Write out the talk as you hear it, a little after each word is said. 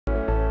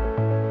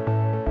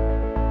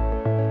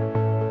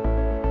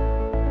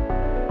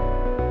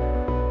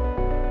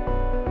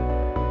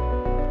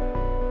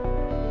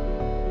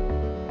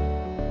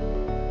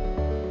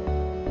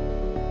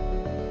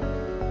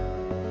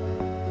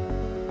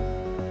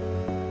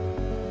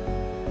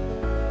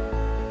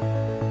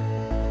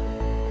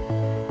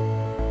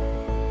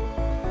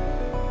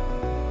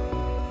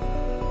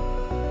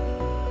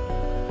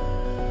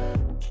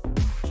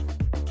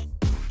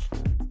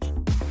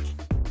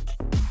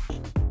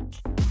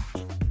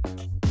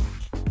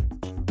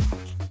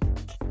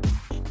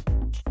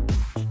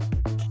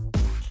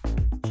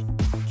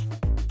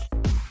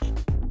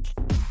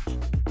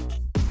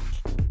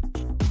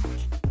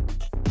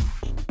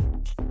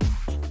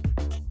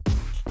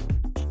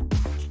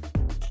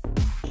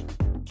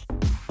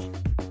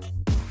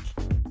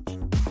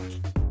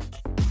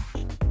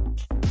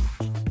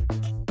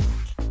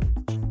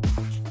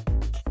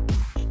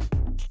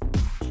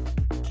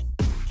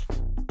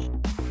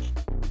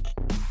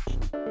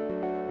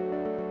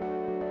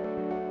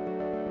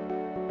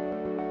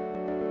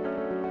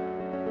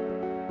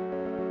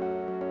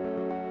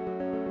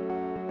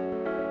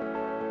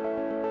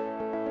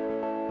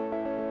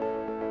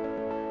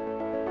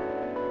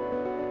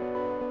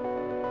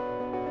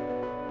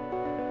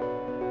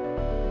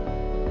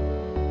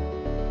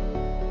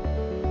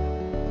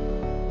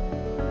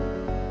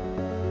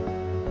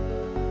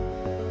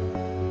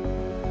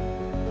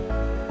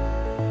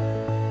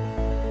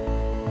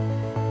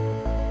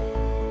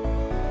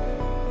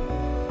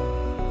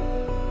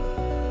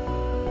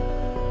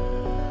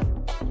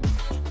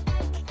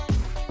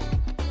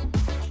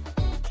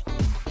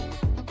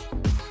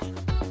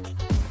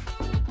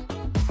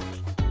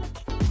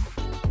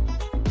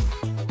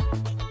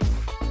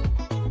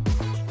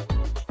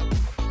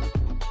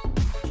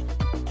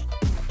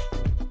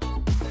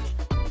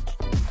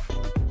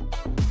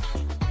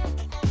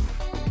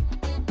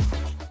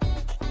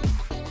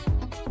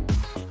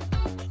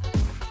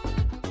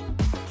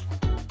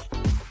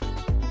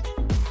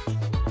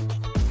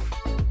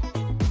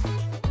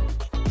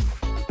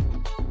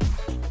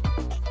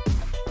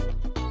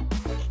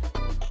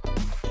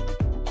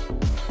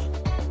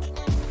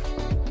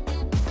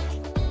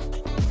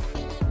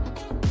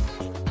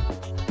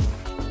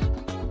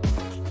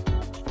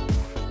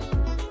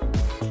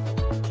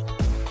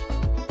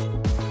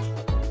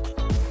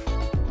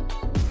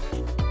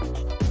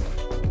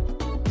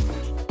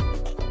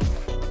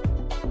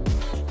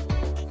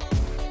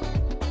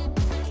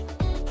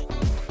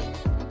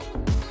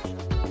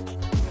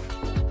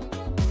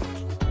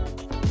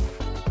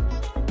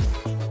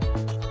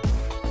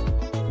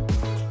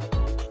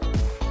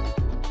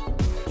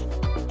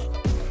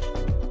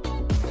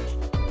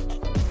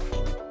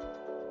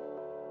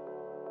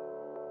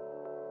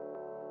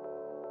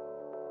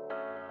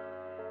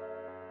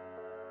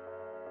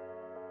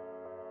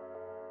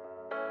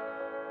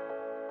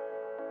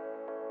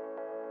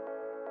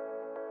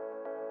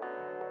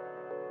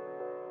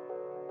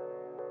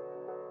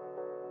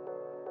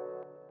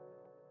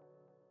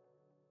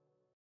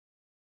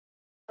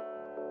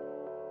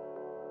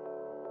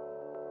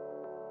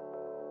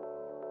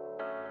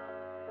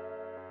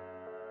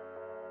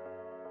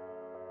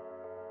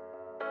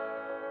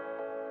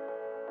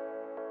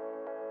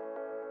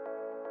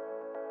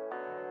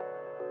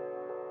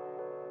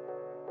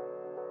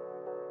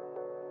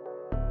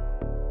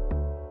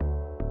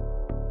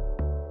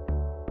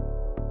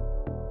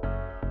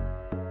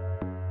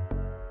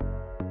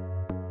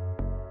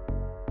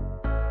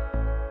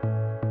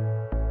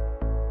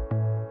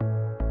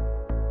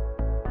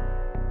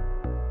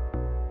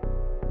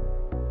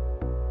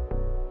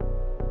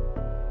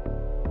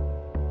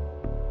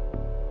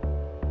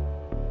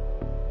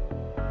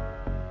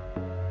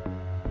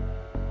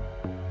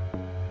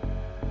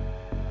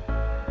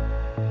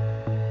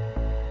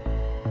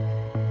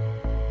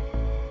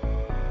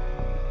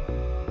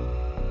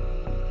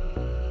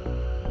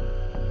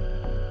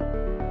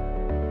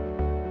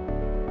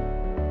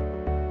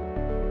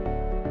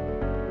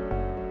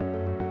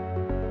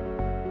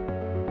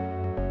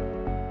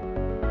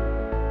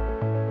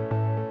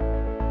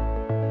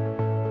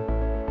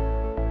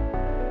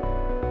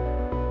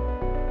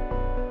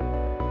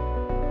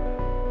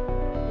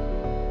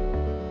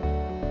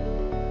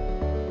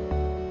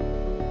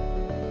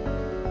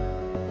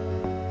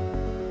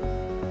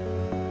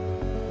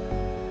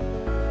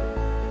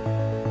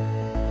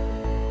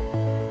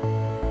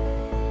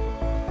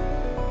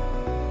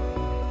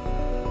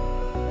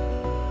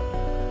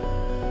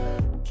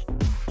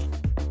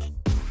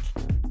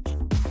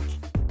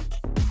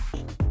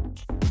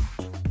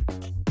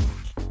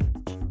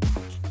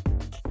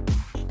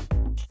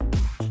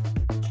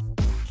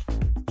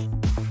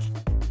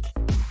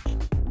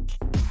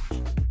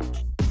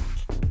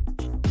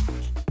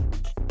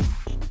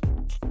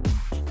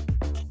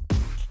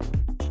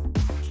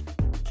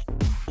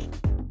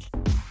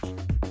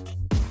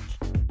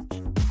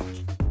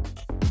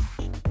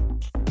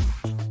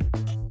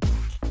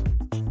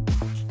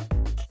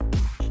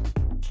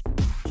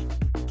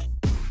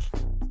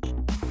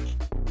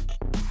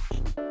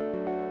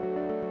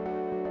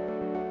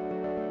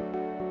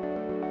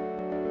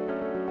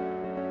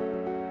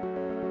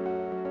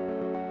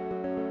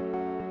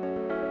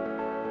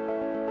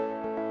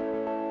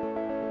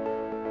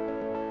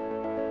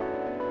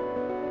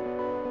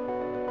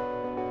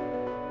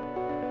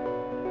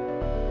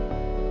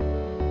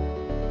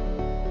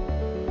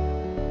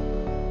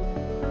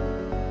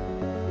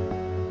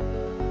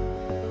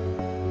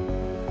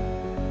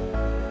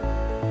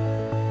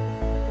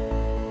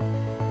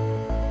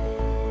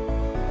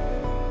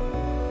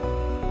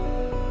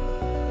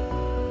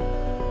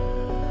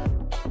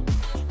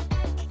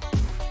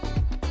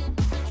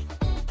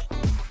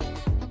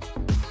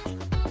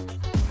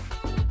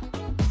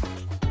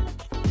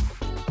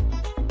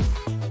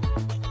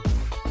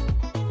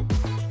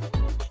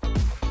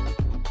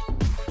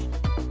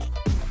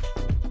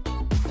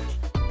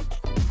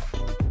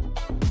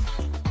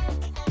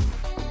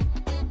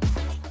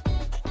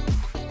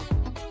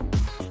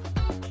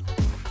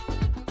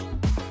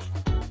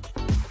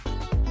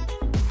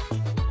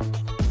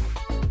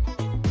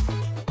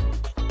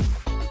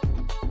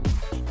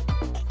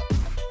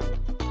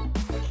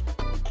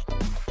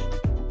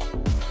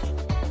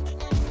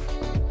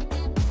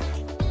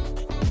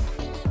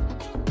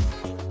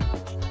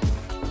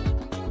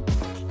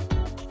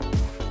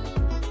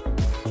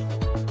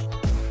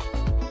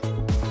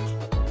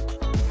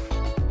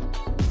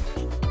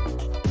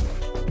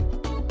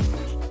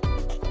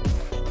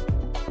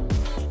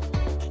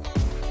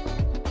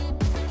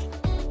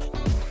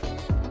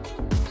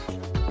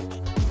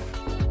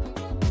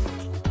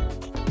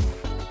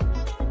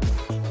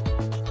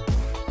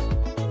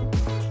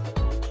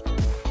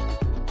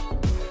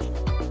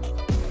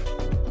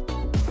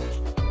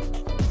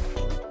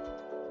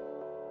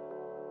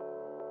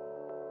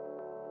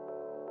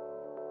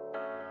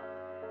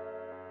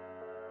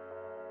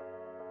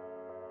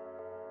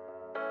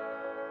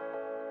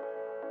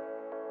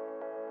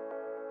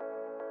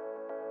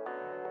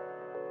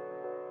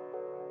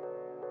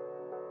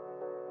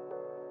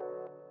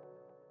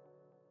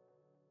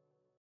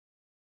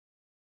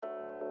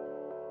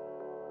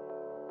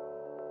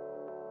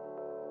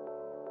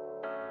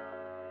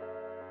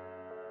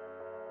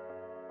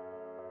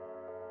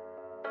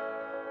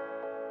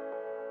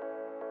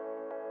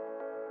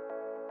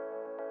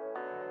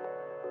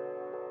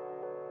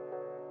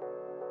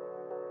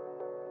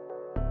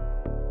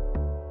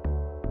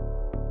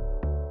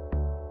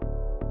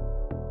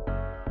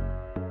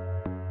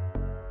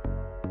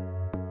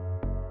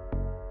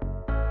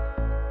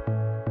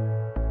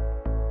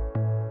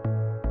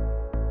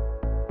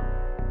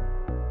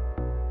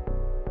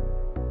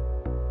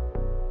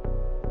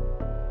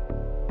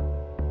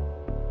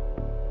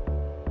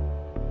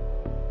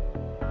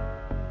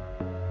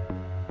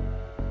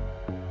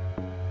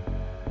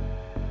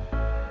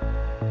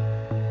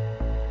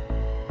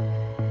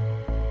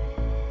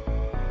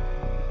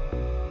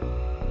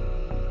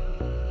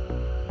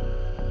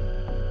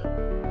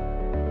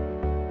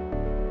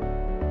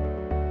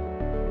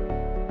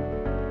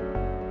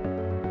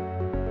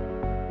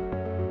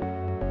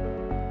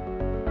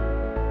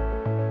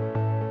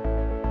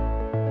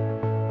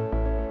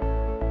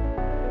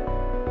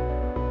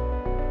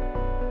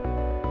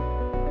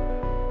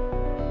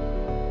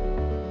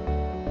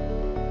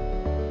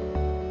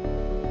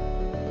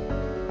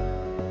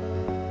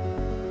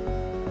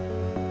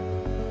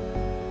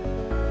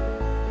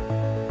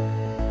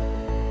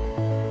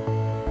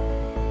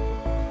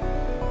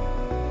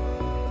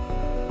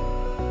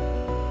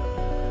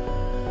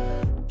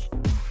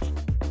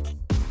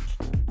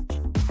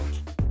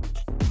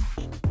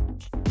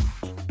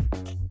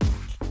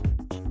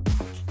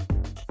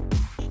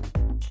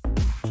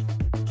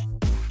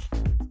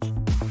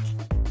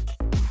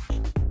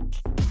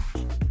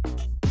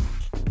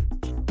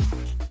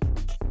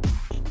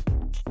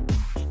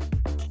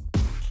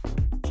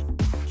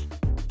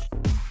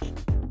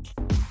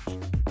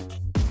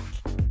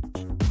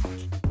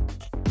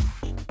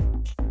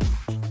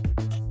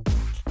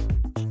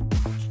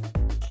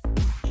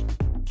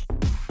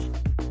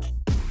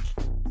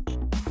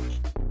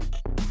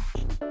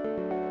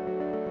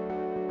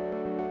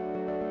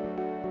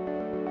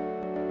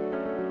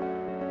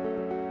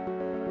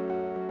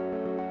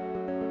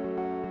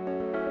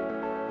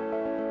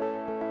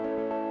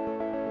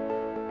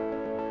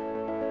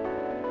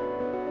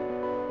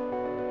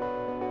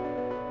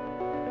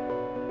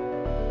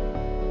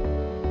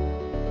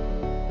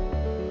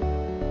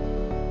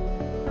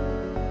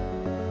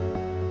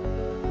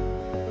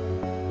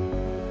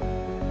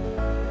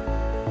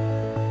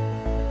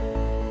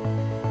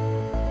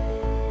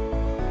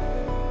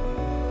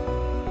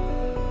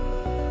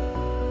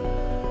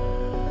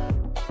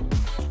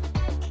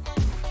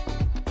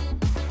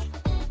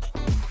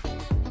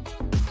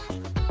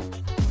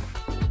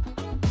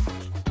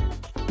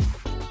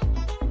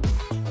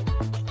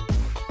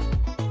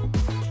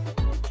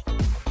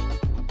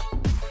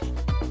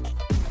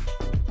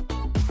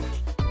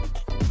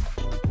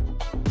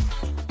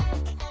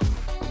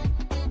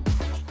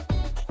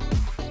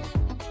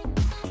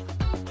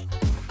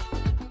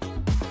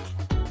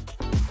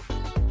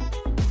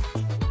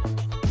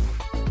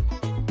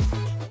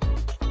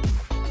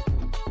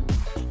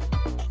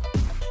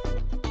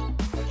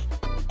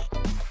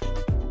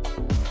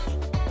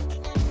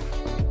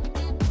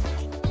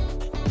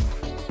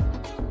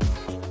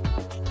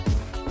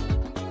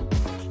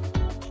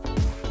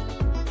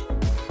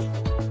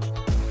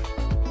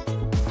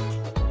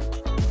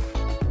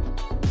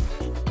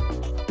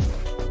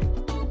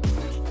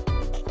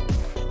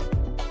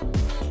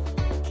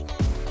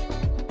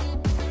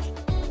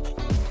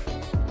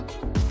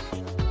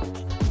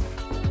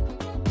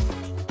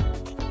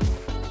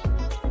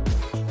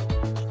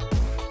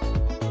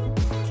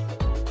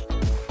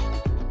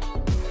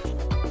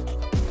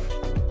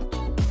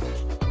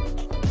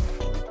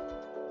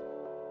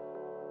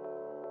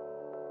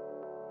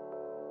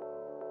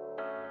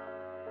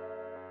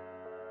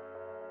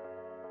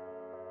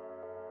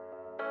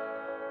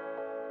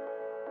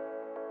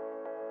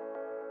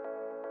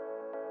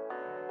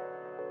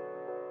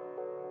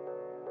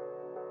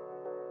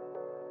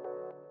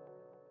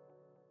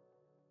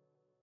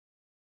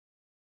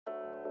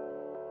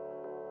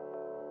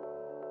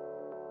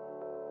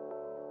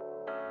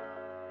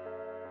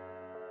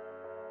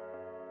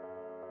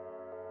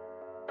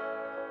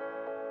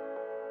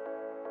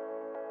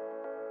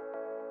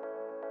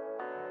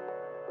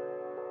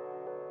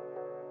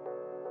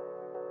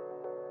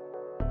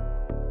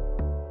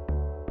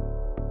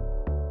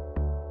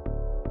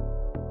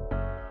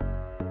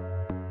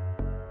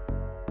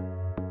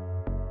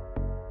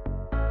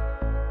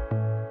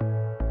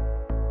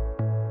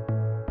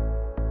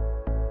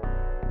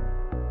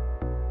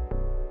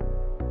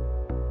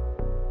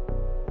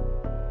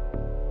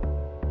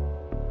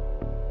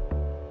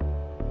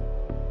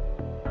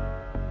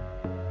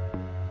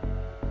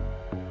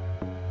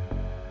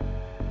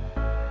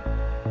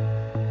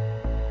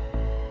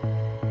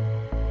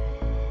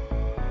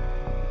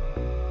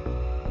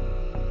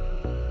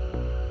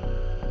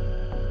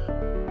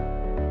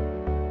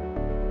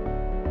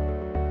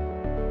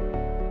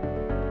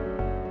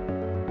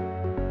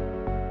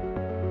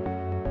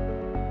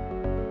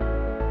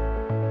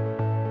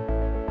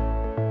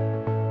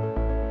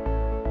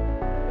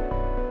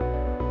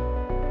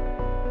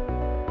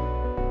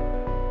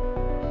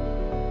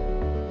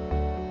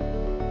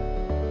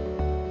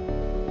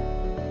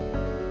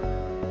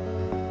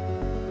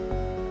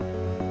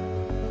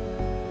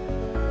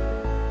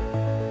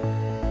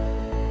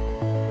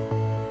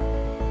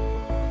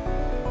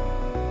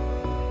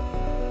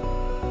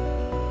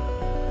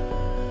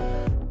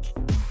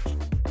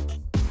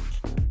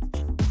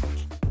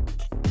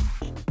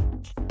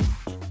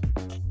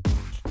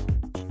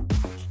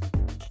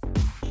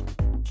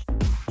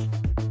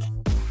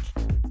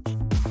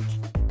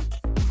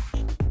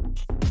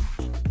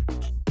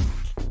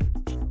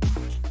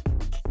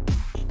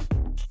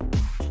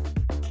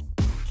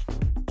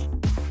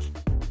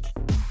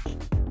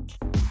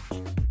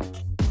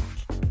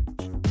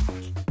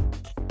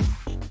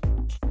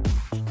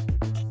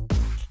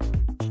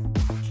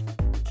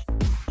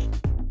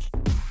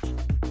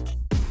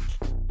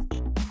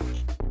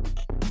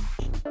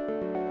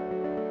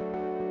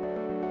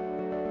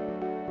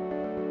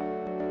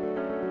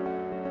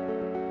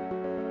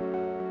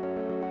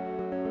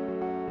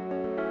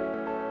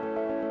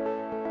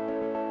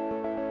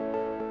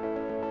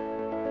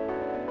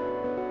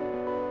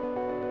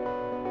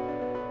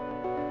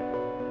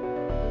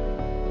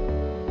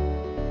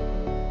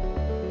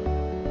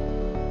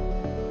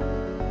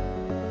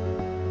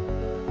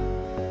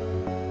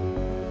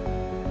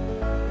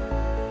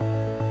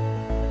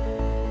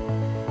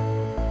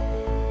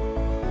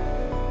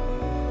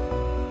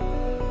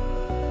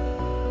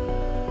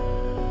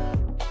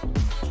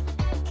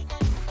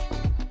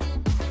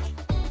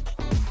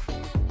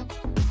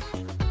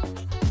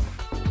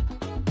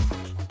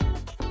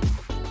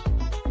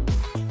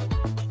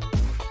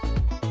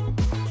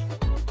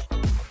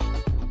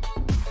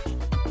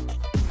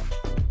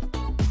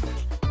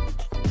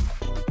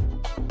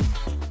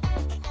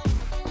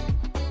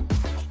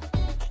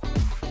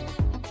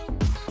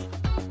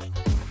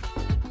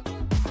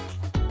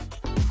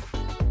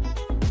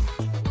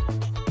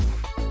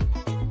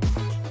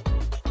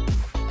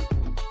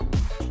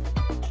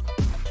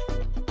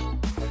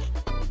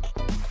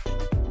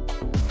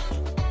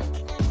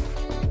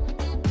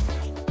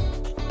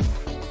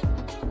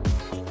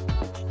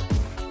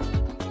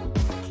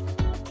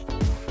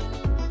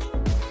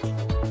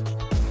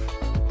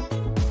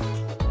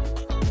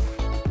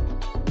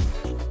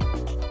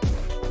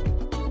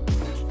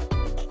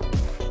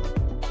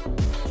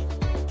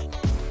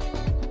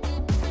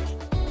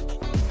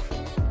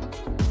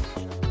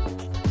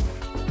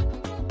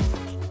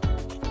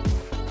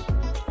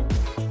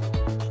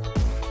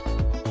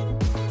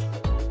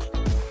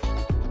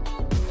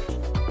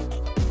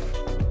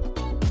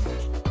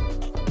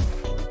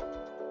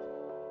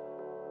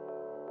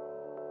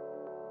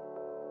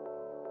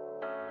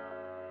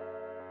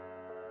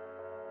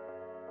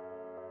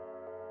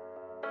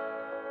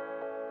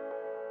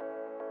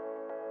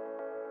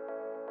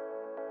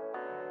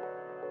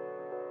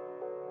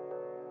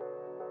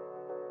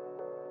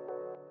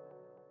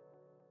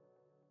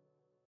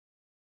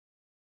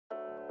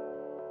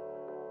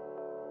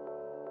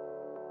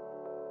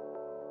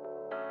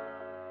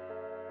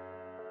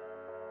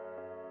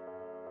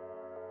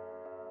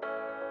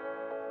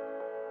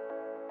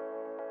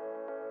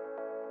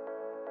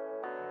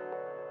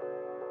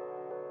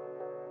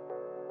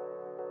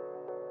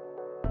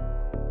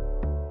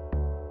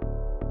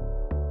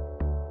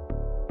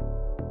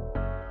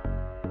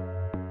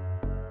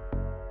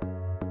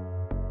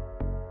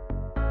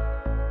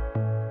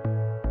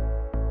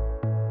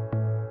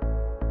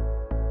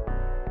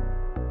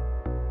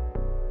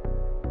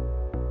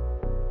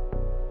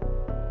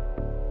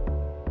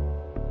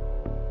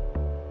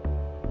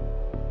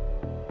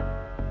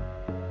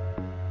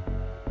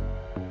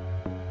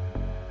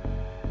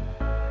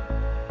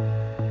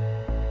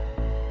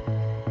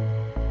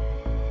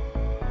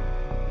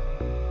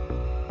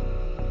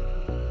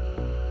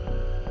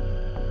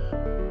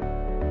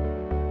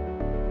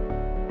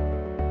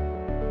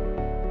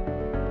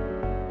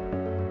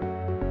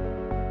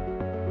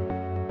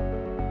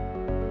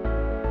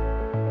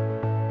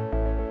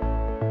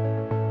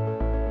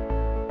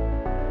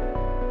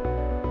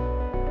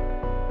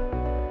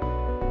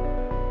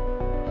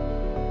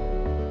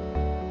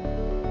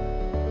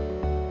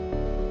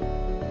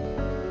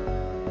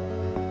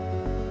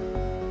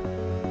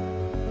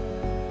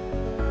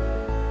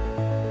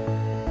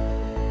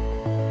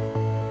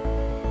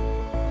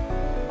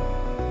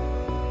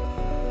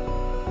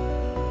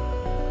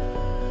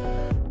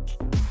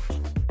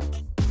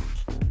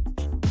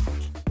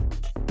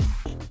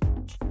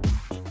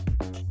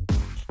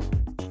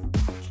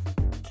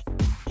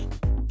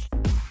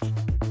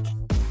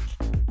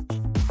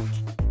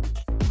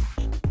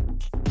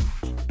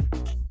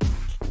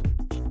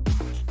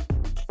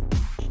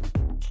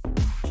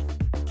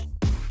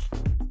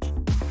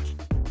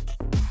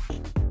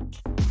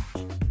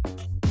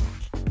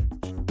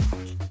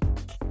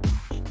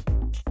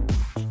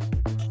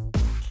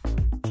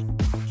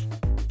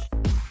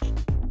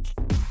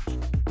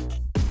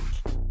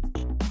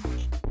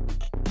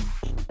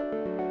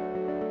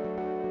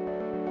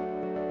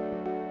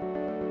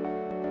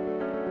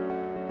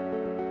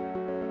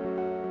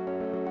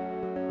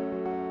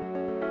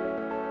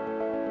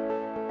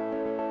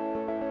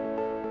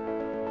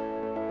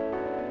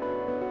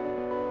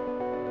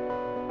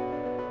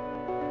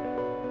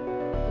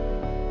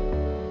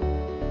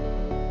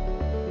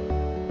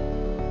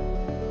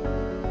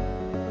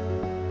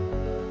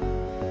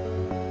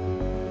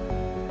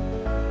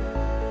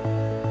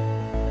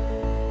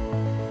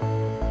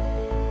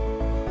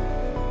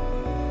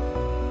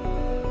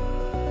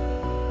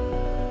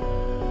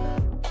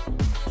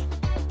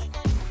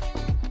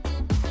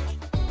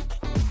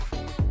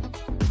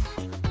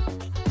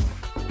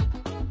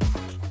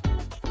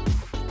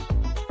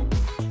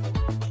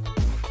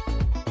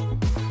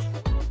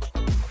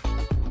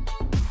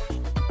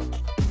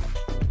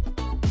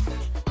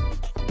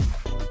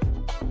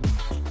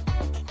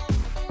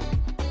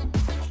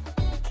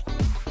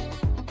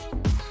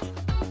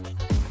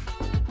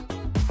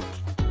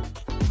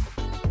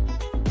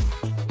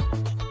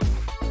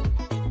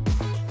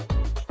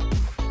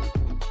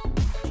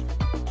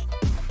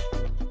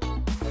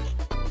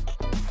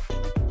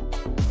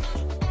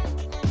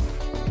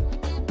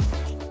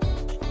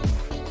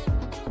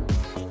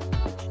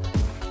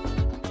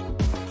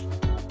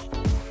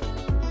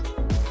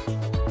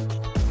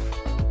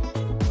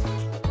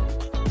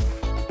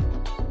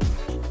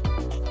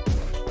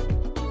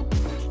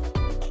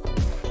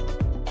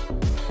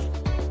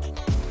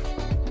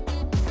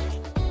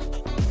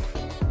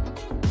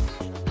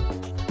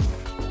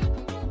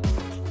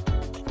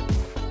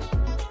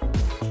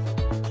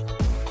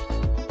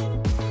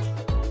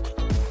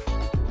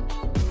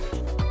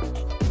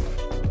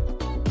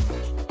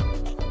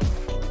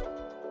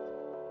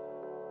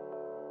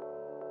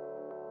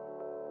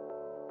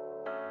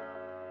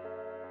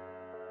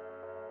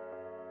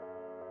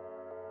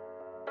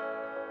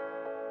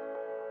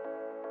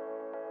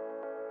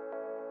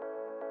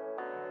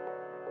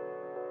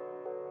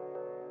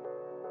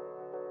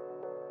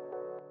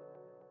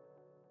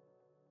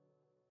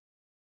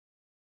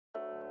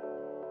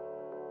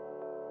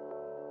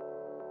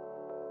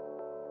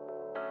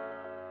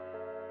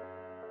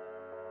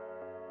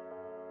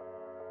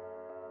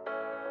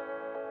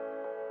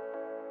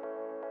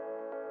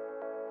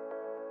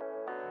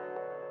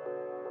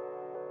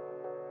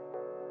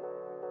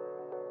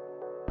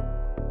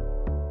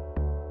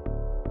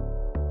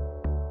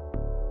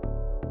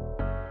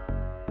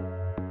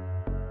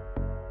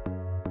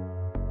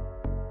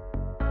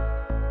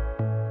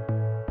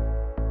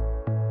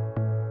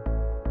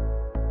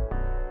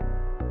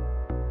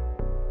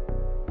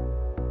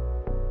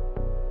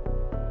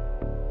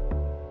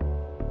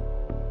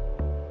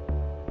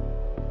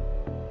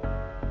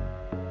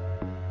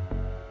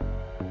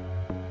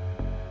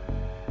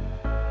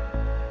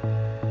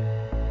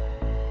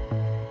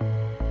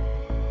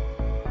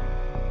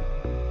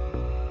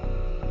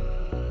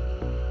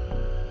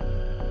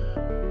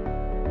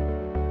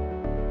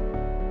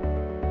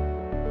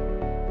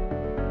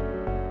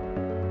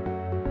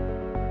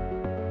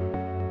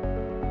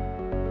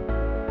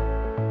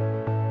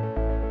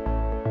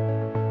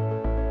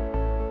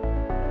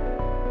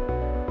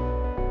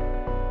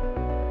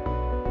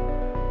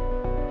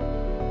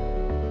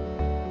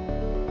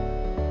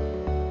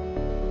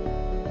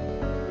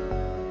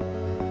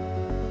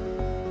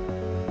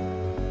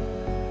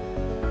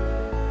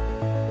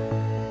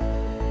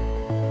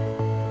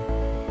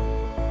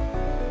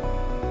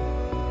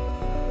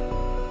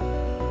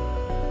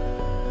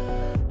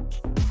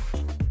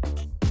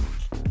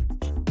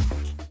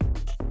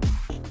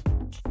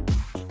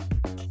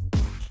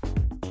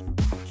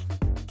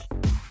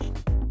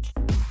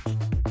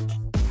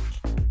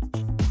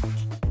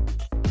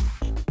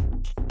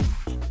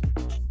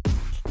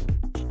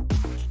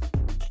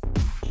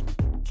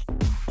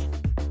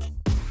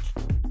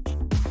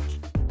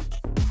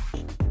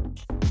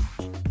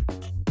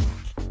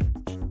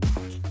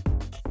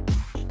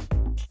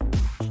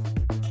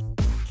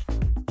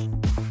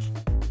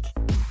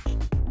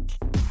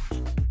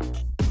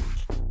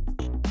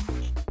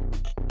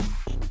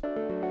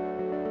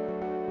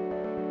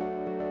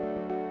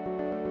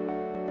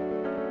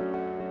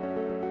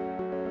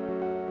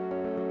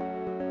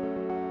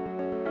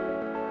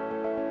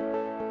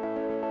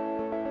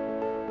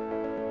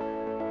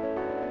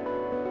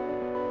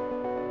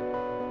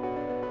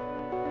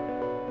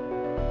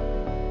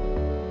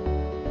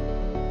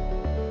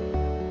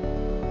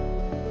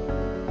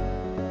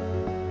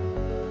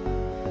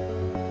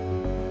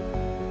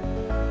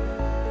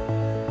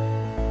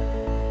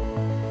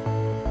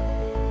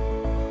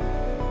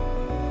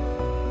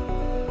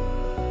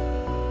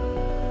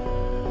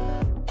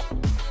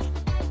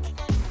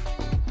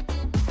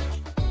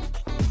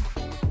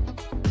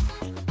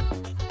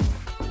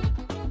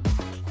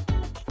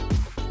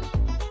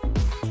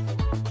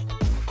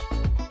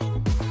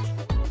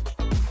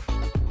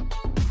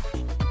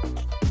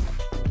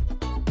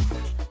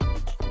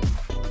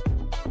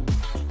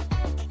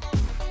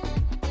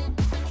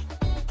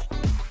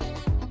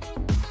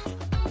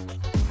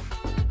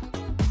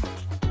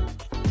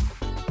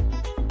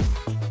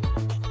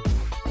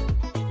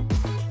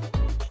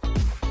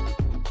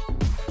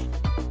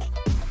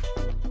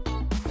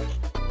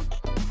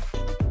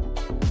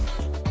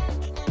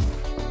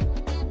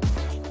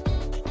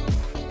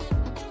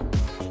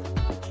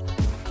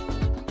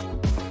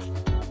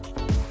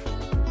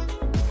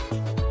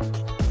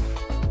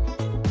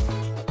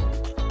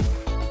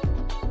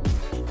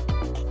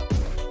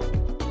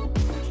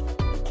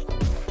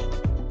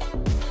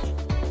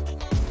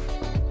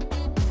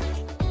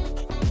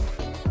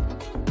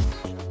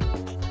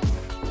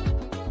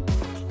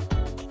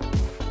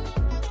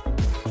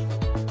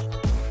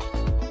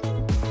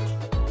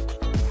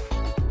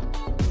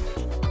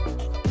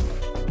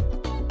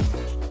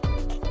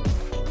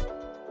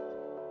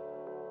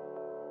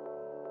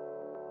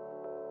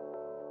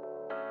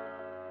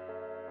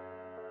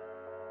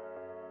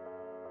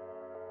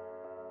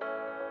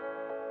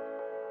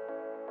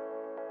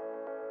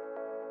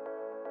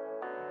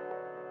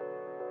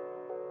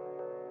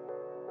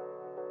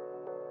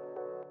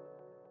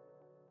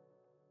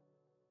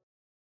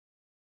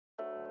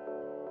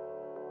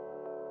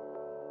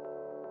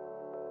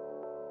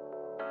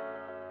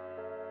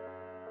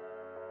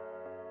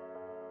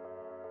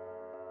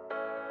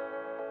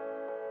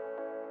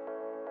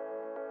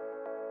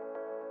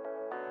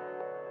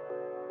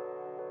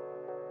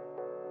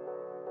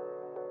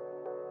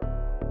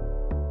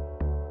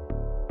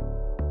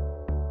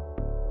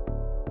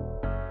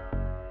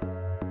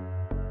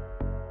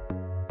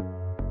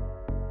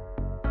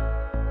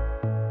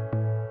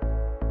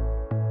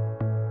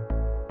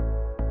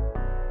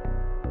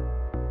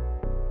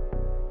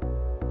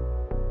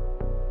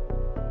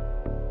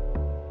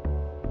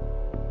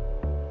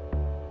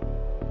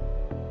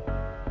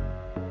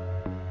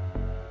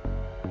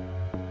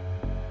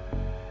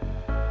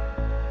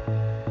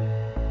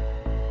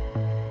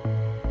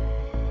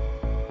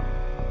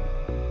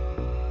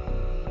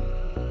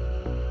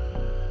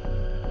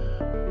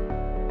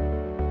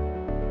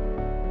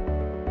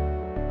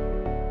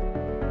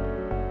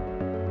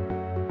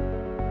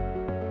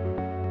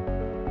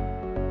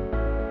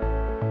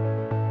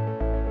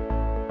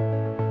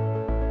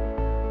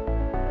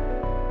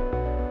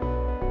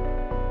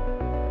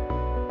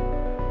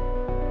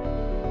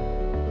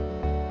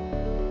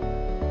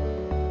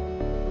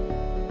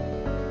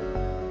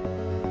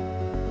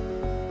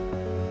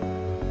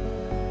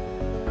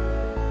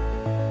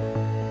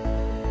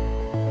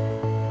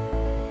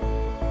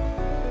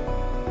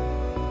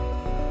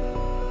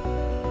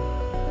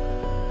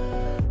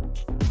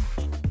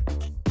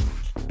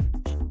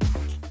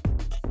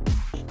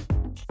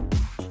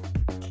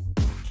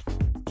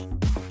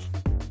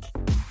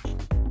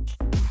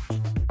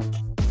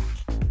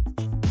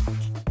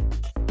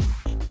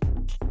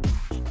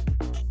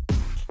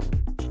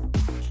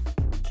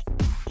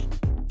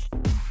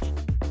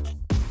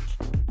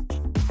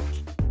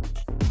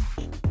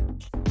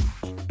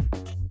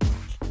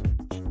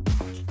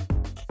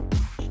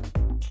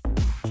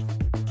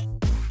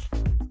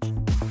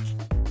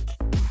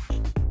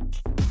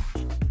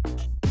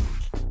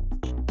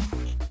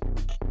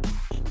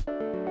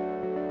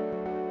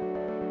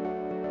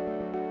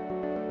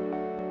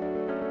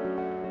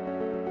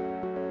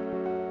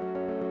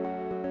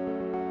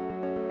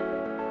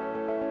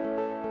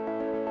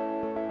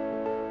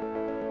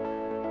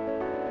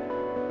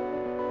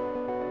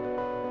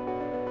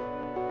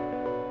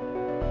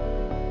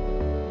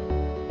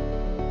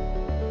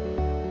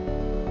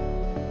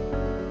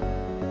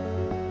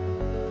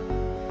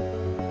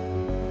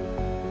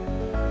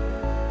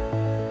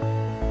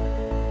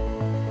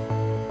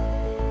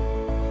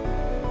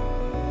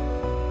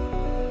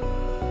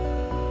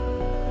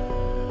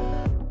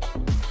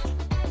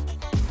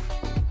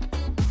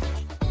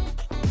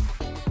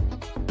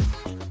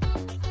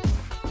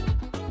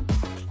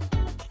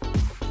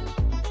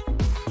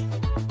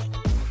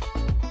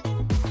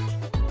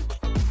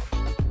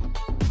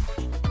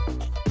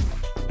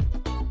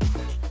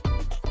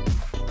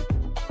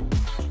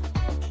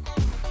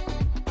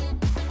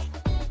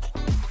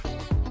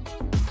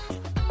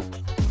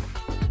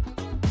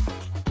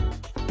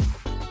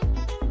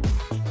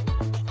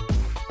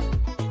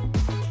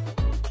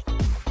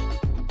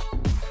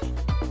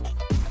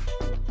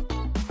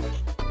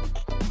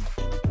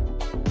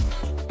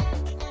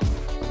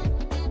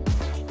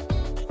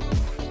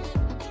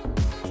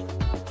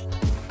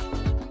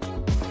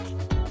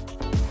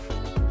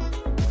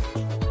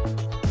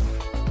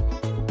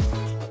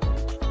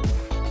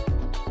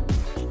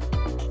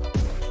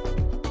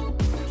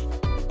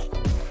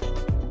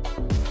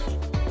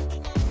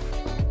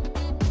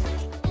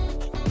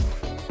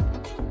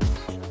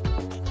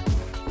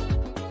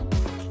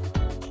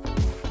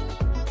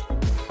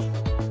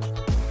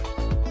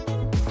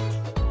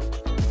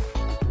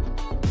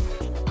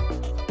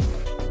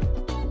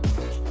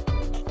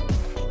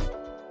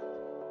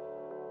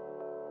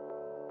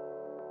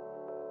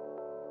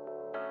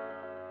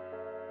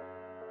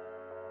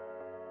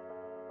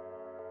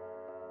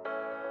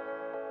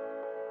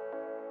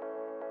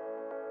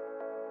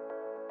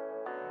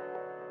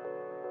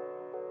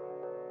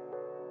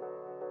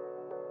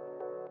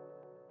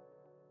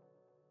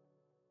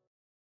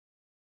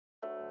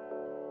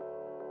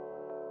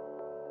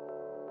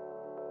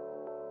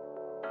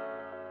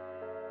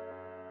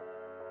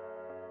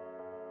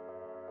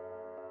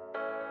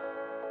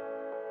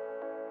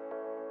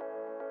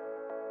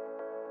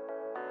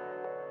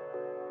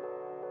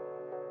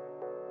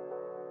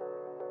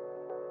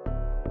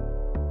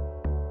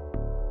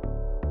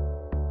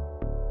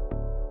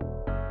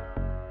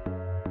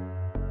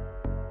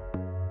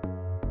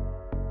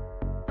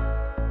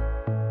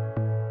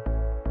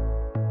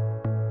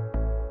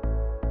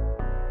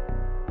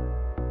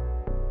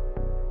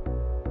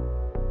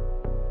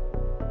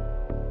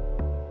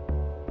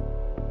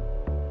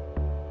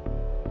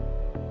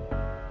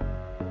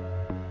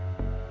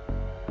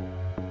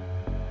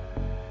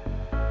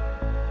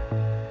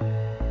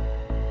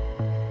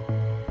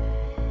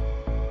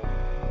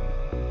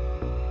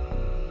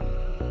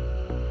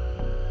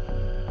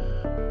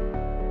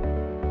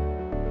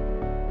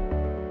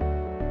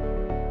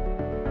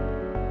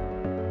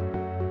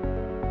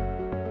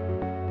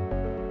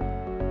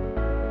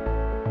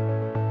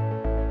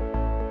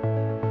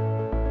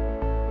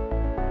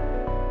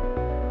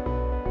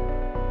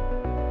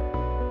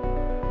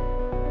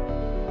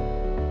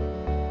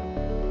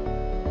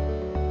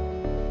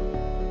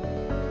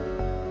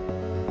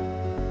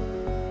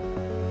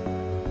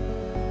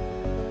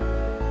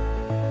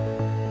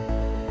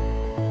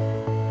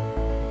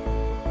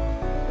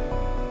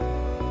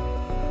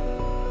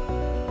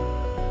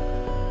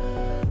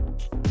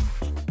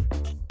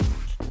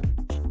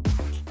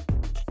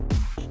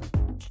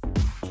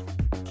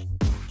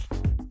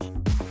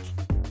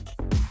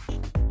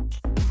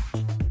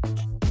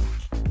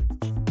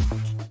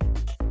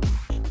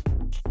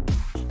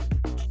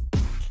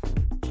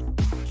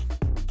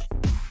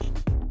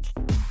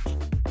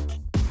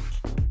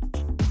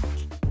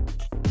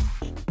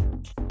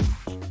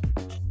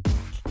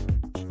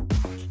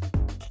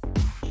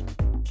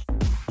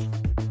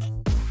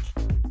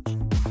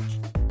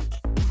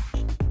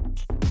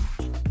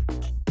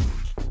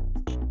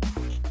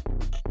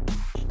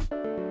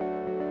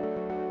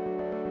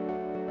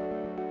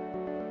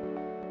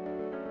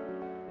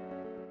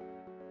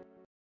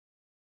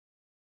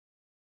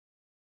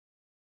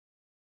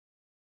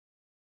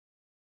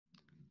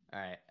All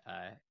right.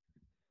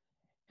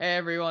 Hey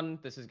everyone,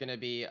 this is gonna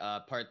be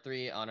part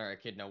 3 on our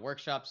Echidna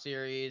workshop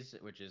series,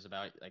 which is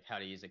about like how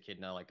to use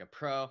Echidna like a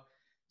pro.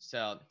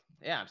 So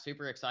yeah, I'm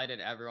super excited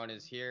everyone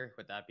is here.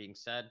 With that being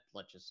said,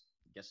 let's just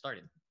get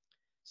started.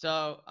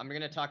 So I'm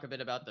gonna talk a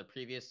bit about the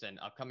previous and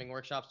upcoming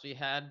workshops we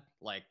had.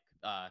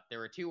 There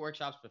were 2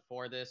 workshops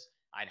before this.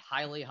 I'd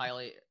highly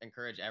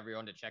encourage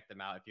everyone to check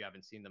them out if you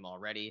haven't seen them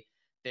already.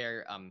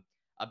 They're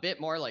a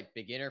bit more like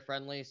beginner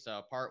friendly.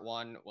 So part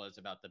 1 was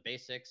about the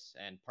basics,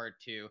 and part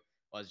 2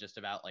 was just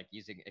about like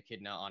using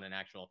Echidna on an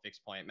actual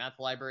fixed point math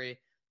library.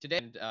 Today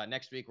and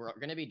next week, we're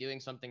going to be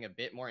doing something a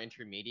bit more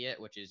intermediate,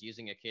 which is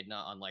using Echidna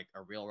on like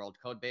a real world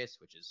code base,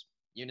 which is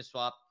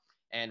Uniswap.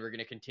 And we're going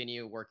to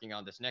continue working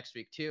on this next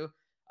week too.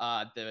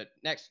 The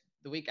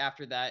week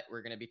after that,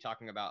 we're going to be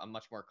talking about a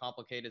much more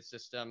complicated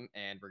system,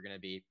 and we're going to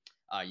be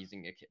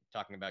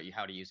talking about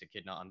how to use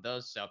Echidna on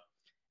those. So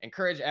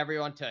encourage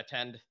everyone to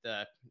attend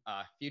the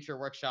future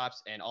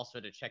workshops and also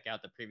to check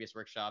out the previous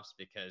workshops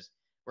because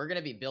we're going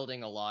to be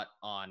building a lot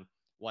on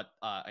what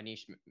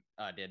Anish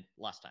did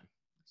last time.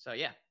 So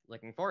yeah,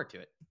 looking forward to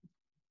it.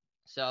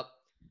 So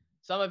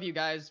some of you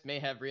guys may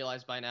have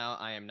realized by now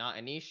I am not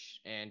Anish,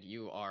 and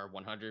you are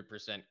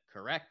 100%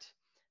 correct.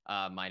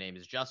 My name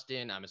is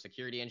Justin. I'm a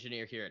security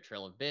engineer here at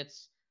Trail of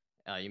Bits.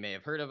 You may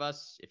have heard of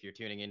us. If you're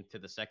tuning into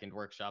the second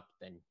workshop,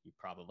 then you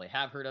probably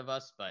have heard of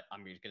us, but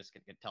I'm just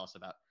going to tell us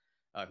about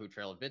who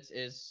Trail of Bits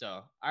is.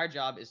 So our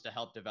job is to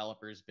help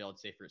developers build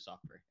safer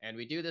software, and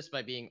we do this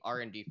by being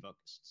R&D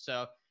focused.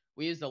 So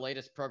we use the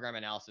latest program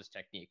analysis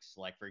techniques,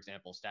 like, for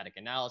example, static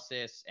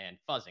analysis and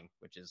fuzzing,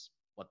 which is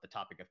what the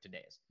topic of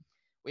today is.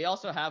 We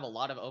also have a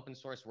lot of open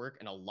source work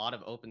and a lot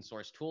of open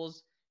source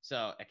tools.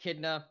 So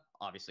Echidna,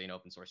 obviously an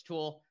open source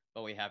tool,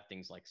 but we have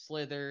things like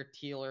Slither,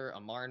 Tealer,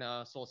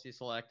 Amarna, Solci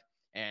Select,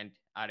 and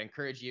I'd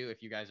encourage you,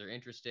 if you guys are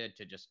interested,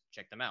 to just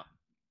check them out.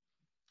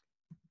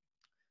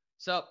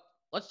 So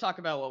let's talk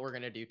about what we're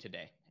going to do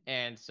today.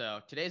 And so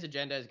today's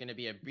agenda is going to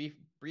be a brief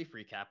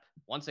recap.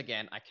 Once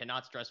again, I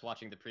cannot stress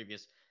watching the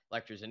previous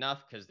lectures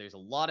enough because there's a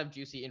lot of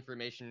juicy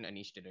information.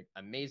 Anish did an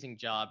amazing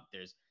job.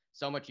 There's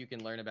so much you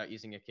can learn about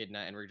using Echidna,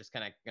 and we're just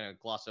kind of going to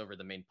gloss over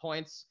the main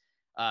points.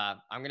 I'm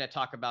going to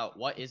talk about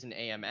what is an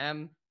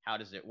AMM, how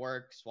does it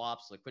work,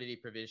 swaps, liquidity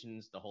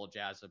provisions, the whole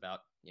jazz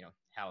about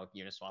how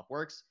Uniswap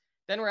works.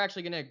 Then we're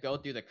actually going to go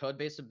through the code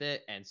base a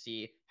bit and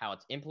see how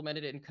it's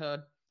implemented in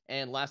code.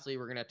 And lastly,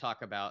 we're going to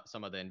talk about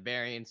some of the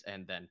invariants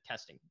and then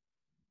testing.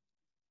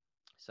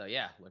 So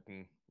yeah,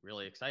 looking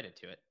really excited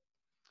to it.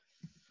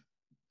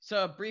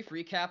 So brief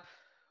recap.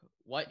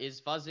 What is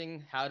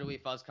fuzzing? How do we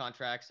fuzz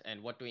contracts?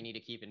 And what do we need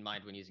to keep in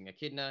mind when using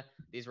Echidna?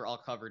 These were all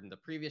covered in the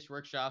previous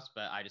workshops,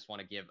 but I just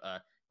want to give a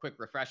quick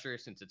refresher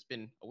since it's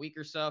been a week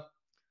or so.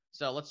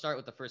 So let's start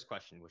with the first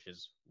question, which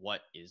is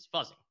what is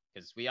fuzzing?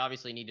 Because we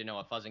obviously need to know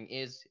what fuzzing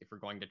is if we're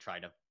going to try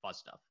to fuzz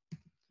stuff.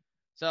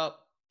 So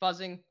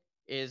fuzzing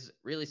is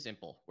really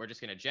simple. We're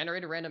just going to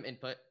generate a random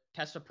input,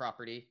 test a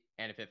property,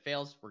 and if it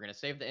fails, we're going to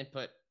save the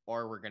input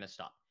or we're going to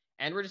stop.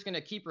 And we're just going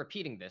to keep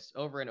repeating this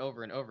over and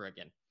over and over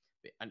again.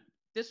 And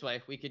this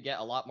way, we could get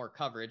a lot more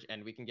coverage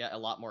and we can get a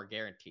lot more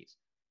guarantees.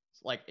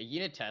 It's like a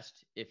unit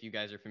test, if you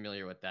guys are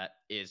familiar with that,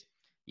 is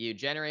you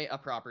generate a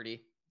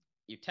property,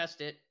 you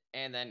test it,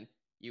 and then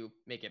you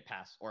make it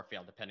pass or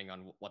fail, depending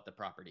on what the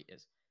property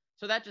is.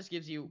 So that just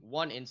gives you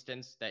one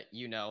instance that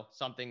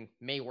something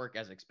may work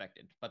as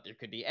expected, but there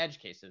could be edge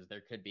cases,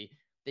 there could be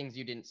things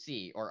you didn't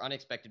see or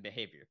unexpected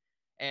behavior.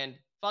 And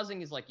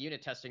fuzzing is like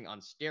unit testing on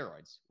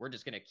steroids. We're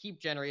just going to keep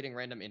generating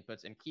random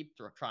inputs and keep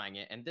trying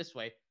it, and this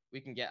way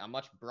we can get a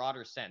much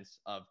broader sense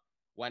of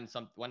when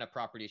a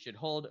property should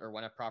hold or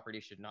when a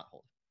property should not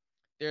hold.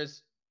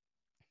 There's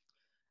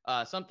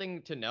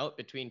something to note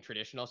between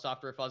traditional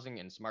software fuzzing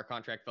and smart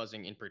contract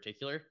fuzzing in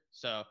particular.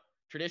 So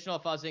traditional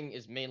fuzzing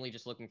is mainly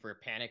just looking for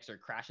panics or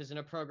crashes in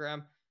a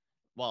program,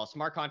 while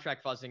smart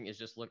contract fuzzing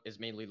is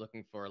mainly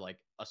looking for like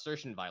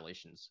assertion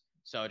violations.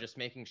 So just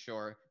making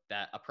sure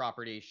that a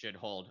property should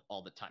hold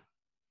all the time.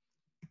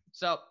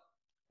 So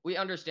we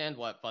understand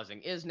what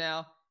fuzzing is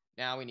now.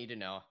 Now we need to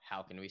know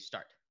how can we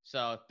start.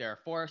 So there are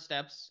 4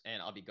 steps,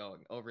 and I'll be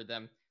going over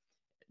them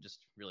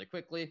just really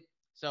quickly.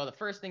 So the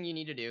first thing you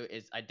need to do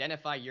is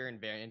identify your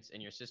invariants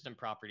and your system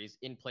properties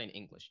in plain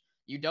English.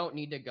 You don't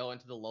need to go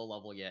into the low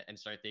level yet and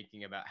start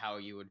thinking about how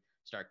you would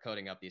start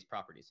coding up these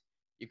properties.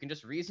 You can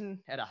just reason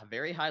at a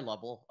very high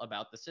level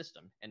about the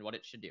system and what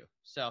it should do.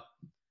 So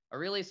a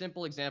really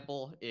simple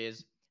example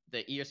is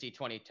the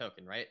ERC20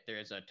 token, right?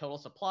 There's a total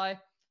supply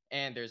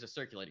and there's a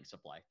circulating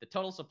supply. The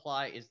total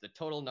supply is the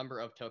total number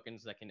of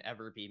tokens that can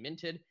ever be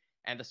minted,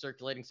 and the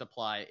circulating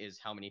supply is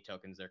how many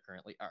tokens there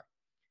currently are.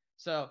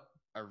 So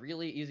a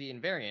really easy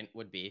invariant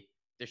would be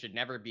there should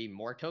never be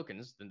more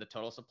tokens than the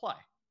total supply.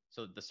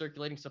 So the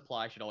circulating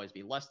supply should always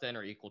be less than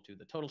or equal to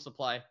the total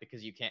supply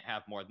because you can't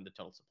have more than the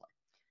total supply.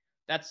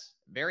 That's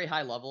very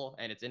high level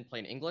and it's in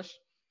plain English.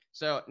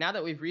 So now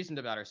that we've reasoned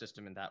about our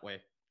system in that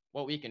way,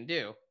 what we can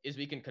do is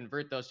we can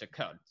convert those to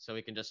code. So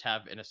we can just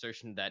have an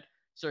assertion that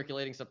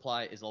circulating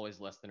supply is always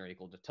less than or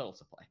equal to total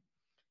supply.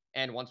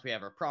 And once we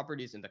have our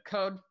properties in the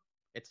code,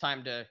 it's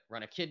time to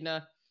run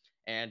Echidna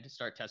and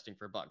start testing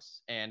for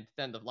bugs. And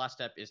then the last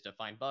step is to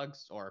find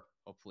bugs, or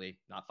hopefully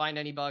not find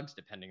any bugs,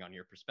 depending on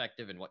your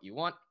perspective and what you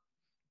want.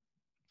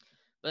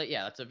 But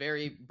yeah, that's a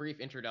very brief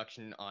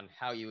introduction on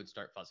how you would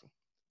start fuzzing.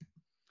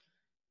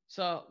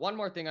 So one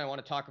more thing I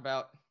want to talk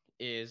about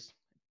is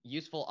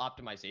useful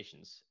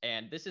optimizations.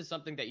 And this is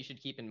something that you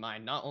should keep in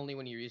mind, not only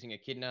when you're using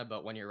Echidna,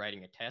 but when you're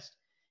writing a test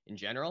in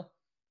general.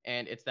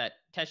 And it's that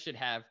tests should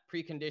have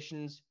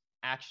preconditions,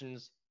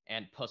 actions,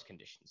 and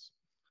postconditions.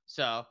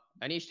 So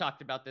Anish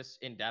talked about this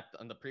in depth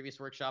on the previous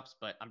workshops,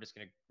 but I'm just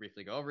going to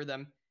briefly go over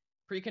them.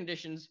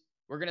 Preconditions,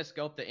 we're going to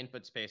scope the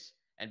input space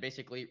and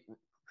basically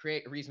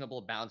create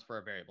reasonable bounds for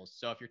our variables.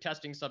 So if you're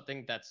testing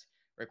something that's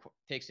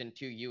takes in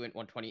two uint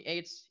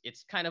 128s,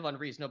 it's kind of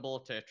unreasonable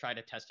to try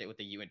to test it with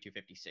a uint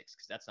 256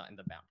 because that's not in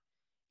the bound.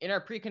 In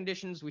our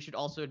preconditions, we should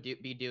also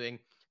be doing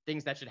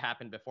things that should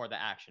happen before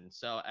the action.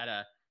 So at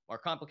a more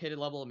complicated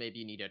level, maybe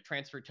you need to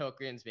transfer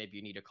tokens, maybe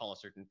you need to call a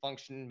certain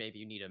function, maybe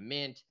you need a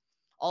mint.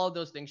 All of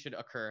those things should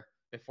occur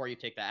before you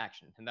take the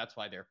action, and that's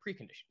why they're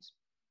preconditions.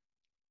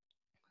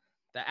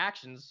 The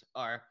actions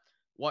are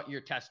what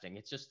you're testing.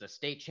 It's just the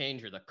state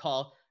change or the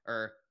call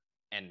or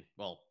an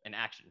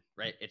action,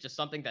 right? It's just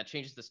something that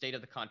changes the state of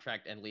the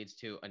contract and leads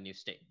to a new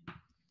state.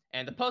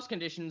 And the post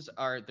conditions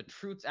are the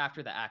truths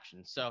after the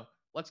action. So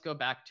let's go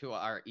back to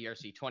our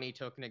ERC20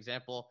 token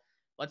example.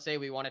 Let's say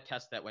we want to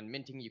test that when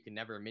minting, you can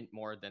never mint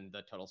more than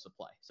the total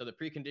supply. So the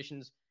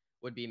preconditions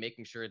would be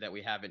making sure that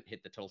we haven't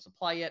hit the total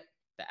supply yet.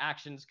 The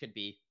actions could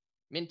be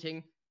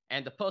minting,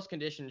 and the post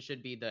condition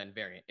should be the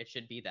invariant. It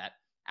should be that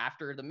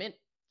after the mint,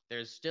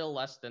 there's still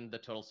less than the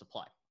total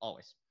supply,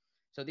 always.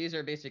 So these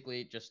are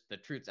basically just the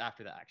truths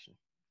after the action.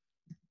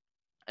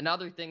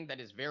 Another thing that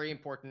is very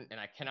important, and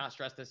I cannot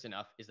stress this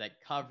enough, is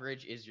that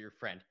coverage is your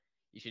friend.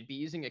 You should be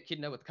using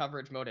Echidna with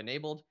coverage mode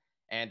enabled.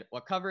 And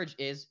what coverage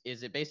is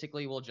it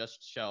basically will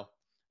just show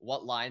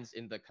what lines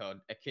in the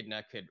code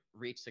Echidna could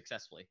reach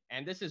successfully.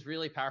 And this is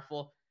really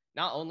powerful,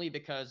 not only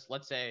because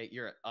let's say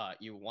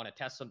you want to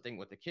test something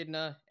with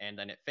Echidna and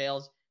then it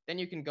fails, then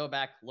you can go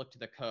back, look to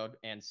the code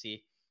and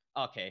see,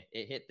 okay,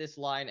 it hit this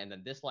line and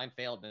then this line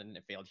failed and then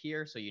it failed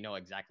here. So you know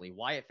exactly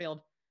why it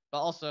failed. But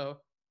also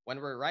when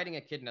we're writing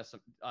Echidna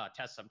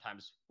test,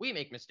 sometimes we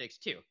make mistakes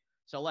too.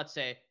 So let's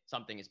say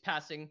something is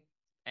passing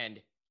and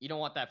you don't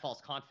want that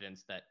false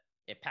confidence that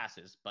it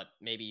passes, but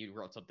maybe you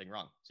wrote something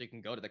wrong. So you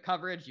can go to the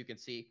coverage, you can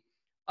see,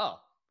 oh,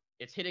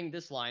 it's hitting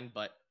this line,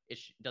 but it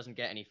doesn't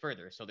get any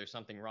further. So there's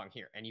something wrong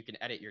here. And you can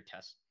edit your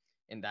test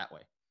in that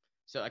way.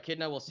 So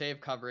Echidna will save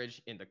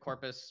coverage in the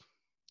corpus.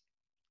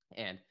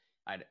 And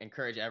I'd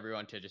encourage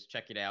everyone to just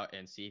check it out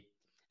and see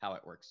how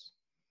it works.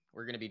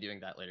 We're going to be doing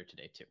that later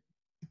today too.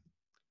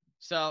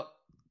 So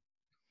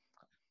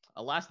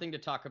a last thing to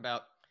talk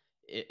about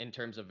in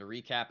terms of a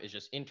recap is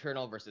just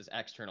internal versus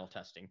external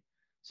testing.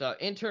 So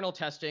internal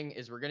testing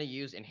is we're going to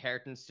use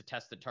inheritance to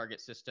test the target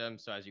system.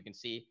 So as you can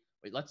see,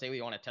 let's say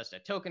we want to test a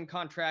token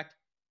contract.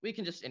 We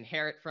can just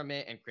inherit from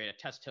it and create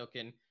a test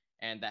token,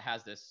 and that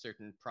has this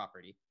certain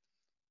property.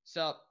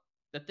 So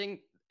the thing,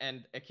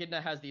 and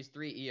Echidna has these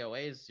three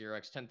EOAs,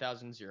 0x10,000,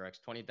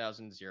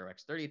 0x20,000,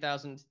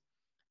 0x30,000,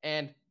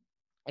 and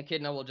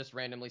Echidna will just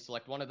randomly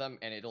select one of them,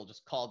 and it'll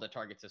just call the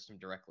target system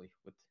directly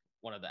with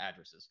one of the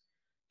addresses.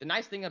 The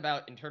nice thing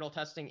about internal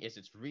testing is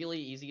it's really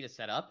easy to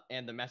set up,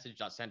 and the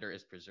message.sender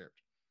is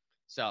preserved.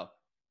 So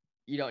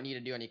you don't need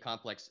to do any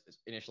complex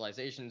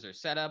initializations or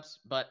setups,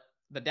 but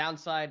the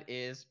downside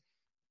is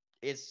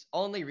it's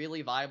only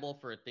really viable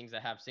for things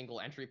that have single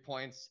entry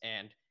points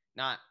and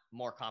not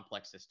more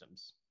complex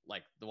systems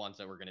like the ones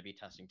that we're going to be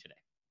testing today.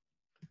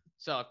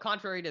 So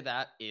contrary to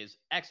that is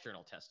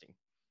external testing.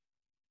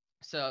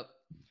 So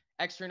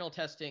external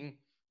testing,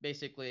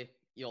 basically,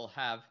 you'll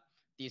have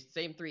these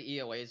same three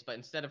EOAs, but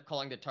instead of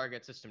calling the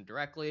target system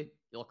directly,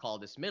 you'll call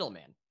this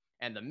middleman.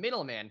 And the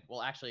middleman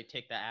will actually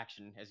take that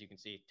action. As you can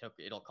see,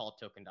 it'll call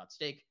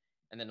token.stake,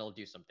 and then it'll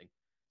do something.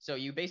 So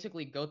you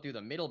basically go through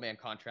the middleman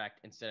contract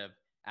instead of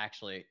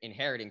actually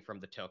inheriting from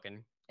the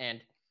token.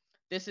 And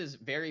this is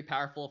very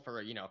powerful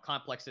for,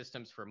 complex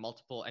systems, for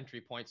multiple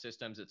entry point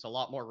systems. It's a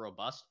lot more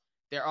robust.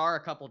 There are a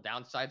couple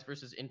downsides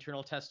versus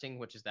internal testing,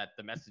 which is that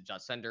the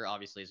message.sender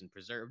obviously isn't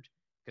preserved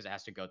because it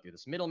has to go through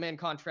this middleman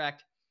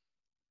contract.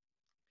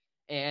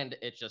 And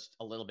it's just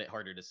a little bit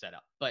harder to set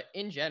up. But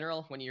in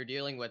general, when you're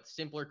dealing with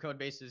simpler code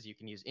bases, you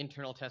can use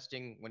internal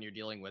testing. When you're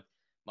dealing with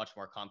much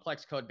more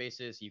complex code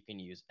bases, you can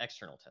use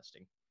external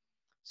testing.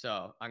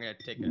 So I'm going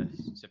to take a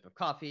sip of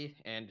coffee,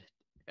 and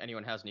if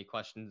anyone has any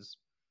questions.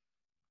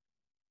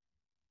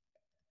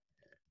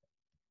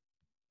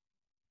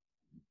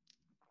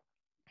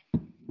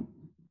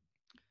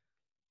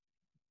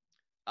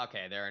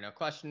 Okay, there are no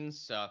questions,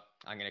 so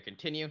I'm going to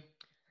continue.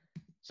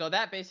 So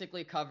that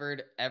basically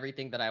covered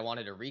everything that I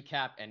wanted to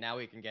recap, and now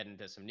we can get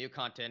into some new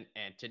content.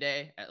 And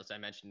today, as I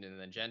mentioned in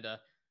the agenda,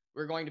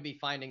 we're going to be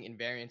finding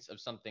invariants of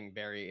something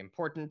very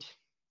important,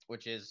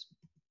 which is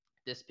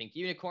this pink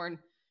unicorn.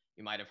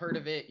 You might have heard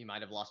of it. You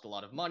might have lost a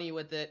lot of money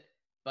with it,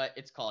 but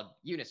it's called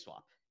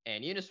Uniswap.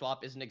 And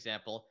Uniswap is an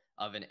example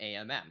of an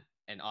AMM.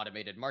 an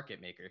automated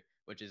market maker,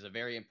 which is a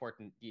very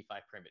important DeFi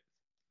primitive.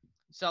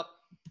 So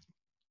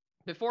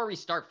before we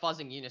start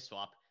fuzzing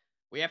Uniswap,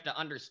 we have to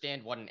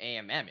understand what an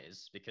AMM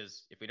is,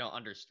 because if we don't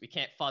understand, we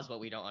can't fuzz what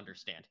we don't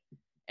understand.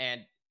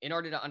 And in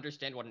order to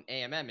understand what an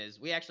AMM is,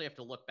 we actually have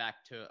to look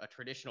back to a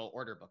traditional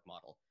order book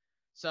model.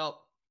 So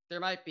there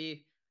might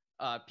be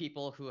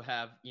people who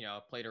have,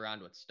 played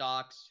around with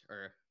stocks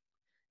or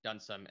done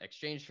some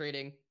exchange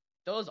trading.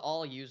 Those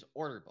all use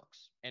order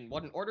books. And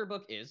what an order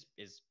book is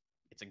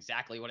it's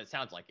exactly what it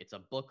sounds like. It's a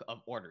book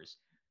of orders.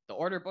 The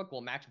order book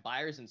will match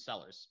buyers and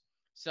sellers.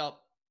 So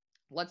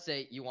let's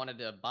say you wanted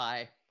to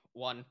buy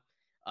one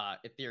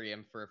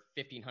Ethereum for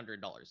 $1,500.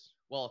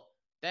 Well,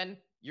 then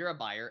you're a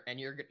buyer and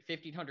your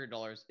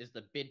 $1,500 is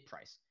the bid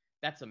price.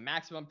 That's the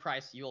maximum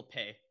price you'll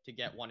pay to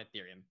get one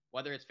Ethereum.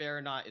 Whether it's fair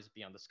or not is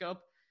beyond the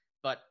scope,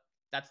 but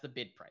that's the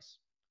bid price.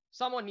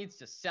 Someone needs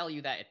to sell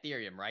you that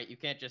Ethereum, right? You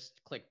can't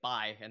just click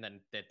buy and then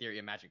the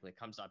Ethereum magically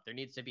comes up. There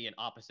needs to be an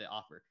opposite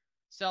offer.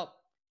 So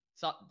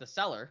the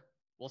seller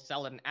will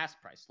sell at an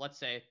ask price. Let's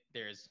say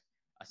there's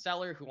a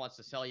seller who wants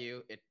to sell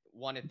you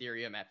one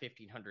Ethereum at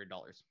 $1,500.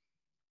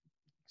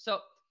 So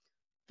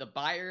the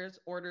buyer's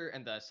order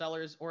and the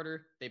seller's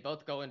order, they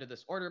both go into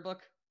this order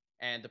book,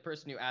 and the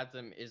person who adds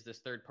them is this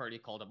third party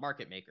called a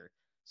market maker.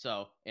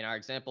 So in our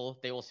example,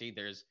 they will see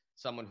there's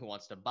someone who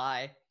wants to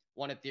buy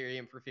one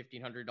Ethereum for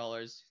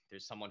 $1,500.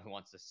 There's someone who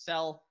wants to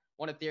sell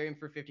one Ethereum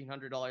for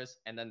 $1,500,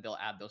 and then they'll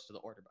add those to the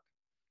order book.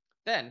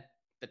 Then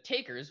the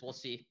takers will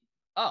see,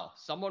 oh,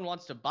 someone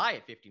wants to buy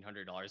at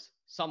 $1,500.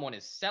 Someone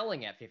is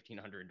selling at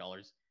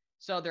 $1,500.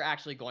 So they're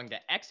actually going to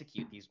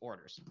execute these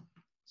orders.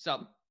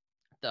 So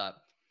the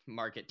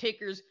market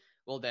takers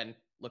will then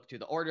look to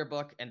the order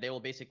book, and they will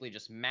basically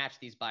just match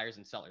these buyers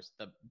and sellers.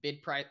 The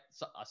bid price,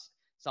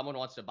 someone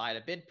wants to buy at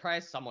a bid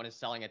price, someone is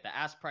selling at the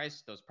ask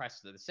price. Those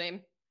prices are the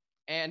same,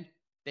 and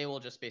they will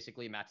just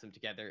basically match them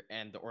together,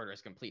 and the order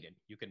is completed.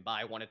 You can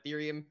buy one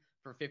Ethereum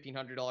for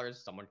 $1,500.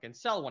 Someone can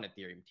sell one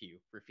Ethereum to you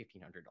for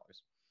 $1,500.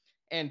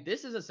 And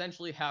this is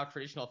essentially how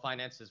traditional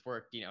finance has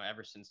worked,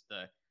 ever since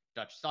the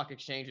Dutch Stock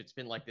Exchange. It's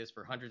been like this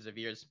for hundreds of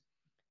years.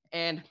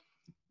 And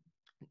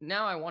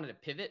now I wanted to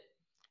pivot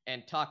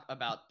and talk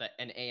about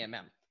an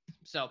AMM.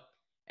 So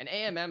an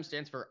AMM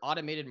stands for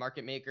Automated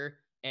Market Maker.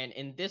 And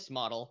in this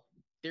model,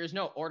 there's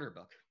no order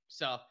book.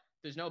 So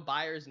there's no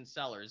buyers and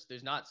sellers.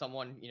 There's not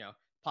someone,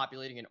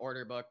 populating an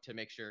order book to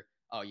make sure,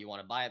 oh, you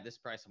want to buy at this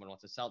price, someone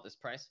wants to sell at this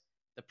price.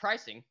 The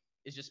pricing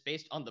is just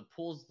based on the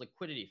pool's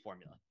liquidity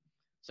formula.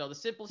 So the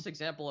simplest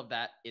example of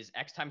that is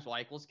X times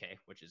Y equals K,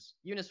 which is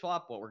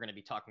Uniswap, what we're going to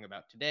be talking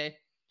about today.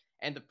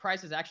 And the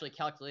price is actually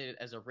calculated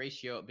as a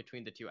ratio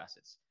between the two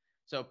assets.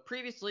 So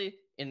previously,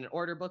 in an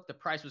order book, the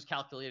price was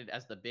calculated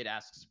as the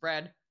bid-ask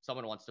spread.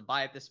 Someone wants to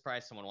buy at this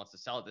price, someone wants to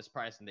sell at this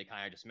price, and they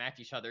kind of just match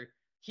each other.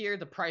 Here,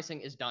 the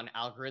pricing is done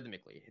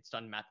algorithmically. It's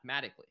done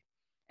mathematically.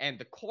 And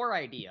the core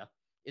idea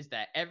is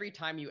that every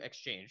time you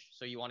exchange,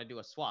 so you want to do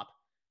a swap,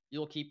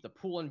 you'll keep the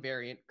pool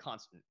invariant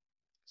constant.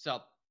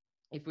 So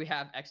if we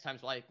have X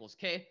times Y equals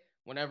K,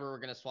 whenever we're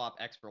going to swap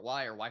X for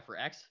Y or Y for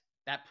X,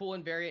 that pool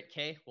invariant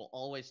K will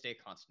always stay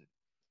constant.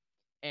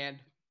 And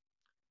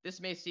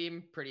this may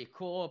seem pretty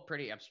cool,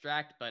 pretty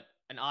abstract, but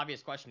an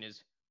obvious question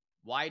is,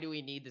 why do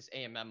we need this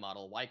AMM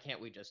model? Why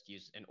can't we just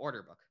use an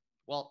order book?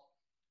 Well,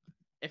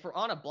 if we're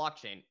on a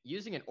blockchain,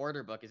 using an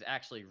order book is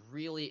actually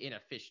really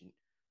inefficient.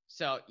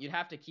 So you'd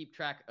have to keep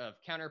track of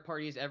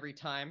counterparties every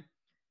time,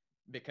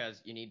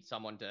 because you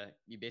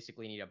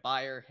basically need a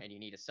buyer and you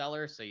need a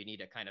seller. So you need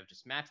to kind of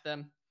just match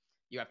them.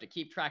 You have to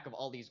keep track of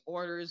all these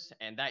orders,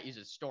 and that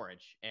uses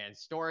storage. And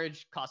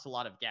storage costs a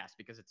lot of gas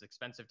because it's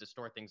expensive to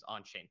store things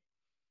on chain.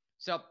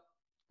 So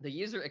the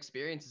user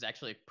experience is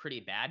actually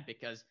pretty bad,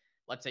 because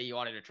let's say you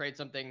wanted to trade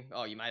something.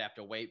 Oh, you might have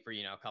to wait for,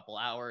 a couple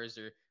hours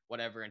or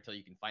whatever until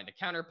you can find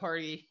a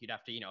counterparty. You'd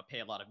have to, pay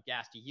a lot of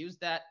gas to use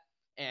that.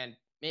 And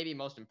maybe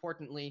most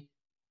importantly,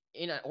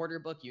 in an order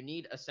book, you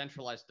need a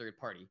centralized third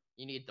party.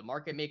 You need the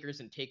market makers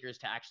and takers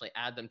to actually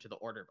add them to the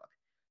order book.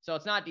 So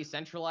it's not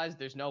decentralized.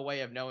 There's no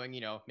way of knowing,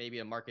 maybe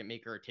a market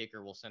maker or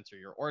taker will censor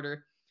your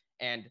order.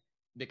 And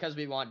because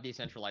we want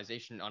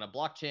decentralization on a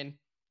blockchain,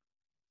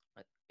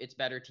 it's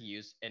better to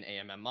use an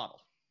AMM model.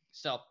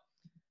 So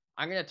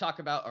I'm going to talk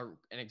about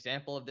an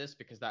example of this,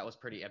 because that was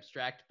pretty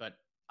abstract, but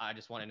I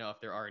just want to know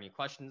if there are any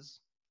questions.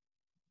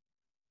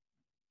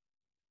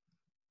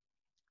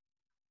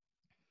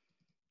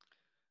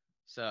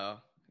 So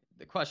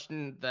the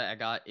question that I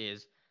got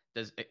is,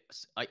 does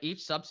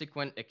each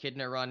subsequent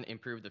Echidna run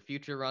improve the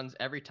future runs?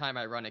 Every time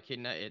I run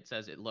Echidna, it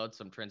says it loads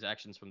some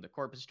transactions from the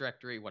corpus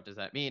directory. What does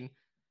that mean?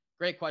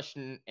 Great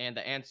question. And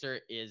the answer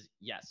is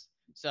yes.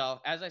 So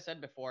as I said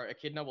before,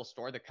 Echidna will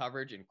store the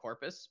coverage in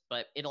corpus,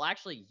 but it'll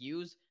actually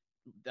use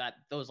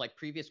those like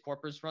previous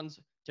corpus runs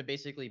to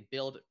basically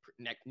build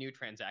new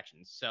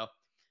transactions. So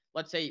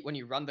let's say when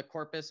you run the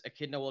corpus,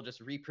 Echidna will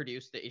just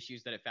reproduce the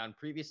issues that it found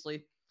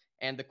previously.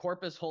 And the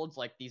corpus holds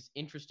like these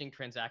interesting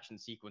transaction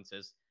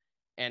sequences.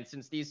 And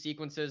since these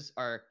sequences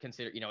are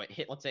considered,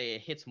 let's say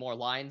it hits more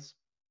lines,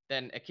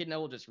 then Echidna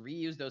will just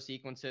reuse those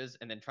sequences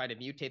and then try to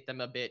mutate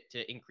them a bit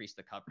to increase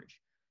the coverage.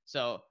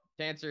 So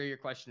to answer your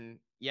question,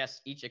 yes,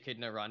 each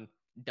Echidna run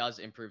does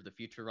improve the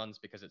future runs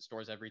because it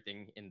stores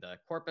everything in the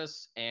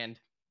corpus, and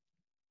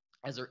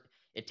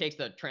it takes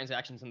the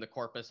transactions in the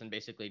corpus and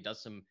basically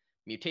does some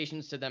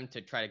mutations to them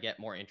to try to get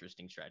more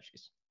interesting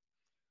strategies.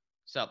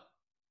 So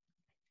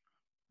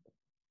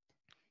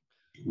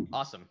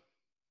awesome.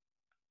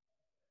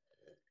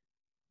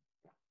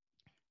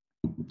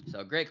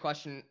 So great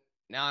question.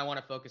 Now I want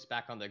to focus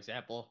back on the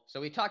example. So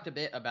we talked a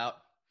bit about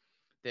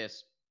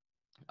this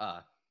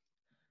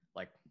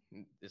like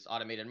this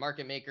automated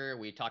market maker.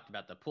 We talked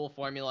about the pool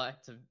formula.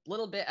 It's a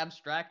little bit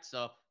abstract,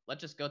 so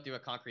let's just go through a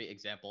concrete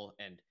example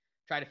and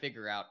try to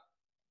figure out.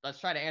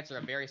 Let's try to answer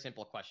a very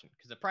simple question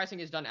because the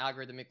pricing is done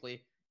algorithmically.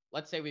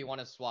 Let's say we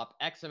want to swap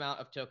X amount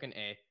of token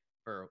A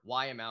for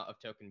Y amount of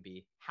token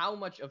B. How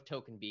much of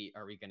token B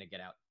are we going to get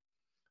out?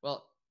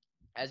 Well,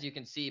 as you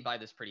can see by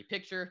this pretty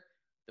picture,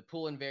 the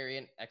pool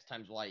invariant X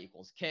times Y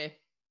equals K,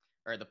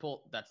 or the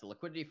pool, that's the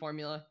liquidity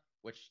formula,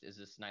 which is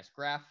this nice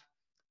graph.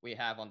 We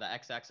have on the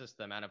x-axis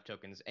the amount of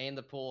tokens A in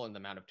the pool and the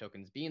amount of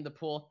tokens B in the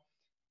pool.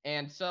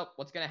 And so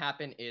what's going to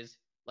happen is,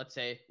 let's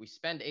say we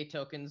spend A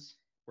tokens,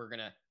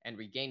 and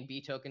we gain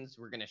B tokens,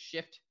 we're going to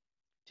shift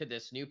to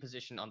this new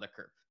position on the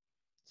curve.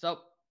 So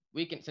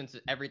we can, since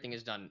everything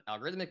is done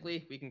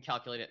algorithmically, we can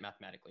calculate it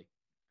mathematically.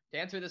 To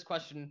answer this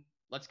question,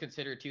 let's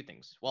consider two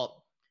things.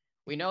 Well,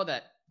 we know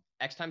that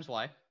X times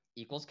Y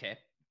equals K,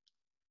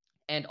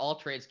 and all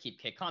trades keep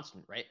K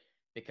constant, right?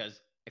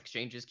 Because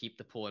exchanges keep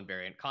the pool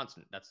invariant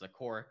constant. That's the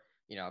core,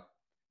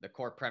 the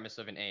core premise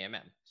of an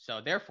AMM. So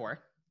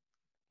therefore,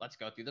 let's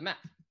go through the math.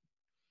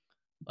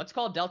 Let's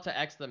call delta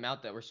X the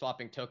amount that we're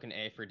swapping token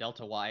A for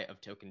delta Y of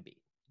token B.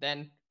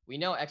 Then we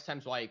know X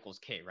times Y equals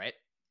K, right?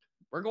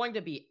 We're going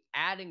to be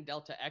adding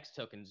delta X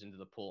tokens into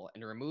the pool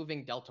and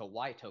removing delta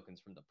Y tokens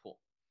from the pool.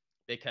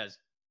 Because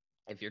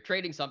if you're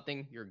trading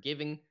something, you're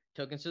giving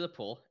tokens to the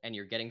pool and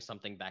you're getting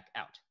something back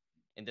out.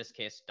 In this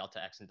case,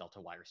 delta X and delta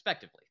Y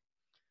respectively.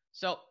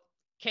 So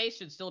K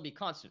should still be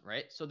constant,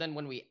 right? So then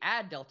when we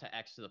add delta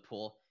X to the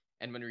pool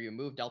and when we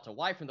remove delta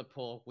Y from the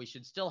pool, we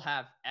should still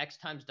have X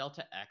times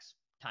delta X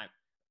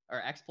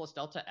or X plus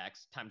delta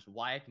X times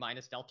Y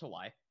minus delta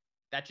Y.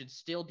 That should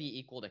still be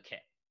equal to K.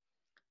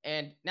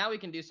 And now we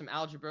can do some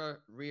algebra,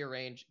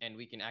 rearrange, and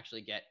we can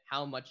actually get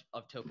how much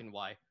of token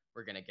Y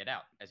we're going to get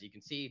out. As you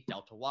can see,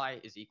 delta Y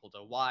is equal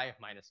to Y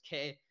minus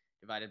K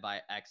divided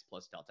by X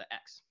plus delta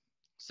X.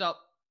 So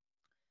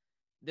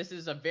this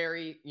is a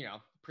very,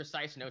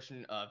 precise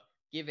notion of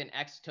given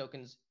X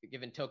tokens,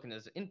 given token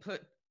as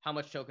input, how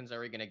much tokens are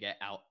we going to get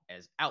out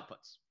as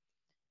outputs?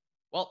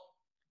 Well,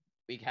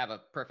 we have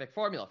a perfect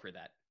formula for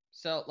that.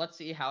 So let's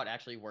see how it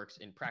actually works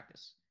in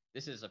practice.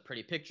 This is a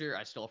pretty picture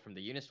I stole from the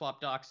Uniswap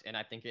docs, and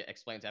I think it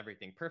explains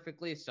everything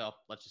perfectly. So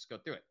let's just go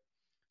through it.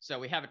 So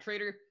we have a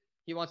trader.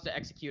 He wants to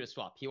execute a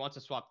swap. He wants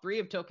to swap 3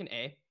 of token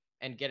A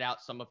and get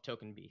out some of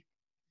token B.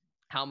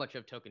 How much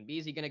of token B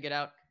is he going to get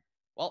out?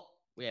 Well,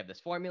 we have this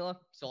formula,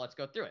 so let's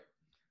go through it.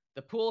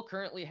 The pool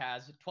currently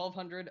has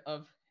 1,200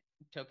 of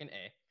token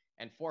A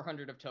and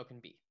 400 of token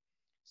B.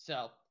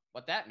 So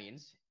what that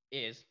means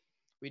is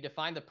we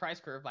define the price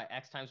curve by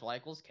X times Y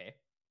equals K.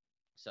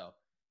 So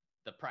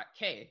the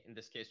K in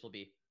this case will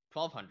be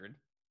 1,200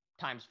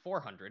 times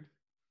 400,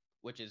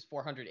 which is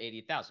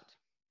 480,000.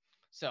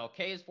 So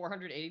K is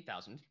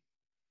 480,000.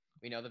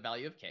 We know the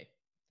value of K.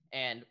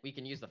 And we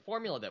can use the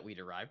formula that we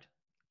derived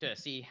to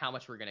see how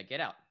much we're going to get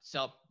out.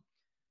 So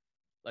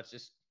let's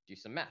just do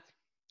some math.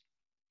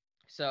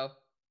 So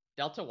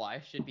delta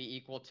Y should be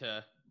equal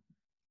to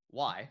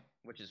Y,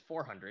 which is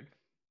 400,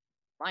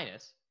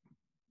 minus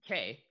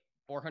K,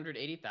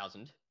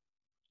 480,000,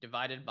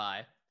 divided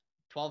by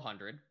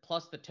 1,200,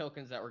 plus the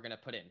tokens that we're going to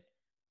put in.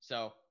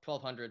 So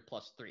 1,200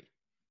 plus 3.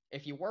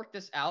 If you work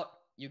this out,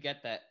 you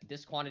get that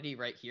this quantity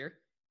right here,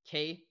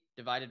 K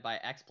divided by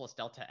X plus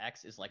delta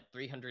X, is like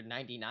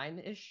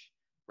 399-ish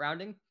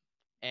rounding.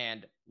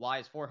 And Y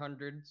is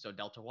 400, so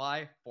delta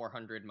Y,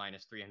 400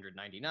 minus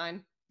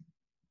 399,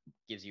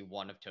 gives you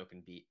 1 of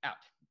token B out.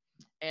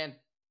 And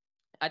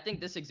I think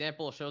this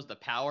example shows the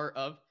power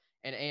of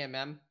an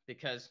AMM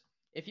because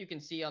if you can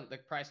see on the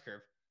price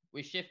curve,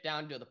 we shift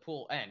down to the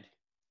pool end,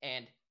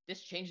 and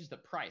this changes the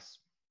price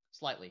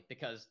slightly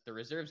because the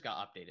reserves got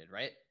updated,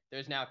 right?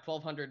 There's now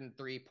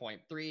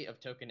 1,203.3 of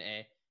token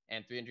A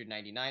and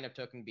 399 of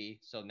token B,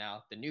 so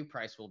now the new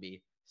price will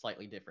be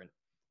slightly different.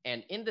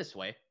 And in this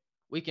way,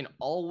 we can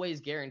always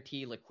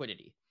guarantee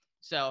liquidity.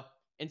 So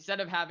instead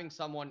of having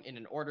someone in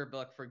an order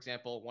book, for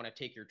example, want to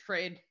take your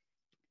trade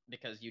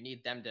because you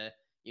need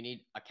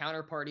a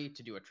counterparty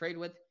to do a trade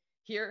with.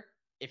 Here,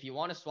 if you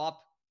want to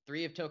swap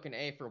 3 of token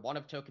A for 1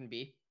 of token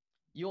B,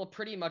 you'll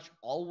pretty much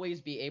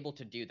always be able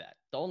to do that.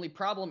 The only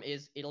problem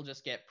is it'll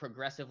just get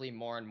progressively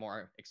more and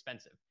more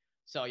expensive.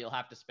 So you'll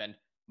have to spend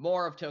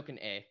more of token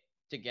A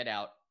to get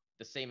out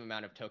the same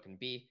amount of token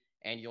B,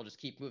 and you'll just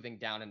keep moving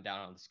down and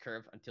down on this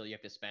curve until you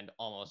have to spend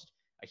almost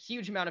a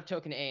huge amount of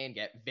token A and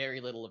get very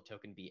little of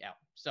token B out.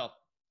 So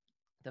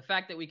the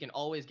fact that we can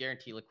always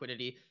guarantee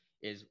liquidity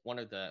is one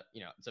of the,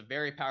 it's a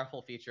very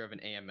powerful feature of an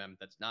AMM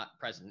that's not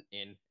present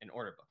in an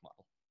order book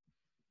model.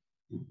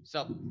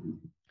 So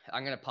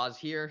I'm going to pause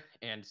here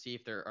and see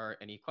if there are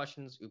any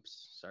questions.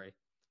 Oops, sorry.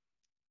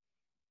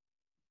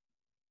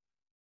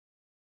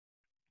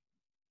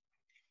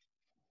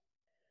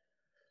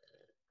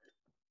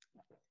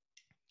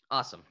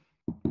 Awesome.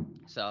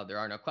 So there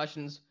are no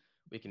questions.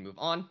 We can move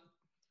on.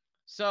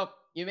 So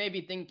you may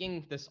be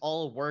thinking this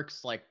all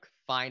works like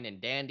fine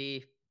and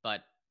dandy,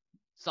 but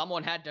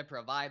someone had to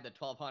provide the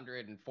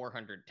 1200 and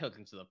 400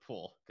 tokens to the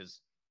pool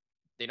because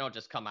they don't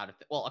just come out of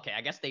well, okay,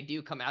 I guess they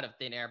do come out of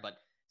thin air, but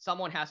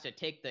someone has to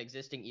take the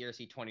existing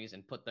ERC20s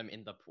and put them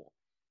in the pool.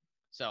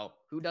 So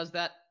who does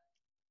that?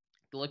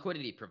 The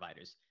liquidity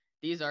providers.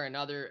 These are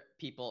another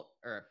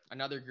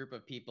group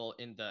of people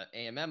in the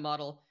AMM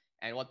model,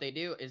 and what they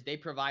do is they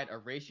provide a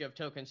ratio of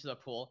tokens to the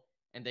pool,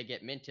 and they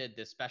get minted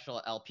this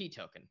special LP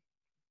token.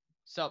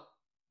 So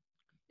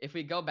if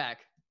we go back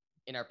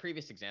in our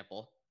previous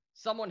example,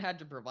 someone had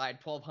to provide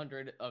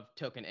 1200 of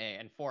token A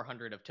and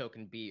 400 of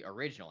token B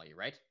originally,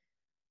 right?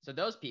 So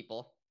those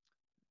people,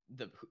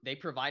 they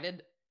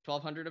provided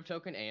 1200 of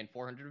token A and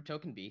 400 of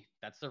token B.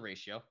 That's the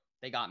ratio.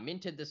 They got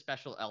minted the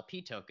special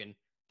LP token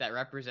that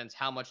represents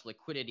how much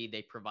liquidity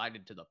they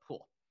provided to the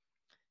pool.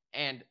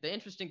 And the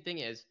interesting thing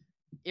is,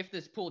 if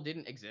this pool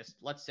didn't exist,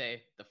 let's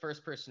say the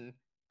first person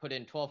put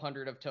in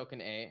 1200 of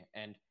token A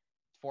and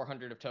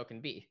 400 of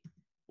token B.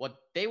 What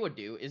they would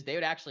do is they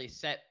would actually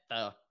set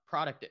the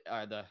product,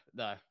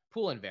 the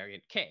pool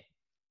invariant K.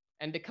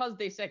 And because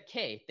they set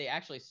K, they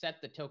actually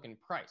set the token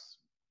price.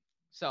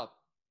 So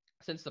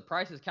since the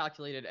price is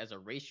calculated as a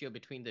ratio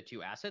between the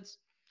two assets,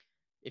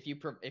 if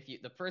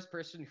the first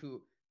person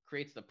who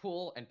creates the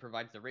pool and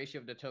provides the ratio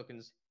of the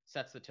tokens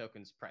sets the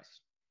token's price.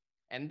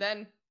 And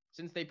then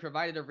since they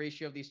provided a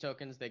ratio of these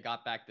tokens, they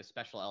got back the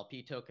special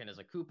LP token as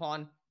a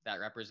coupon that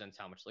represents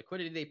how much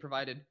liquidity they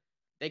provided.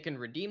 They can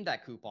redeem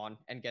that coupon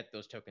and get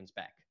those tokens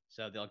back.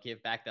 So they'll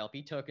give back the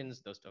LP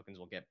tokens, those tokens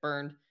will get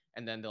burned,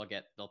 and then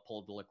they'll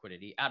pull the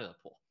liquidity out of the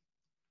pool.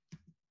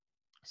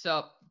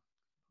 So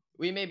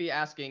we may be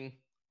asking,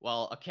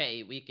 well,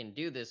 okay, we can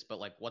do this, but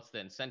like, what's the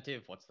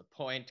incentive? What's the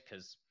point?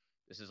 Because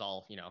this is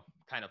all,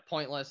 kind of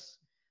pointless.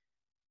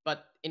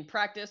 But in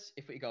practice,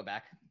 if we go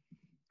back,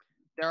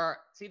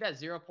 see that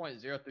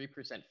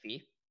 0.03%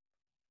 fee?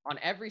 On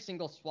every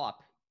single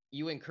swap,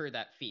 you incur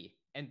that fee,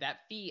 and that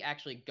fee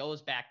actually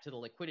goes back to the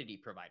liquidity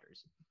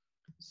providers.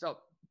 So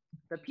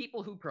the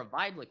people who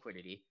provide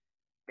liquidity,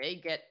 they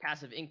get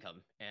passive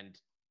income. And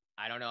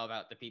I don't know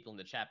about the people in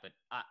the chat, but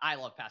I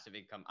love passive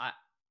income.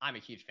 I'm a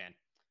huge fan.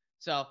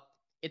 So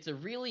it's a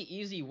really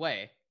easy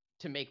way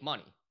to make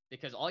money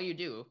because all you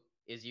do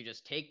is you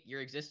just take your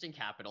existing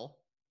capital,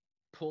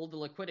 pull the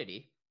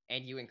liquidity,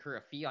 and you incur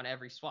a fee on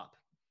every swap.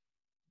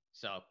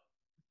 So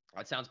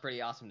that sounds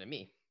pretty awesome to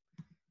me.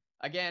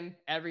 Again,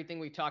 everything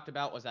we talked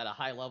about was at a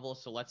high level,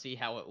 so let's see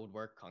how it would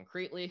work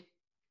concretely.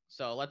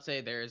 So let's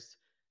say there's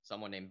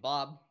someone named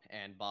Bob,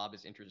 and Bob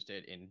is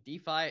interested in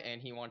DeFi,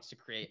 and he wants to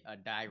create a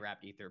DAI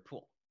wrapped Ether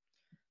pool.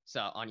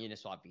 So on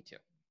Uniswap v2.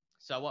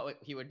 So what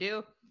he would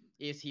do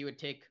is he would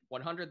take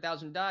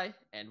 100,000 DAI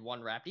and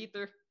one wrapped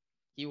Ether.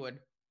 He would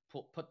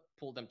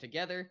pull them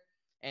together,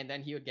 and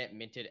then he would get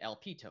minted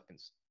LP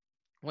tokens.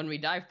 When we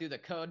dive through the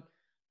code,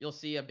 you'll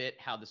see a bit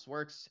how this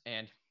works,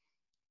 and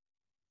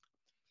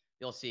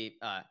you'll see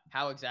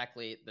how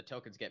exactly the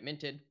tokens get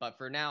minted. But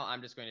for now,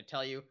 I'm just going to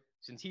tell you,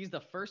 since he's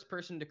the first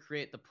person to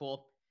create the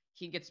pool,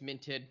 he gets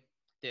minted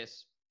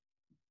this,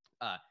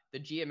 the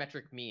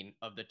geometric mean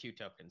of the two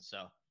tokens.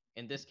 So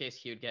in this case,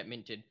 he would get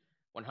minted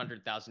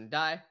 100,000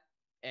 DAI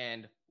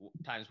and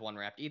times one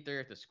wrapped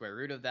Ether, the square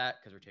root of that,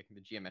 because we're taking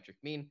the geometric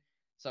mean.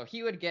 So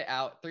he would get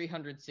out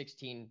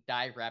 316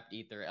 DAI wrapped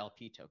Ether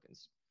LP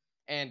tokens.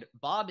 And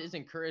Bob is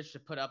encouraged to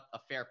put up a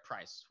fair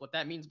price. What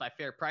that means by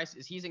fair price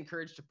is he's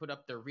encouraged to put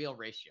up the real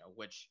ratio,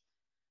 which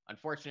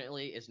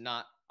unfortunately is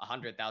not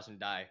 100,000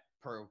 DAI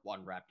per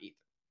one wrapped Ether.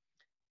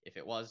 If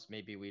it was,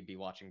 maybe we'd be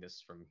watching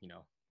this from,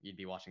 you'd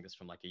be watching this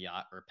from like a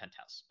yacht or a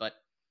penthouse. But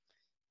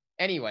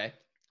anyway,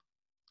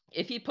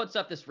 if he puts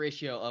up this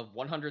ratio of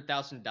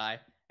 100,000 DAI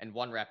and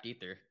one wrapped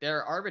Ether,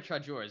 there are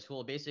arbitrageurs who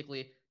will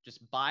basically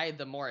just buy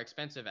the more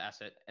expensive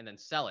asset and then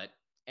sell it.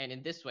 And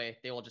in this way,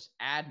 they will just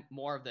add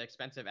more of the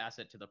expensive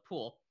asset to the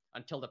pool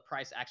until the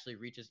price actually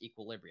reaches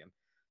equilibrium.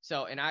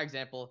 So in our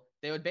example,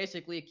 they would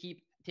basically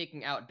keep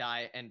taking out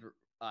DAI and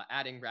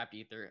adding wrapped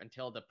Ether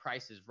until the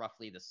price is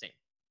roughly the same.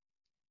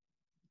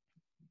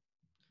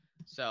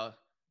 So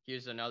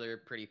here's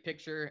another pretty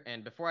picture.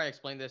 And before I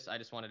explain this, I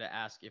just wanted to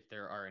ask if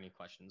there are any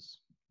questions.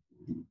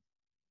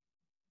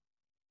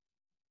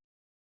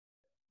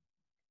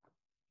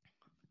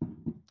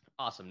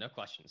 Awesome, no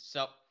questions.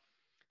 So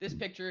this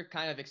picture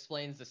kind of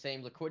explains the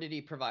same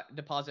liquidity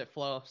deposit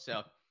flow.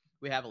 So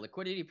we have a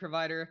liquidity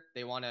provider.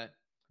 They want to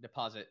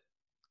deposit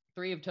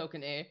 3 of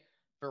token A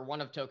for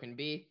 1 of token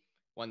B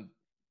when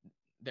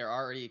they're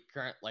already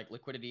current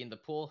liquidity in the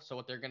pool. So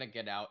what they're going to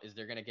get out is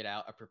they're going to get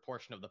out a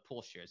proportion of the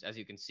pool shares. As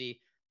you can see,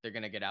 they're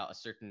going to get out a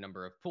certain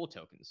number of pool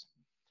tokens.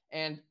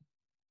 And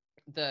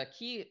the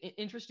key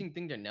interesting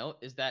thing to note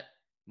is that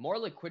More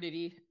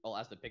liquidity, well,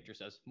 as the picture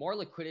says, more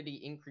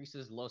liquidity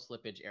increases low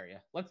slippage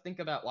area. Let's think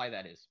about why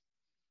that is.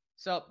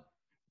 So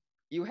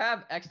you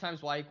have x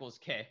times y equals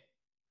k,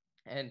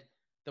 and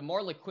the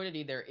more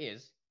liquidity there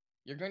is,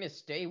 you're going to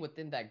stay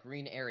within that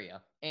green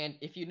area. And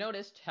if you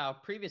noticed how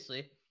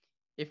previously,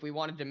 if we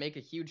wanted to make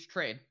a huge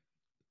trade,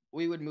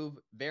 we would move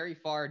very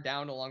far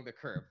down along the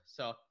curve.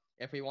 So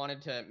if we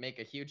wanted to make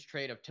a huge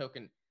trade of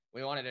token,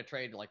 we wanted to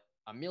trade like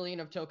 1,000,000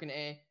 of token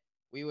A,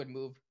 we would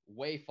move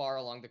way far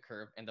along the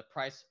curve and the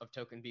price of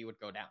token B would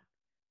go down.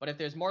 But if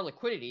there's more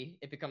liquidity,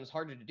 it becomes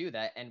harder to do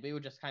that, and we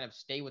would just kind of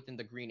stay within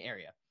the green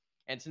area.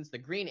 And since the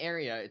green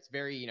area, it's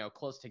very,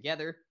 close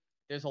together,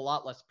 there's a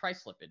lot less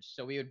price slippage.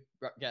 So we would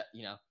get,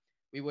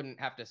 we wouldn't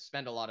have to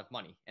spend a lot of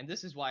money. And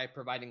this is why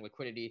providing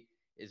liquidity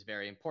is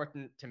very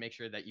important to make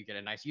sure that you get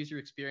a nice user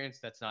experience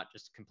that's not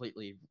just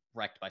completely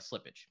wrecked by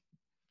slippage.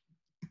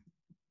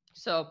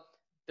 So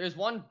there's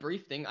one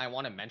brief thing I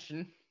want to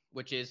mention,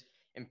 which is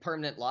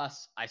impermanent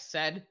loss. I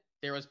said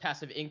there was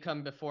passive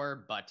income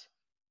before, but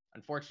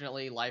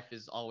unfortunately, life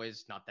is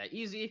always not that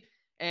easy,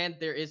 and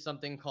there is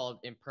something called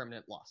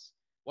impermanent loss.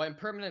 What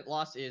impermanent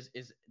loss is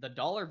the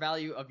dollar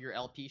value of your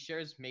LP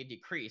shares may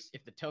decrease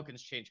if the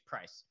tokens change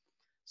price.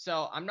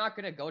 So I'm not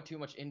going to go too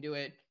much into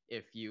it.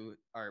 If you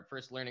are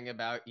first learning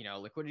about,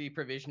 liquidity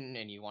provision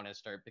and you want to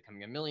start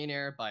becoming a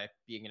millionaire by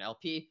being an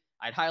LP,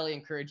 I'd highly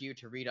encourage you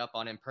to read up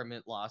on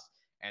impermanent loss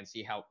and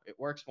see how it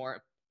works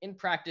more. In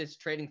practice,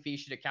 trading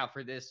fees should account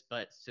for this,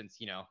 but since,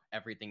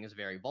 everything is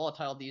very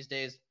volatile these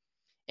days,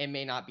 it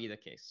may not be the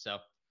case. So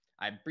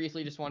I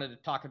briefly just wanted to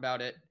talk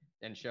about it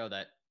and show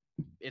that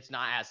it's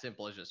not as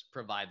simple as just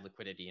provide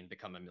liquidity and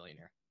become a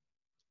millionaire.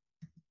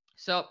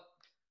 So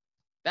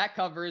that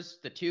covers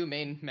the two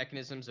main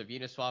mechanisms of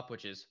Uniswap,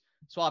 which is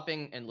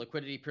swapping and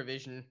liquidity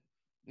provision.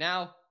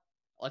 Now,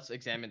 let's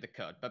examine the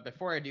code. But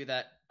before I do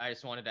that, I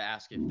just wanted to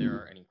ask if there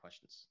are any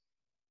questions.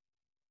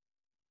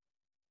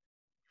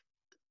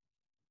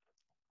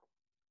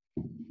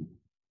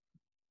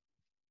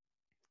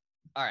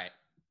 All right,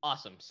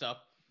 awesome. So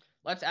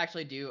let's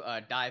actually do a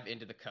dive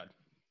into the code.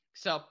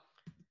 So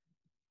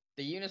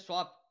the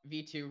Uniswap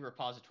v2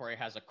 repository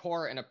has a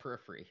core and a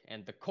periphery,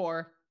 and the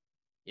core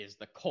is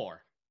the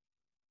core.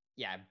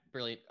 Yeah,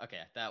 brilliant.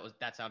 Okay,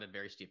 that sounded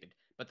very stupid.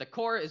 But the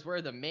core is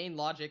where the main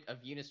logic of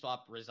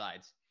Uniswap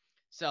resides.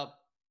 So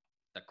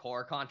the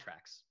core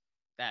contracts.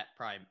 That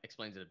probably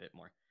explains it a bit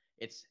more.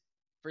 It's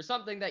for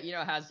something that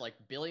has like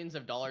billions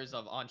of dollars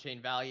of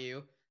on-chain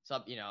value.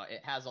 So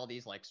it has all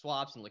these like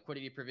swaps and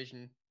liquidity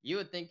provision. You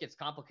would think it's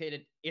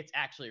complicated. It's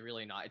actually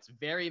really not. It's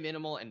very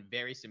minimal and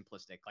very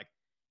simplistic. Like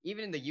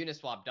even in the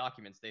Uniswap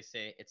documents, they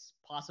say it's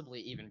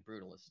possibly even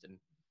brutalist. And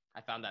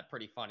I found that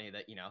pretty funny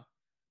that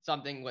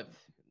something with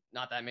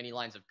not that many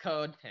lines of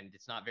code and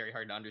it's not very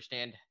hard to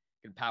understand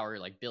could power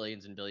like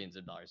billions and billions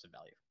of dollars of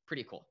value.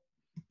 Pretty cool.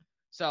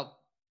 So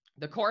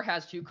the core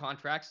has two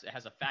contracts. It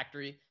has a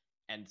factory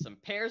and some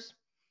pairs.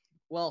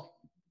 Well,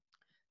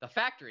 the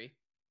factory,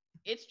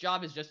 its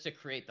job is just to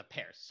create the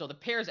pairs. So the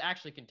pairs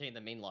actually contain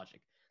the main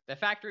logic. The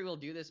factory will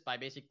do this by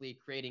basically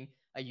creating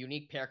a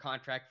unique pair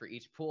contract for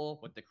each pool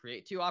with the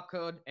create2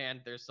 opcode,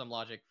 and there's some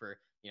logic for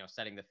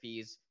setting the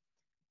fees.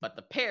 But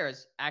the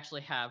pairs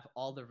actually have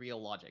all the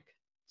real logic.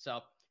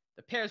 So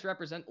the pairs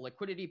represent the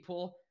liquidity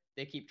pool.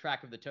 They keep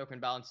track of the token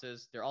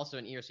balances. They're also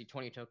an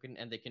ERC20 token,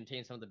 and they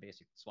contain some of the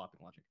basic swapping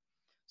logic.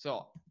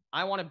 So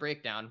I want to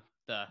break down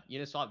the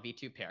Uniswap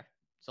v2 pair.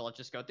 So let's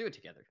just go through it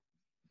together.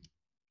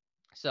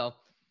 So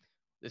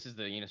this is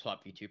the Uniswap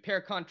v2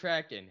 pair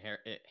contract, and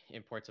it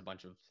imports a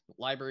bunch of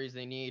libraries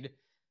they need.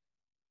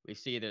 We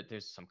see that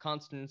there's some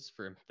constants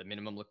for the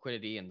minimum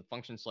liquidity and the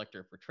function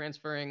selector for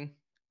transferring.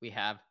 We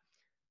have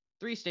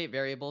 3 state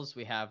variables.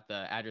 We have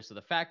the address of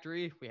the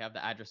factory. We have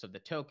the address of the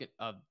token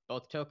of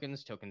both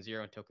tokens, token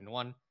 0 and token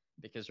 1,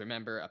 because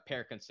remember, a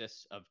pair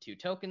consists of 2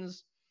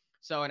 tokens.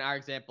 So in our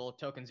example,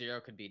 token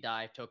 0 could be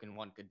DAI, token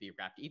 1 could be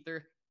wrapped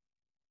ether.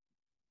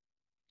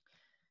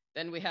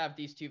 Then we have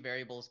these 2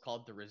 variables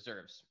called the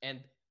reserves. And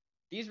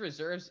these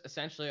reserves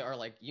essentially are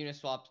like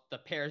Uniswap, the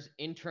pair's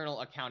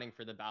internal accounting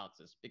for the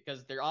balances,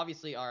 because there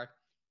obviously are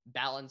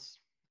balance,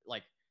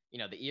 like, the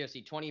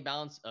ERC20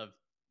 balance of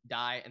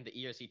DAI and the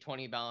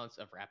ERC20 balance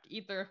of wrapped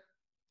ether.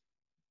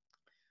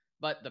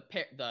 But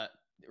the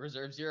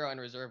reserve 0 and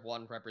reserve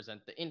 1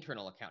 represent the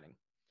internal accounting.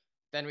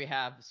 Then we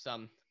have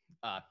some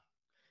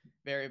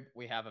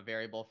we have a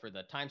variable for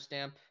the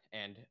timestamp,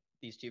 and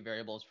these 2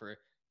 variables for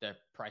the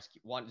price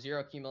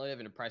 0 cumulative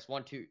and the price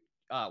 1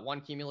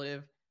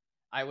 cumulative.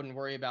 I wouldn't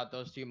worry about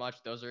those too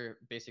much. Those are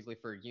basically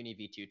for Uni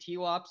v2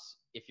 TWAPs.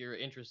 If you're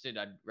interested,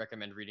 I'd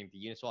recommend reading the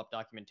Uniswap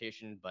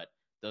documentation, but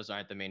those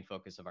aren't the main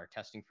focus of our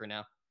testing for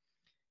now.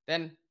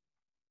 Then,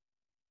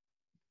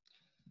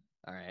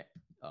 all right.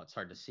 Oh, it's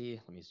hard to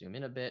see. Let me zoom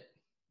in a bit.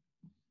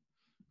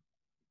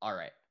 All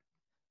right.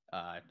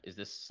 Is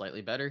this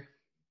slightly better?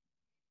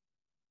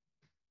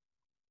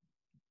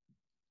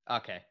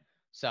 Okay.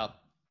 So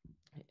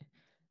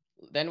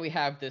then we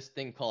have this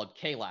thing called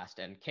K-last,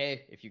 and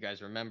K, if you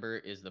guys remember,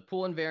 is the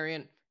pool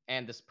invariant,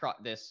 and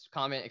this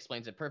comment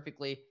explains it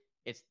perfectly.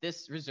 it's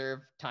this reserve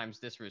times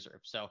this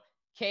reserve. So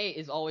K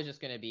is always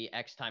just going to be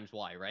X times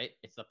Y, right?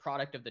 It's the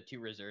product of the two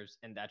reserves,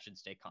 and that should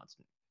stay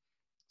constant.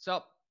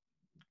 So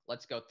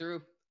let's go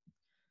through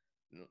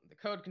the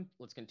code.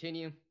 Let's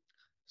continue.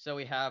 So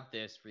we have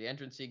this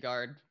reentrancy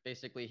guard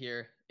basically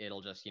here.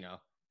 It'll just,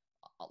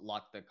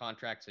 lock the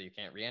contract so you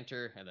can't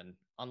reenter and then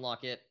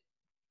unlock it.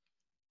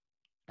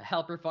 A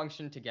helper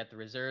function to get the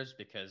reserves,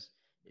 because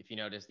if you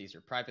notice, these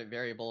are private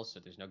variables, so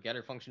there's no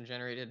getter function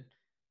generated.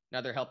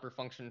 Another helper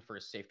function for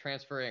safe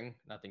transferring,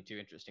 nothing too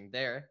interesting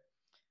there.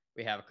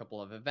 We have a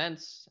couple of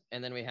events,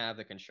 and then we have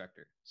the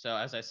constructor. So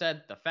as I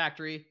said, the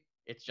factory,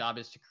 its job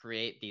is to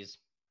create these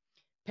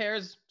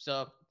pairs.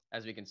 So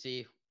as we can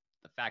see,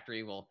 the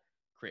factory will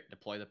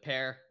deploy the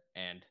pair,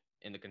 and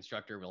in the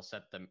constructor, we'll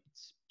set the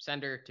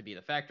sender to be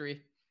the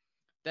factory.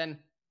 Then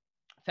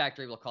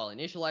factory will call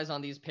initialize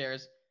on these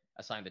pairs,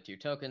 assign the two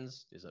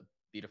tokens. There's a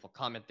beautiful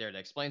comment there that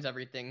explains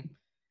everything,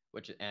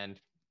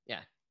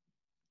 yeah.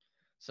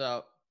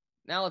 So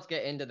now let's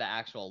get into the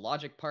actual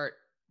logic part.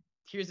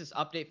 Here's this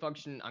update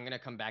function. I'm going to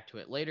come back to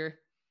it later.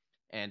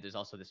 And there's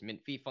also this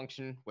mint fee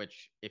function,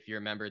 which, if you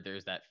remember,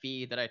 there's that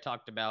fee that I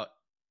talked about.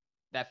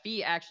 That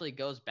fee actually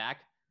goes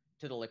back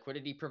to the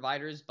liquidity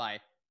providers by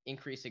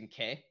increasing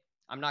K.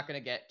 I'm not going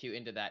to get too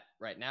into that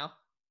right now.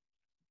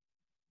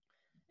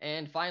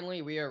 And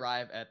finally, we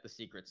arrive at the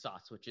secret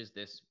sauce, which is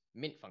this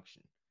mint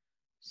function.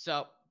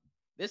 So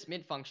this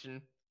mint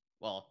function,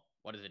 well,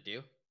 what does it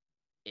do?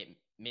 It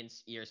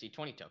mints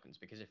ERC20 tokens,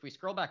 because if we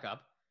scroll back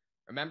up,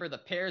 remember the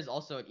pair is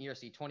also an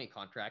ERC20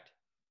 contract.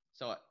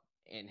 So it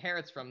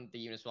inherits from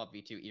the Uniswap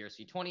v2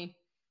 ERC20,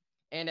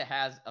 and it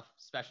has a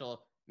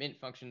special mint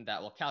function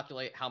that will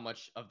calculate how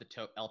much of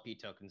the LP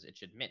tokens it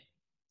should mint.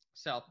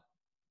 So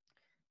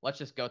let's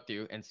just go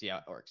through and see how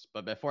it works.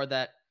 But before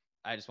that,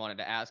 I just wanted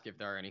to ask if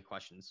there are any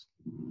questions.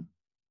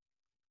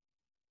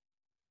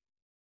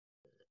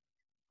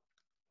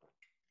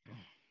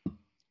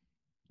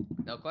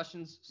 No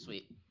questions?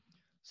 Sweet.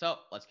 So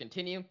let's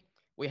continue.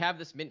 We have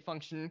this mint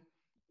function.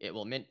 It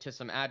will mint to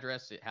some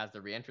address. It has the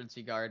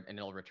reentrancy guard, and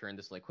it'll return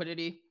this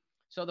liquidity.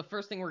 So the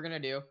first thing we're going to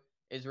do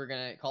is we're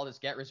going to call this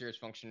get reserves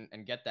function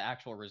and get the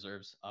actual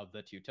reserves of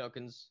the two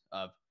tokens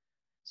of.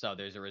 So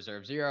there's a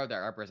reserve 0 that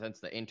represents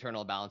the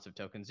internal balance of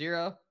token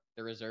 0,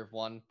 the reserve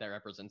 1 that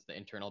represents the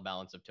internal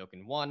balance of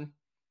token 1.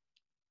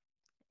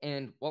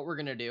 And what we're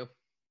going to do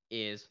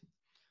is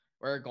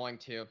we're going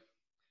to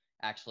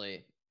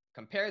actually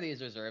compare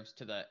these reserves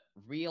to the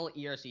real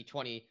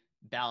ERC20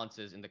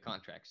 balances in the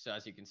contract. So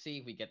as you can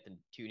see, we get the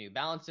two new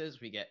balances.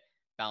 We get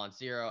balance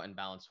 0 and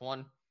balance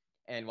 1.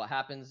 And what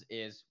happens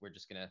is we're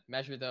just going to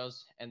measure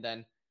those. And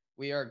then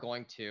we are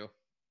going to,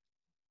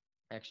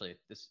 actually,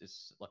 this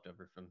is left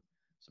over from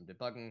some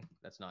debugging.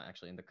 That's not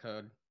actually in the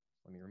code.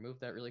 Let me remove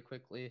that really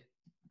quickly.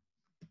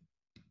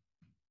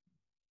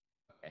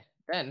 Okay.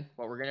 Then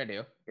what we're going to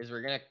do is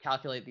we're going to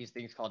calculate these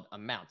things called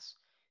amounts.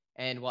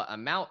 And what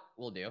amount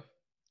will do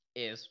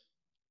is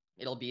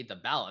it'll be the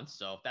balance.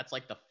 So that's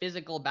like the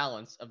physical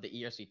balance of the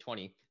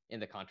ERC20 in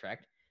the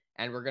contract.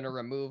 And we're going to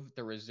remove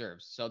the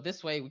reserves. So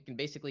this way we can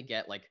basically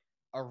get like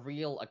a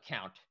real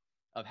account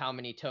of how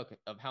many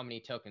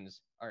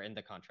tokens are in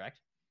the contract.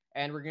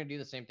 And we're going to do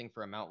the same thing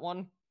for amount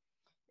 1.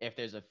 If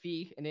there's a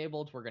fee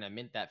enabled, we're going to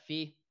mint that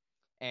fee.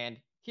 And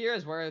here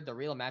is where the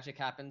real magic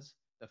happens.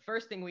 The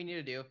first thing we need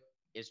to do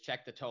is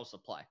check the total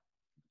supply.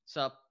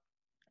 So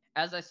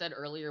as I said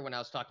earlier when I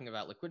was talking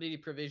about liquidity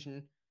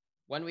provision,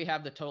 when we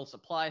have the total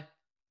supply,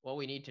 what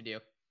we need to do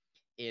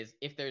is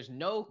if there's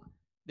no,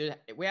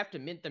 we have to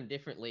mint them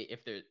differently if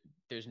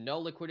there's no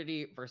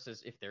liquidity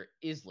versus if there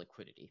is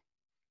liquidity.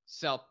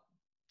 So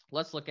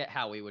let's look at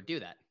how we would do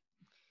that.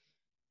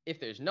 If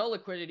there's no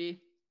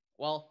liquidity,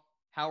 well,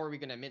 how are we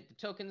going to mint the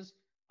tokens?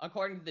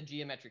 According to the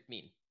geometric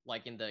mean,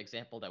 like in the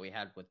example that we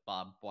had with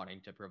Bob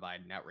wanting to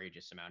provide an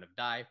outrageous amount of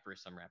DAI for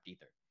some wrapped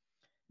ether.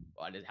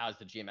 How is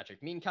the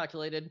geometric mean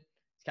calculated?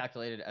 It's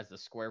calculated as the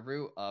square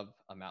root of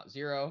amount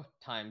 0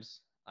 times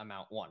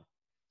amount 1.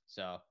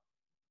 So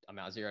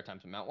amount 0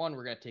 times amount 1,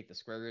 we're going to take the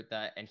square root of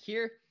that. And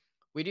here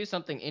we do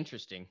something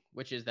interesting,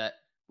 which is that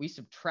we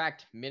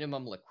subtract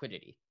minimum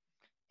liquidity.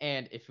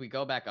 And if we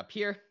go back up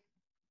here,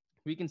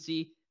 we can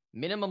see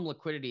minimum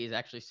liquidity is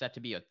actually set to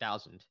be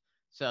 1,000.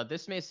 So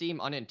this may seem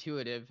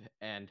unintuitive,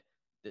 and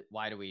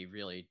why do we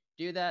really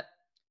do that?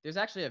 There's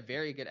actually a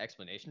very good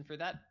explanation for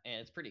that,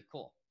 and it's pretty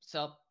cool.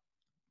 So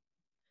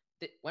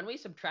when we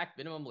subtract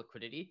minimum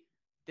liquidity,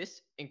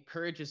 this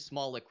encourages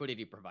small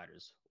liquidity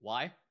providers.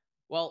 Why?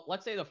 Well,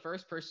 let's say the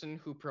first person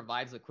who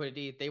provides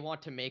liquidity, they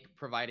want to make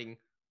providing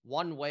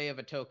one way of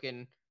a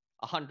token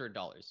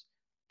 $100.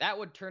 That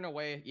would turn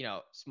away,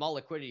 small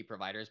liquidity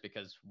providers,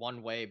 because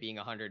one way being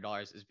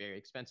 $100 is very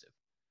expensive.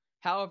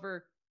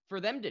 However,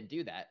 for them to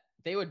do that,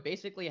 they would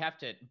basically have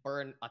to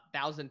burn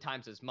 1,000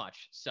 times as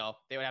much. So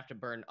they would have to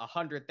burn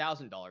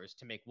 $100,000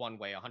 to make one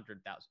way $100,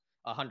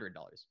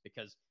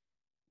 because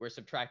we're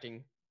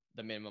subtracting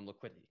the minimum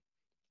liquidity.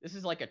 This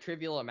is like a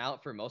trivial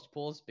amount for most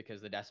pools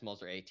because the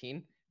decimals are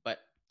 18, but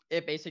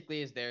it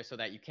basically is there so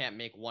that you can't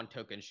make one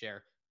token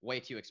share way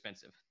too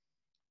expensive.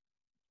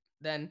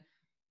 Then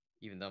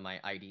even though my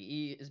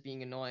IDE is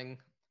being annoying.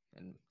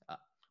 And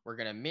we're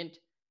going to mint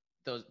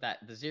the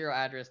zero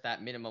address,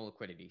 that minimum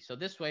liquidity. So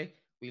this way,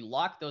 we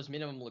lock those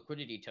minimum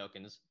liquidity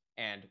tokens,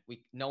 and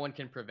no one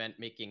can prevent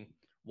making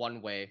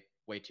one way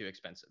too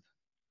expensive.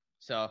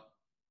 So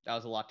that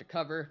was a lot to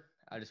cover.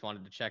 I just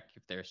wanted to check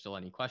if there are still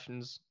any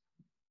questions.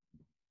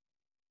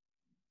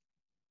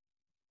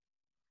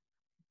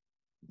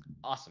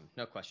 Awesome,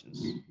 no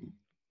questions.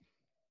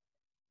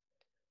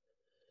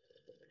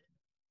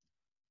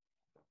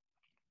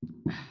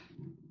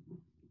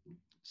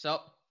 So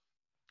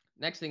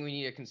next thing we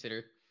need to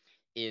consider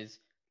is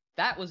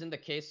that was in the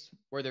case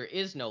where there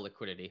is no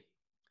liquidity.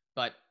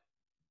 But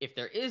if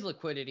there is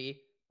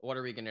liquidity, what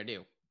are we going to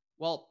do?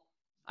 Well,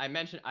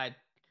 I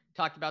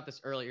talked about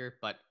this earlier,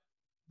 but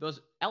those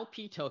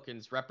LP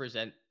tokens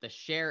represent the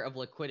share of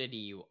liquidity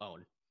you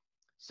own.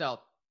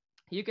 So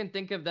you can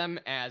think of them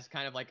as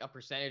kind of like a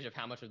percentage of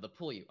how much of the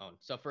pool you own.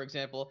 So for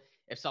example,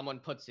 if someone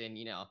puts in,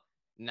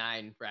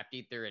 9 wrapped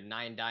ether and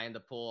 9 DAI in the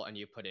pool, and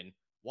you put in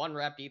 1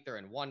 wrapped ether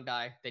and 1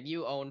 DAI, then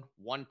you own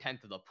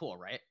 1/10 of the pool,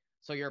 right?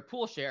 So your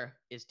pool share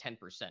is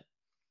 10%.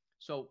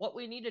 So what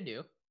we need to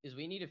do is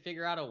we need to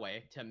figure out a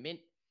way to mint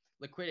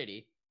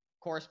liquidity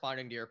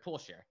corresponding to your pool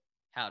share.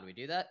 How do we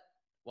do that?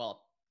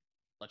 Well,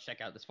 let's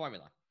check out this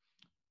formula.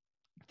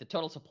 If the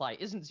total supply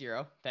isn't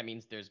 0, that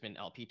means there's been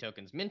LP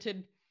tokens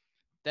minted.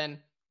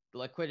 Then the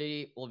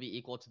liquidity will be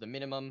equal to the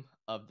minimum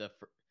of the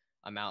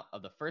amount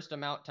of the first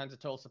amount times the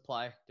total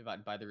supply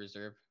divided by the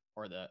reserve,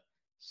 or the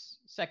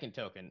second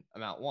token,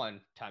 amount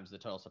 1, times the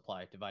total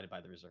supply divided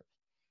by the reserve.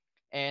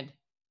 And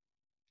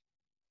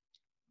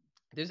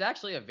there's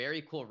actually a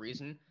very cool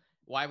reason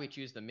why we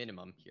choose the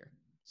minimum here.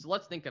 So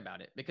let's think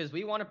about it, because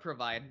we want to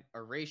provide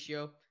a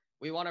ratio.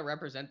 We want to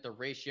represent the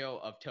ratio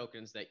of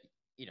tokens that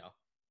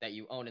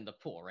you own in the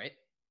pool, right?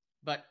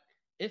 But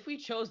if we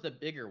chose the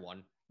bigger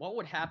one, what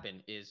would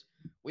happen is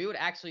we would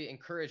actually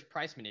encourage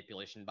price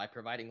manipulation by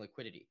providing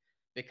liquidity,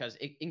 because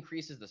it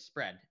increases the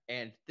spread,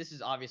 and this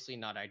is obviously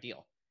not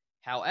ideal.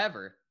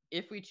 However,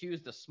 if we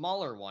choose the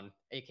smaller one,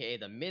 aka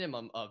the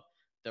minimum of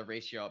the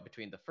ratio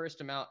between the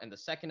first amount and the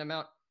second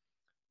amount,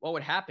 what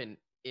would happen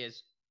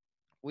is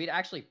we'd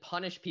actually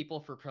punish people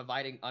for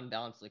providing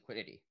unbalanced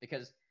liquidity.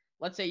 Because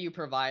let's say you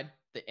provide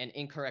an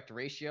incorrect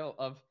ratio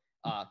of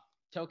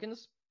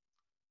tokens,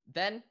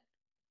 then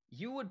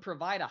you would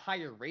provide a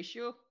higher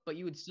ratio, but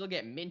you would still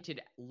get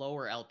minted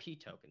lower LP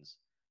tokens.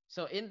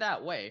 So in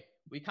that way,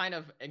 we kind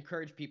of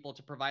encourage people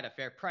to provide a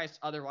fair price.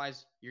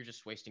 Otherwise, you're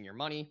just wasting your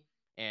money.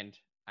 And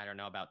I don't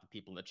know about the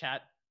people in the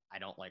chat. I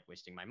don't like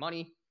wasting my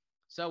money.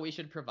 So we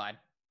should provide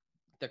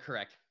a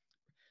correct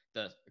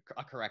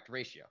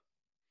ratio.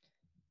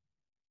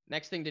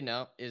 Next thing to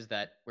note is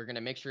that we're going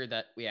to make sure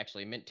that we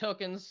actually mint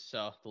tokens.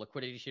 So the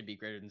liquidity should be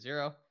greater than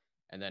 0.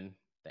 And then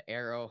the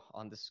arrow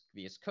on this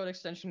VS Code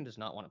extension does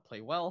not want to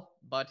play well,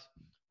 but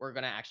we're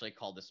going to actually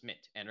call this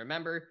mint. And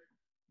remember,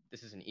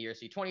 this is an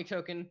ERC20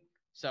 token,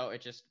 so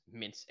it just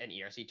mints an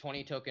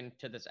ERC20 token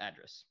to this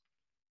address.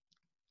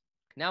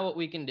 Now what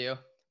we can do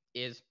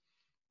is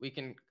we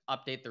can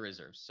update the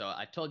reserves. So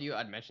I told you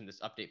I'd mentioned this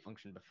update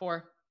function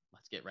before.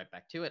 Let's get right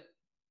back to it.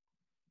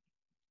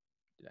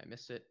 Did I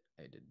miss it?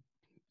 I did.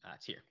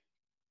 It's here.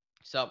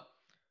 So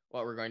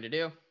what we're going to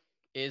do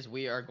is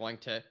we are going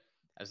to,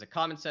 as the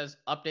comment says,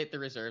 update the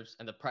reserves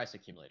and the price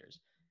accumulators.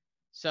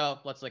 So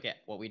let's look at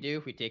what we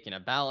do. We take in a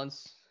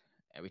balance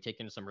and we take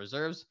in some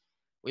reserves.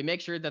 We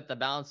make sure that the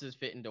balances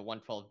fit into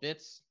 112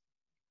 bits.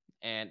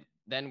 And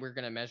then we're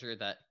going to measure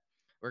that.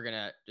 We're going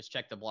to just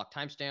check the block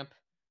timestamp.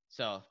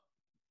 So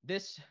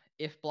this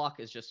if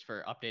block is just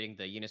for updating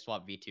the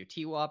Uniswap v2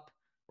 TWAP.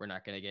 We're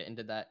not going to get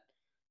into that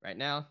right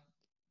now.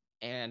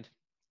 And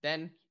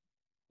then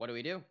what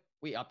do?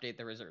 We update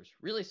the reserves.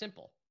 Really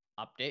simple.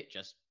 Update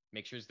just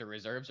make sure the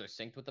reserves are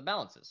synced with the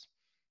balances.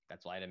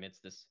 That's why it emits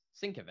this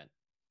sync event.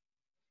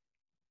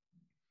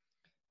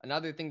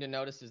 Another thing to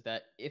notice is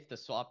that if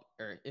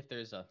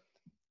there's a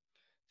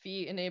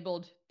fee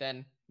enabled,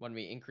 then when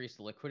we increase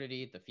the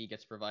liquidity, the fee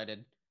gets provided.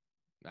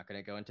 I'm not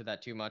going to go into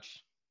that too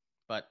much,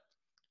 but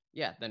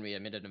yeah, then we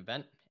emit an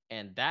event,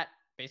 and that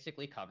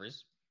basically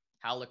covers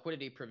how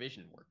liquidity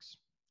provision works.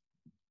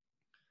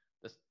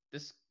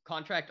 This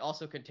contract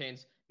also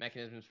contains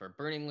mechanisms for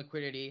burning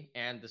liquidity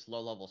and this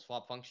low-level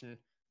swap function,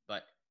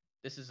 but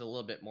this is a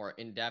little bit more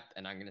in-depth,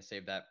 and I'm going to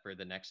save that for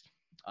the next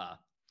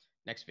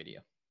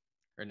video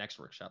or next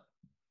workshop.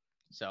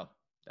 So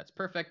that's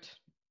perfect.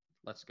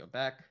 Let's go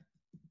back.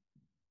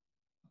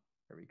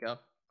 There we go.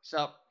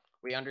 So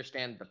we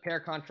understand the pair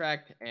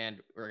contract, and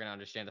we're going to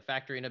understand the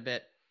factory in a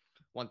bit.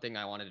 One thing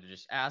I wanted to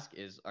just ask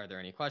is, are there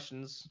any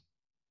questions?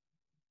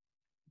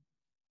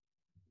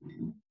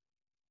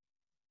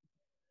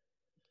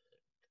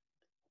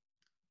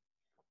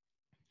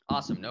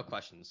 Awesome, no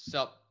questions.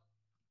 So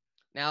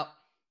now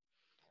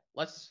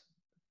let's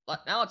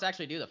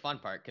actually do the fun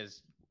part,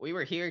 because we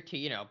were here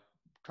to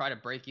try to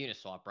break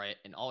Uniswap, right?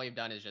 And all we've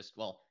done is just,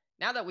 well,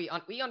 now that we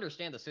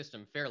understand the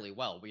system fairly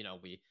well,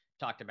 we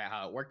talked about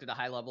how it worked at a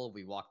high level,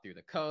 we walked through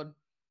the code.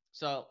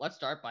 So let's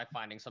start by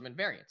finding some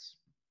invariants.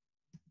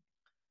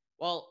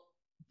 Well,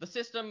 the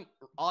system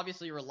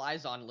obviously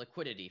relies on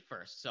liquidity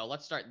first. So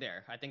let's start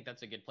there. I think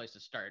that's a good place to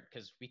start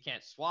because we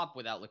can't swap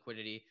without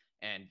liquidity,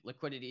 and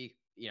liquidity,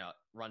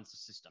 runs the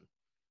system.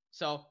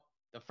 So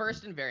the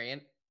first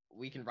invariant,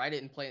 we can write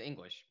it in plain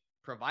English.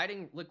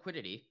 Providing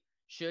liquidity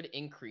should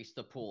increase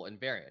the pool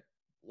invariant.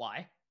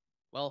 Why?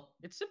 Well,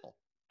 it's simple.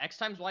 X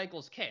times Y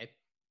equals K.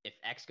 If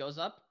X goes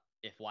up,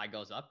 if Y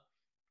goes up,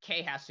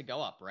 K has to go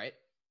up, right?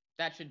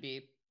 That should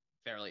be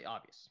fairly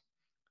obvious.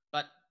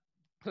 But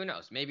who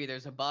knows? Maybe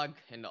there's a bug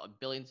and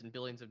billions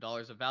of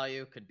dollars of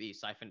value could be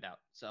siphoned out.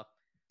 So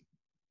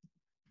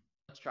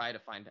let's try to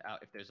find out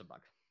if there's a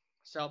bug.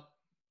 So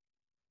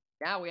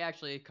now we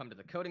actually come to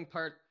the coding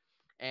part,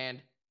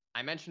 and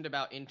I mentioned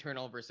about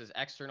internal versus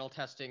external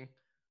testing.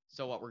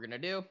 So what we're going to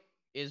do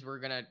is we're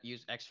going to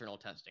use external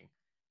testing.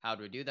 How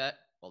do we do that?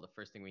 Well, the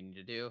first thing we need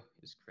to do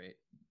is create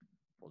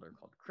a folder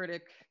called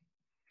critic.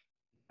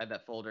 Inside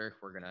that folder,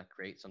 we're going to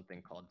create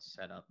something called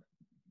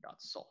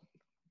setup.sol.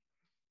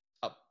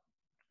 Oh,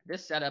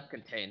 this setup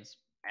contains,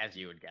 as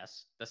you would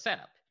guess, the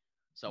setup.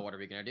 So what are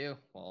we going to do?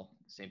 Well,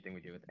 same thing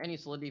we do with any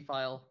Solidity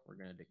file. We're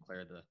going to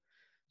declare the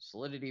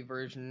Solidity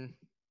version.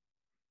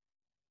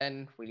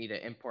 Then we need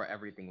to import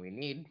everything we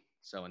need.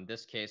 So in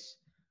this case,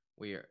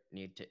 we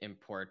need to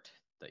import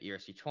the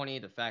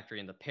ERC20, the factory,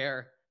 and the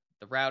pair.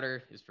 The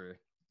router is for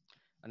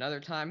another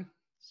time.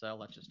 So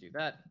let's just do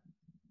that.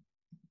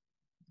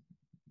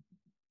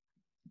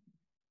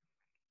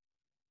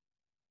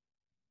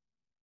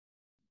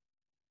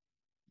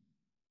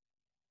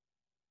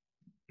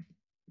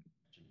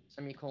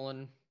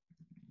 Semicolon.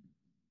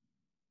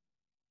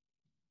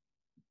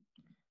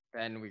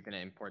 Then we're going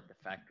to import the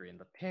factory and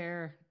the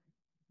pair.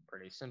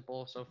 Pretty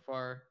simple so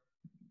far.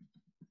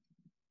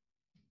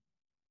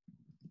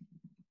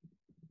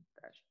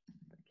 That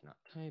cannot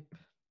type.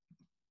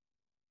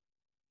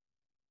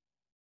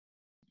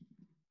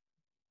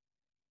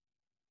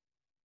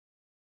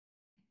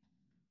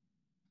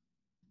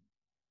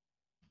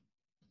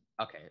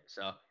 Okay,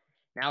 so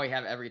now we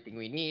have everything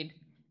we need.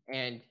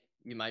 And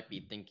you might be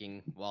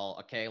thinking, well,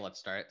 okay, let's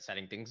start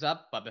setting things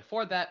up. But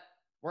before that,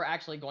 we're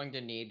actually going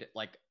to need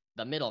like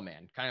the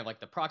middleman, kind of like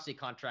the proxy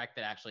contract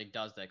that actually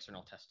does the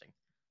external testing.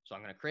 So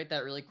I'm going to create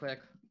that really quick.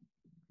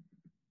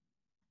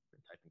 I'm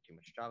typing too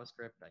much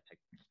JavaScript. I type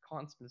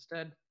const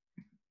instead.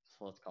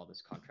 So let's call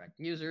this contract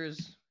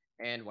users.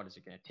 And what is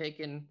it going to take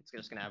in? It's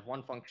just going to have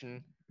one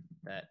function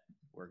that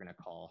we're going to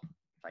call,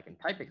 if I can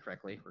type it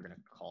correctly, we're going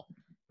to call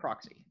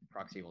proxy.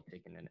 Proxy will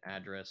take in an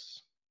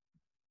address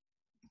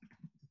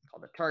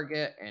called the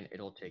target, and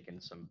it'll take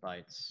in some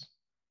bytes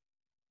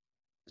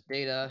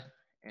data,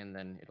 and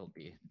then it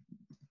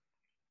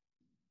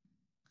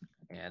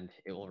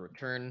will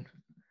return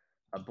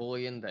a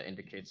Boolean that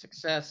indicates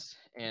success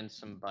and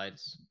some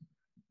bytes,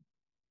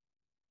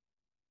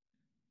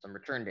 some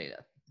return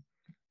data.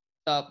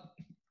 So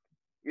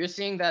you're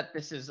seeing that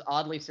this is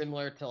oddly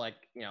similar to like,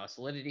 a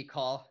Solidity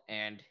call,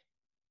 and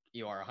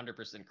you are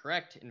 100%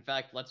 correct. In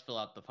fact, let's fill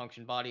out the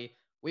function body.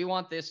 We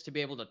want this to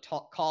be able to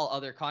call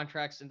other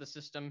contracts in the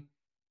system.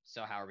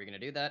 So how are we going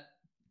to do that?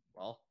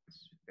 Well,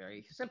 it's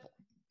very simple.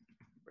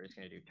 We're just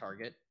going to do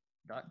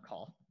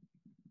target.call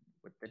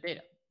with the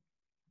data.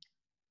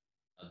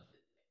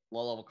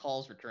 Low-level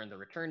calls return the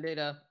return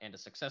data and a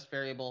success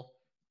variable.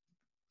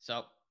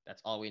 So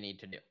that's all we need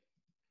to do.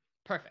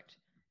 Perfect.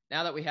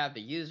 Now that we have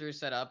the user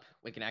set up,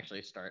 we can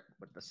actually start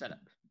with the setup.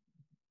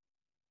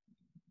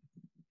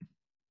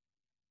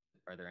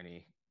 Are there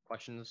any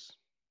questions?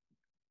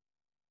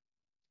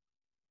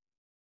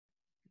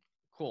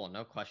 Cool,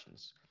 no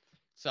questions.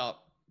 So,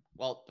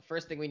 well, the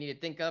first thing we need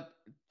to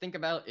think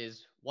about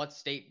is what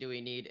state do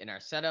we need in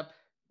our setup?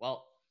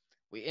 Well,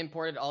 we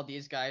imported all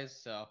these guys,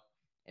 so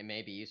it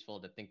may be useful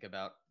to think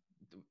about,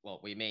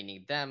 well, we may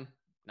need them,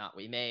 not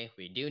we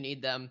do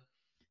need them.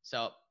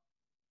 So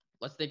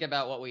let's think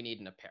about what we need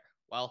in a pair.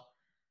 Well,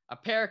 a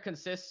pair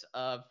consists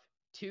of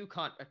two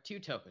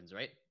tokens,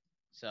 right?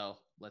 So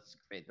let's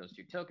create those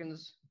two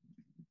tokens.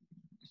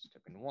 Just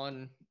token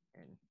 1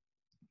 and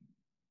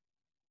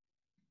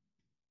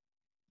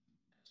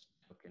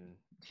token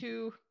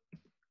 2.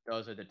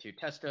 Those are the two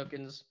test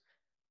tokens.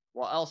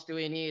 What else do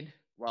we need?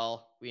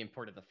 Well, we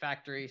imported the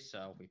factory,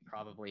 so we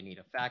probably need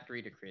a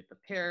factory to create the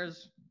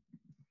pairs.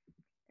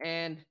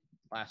 And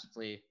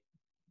lastly,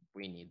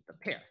 we need the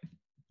pair.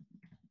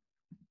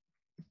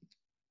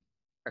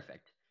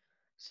 Perfect.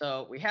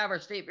 So we have our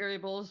state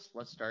variables.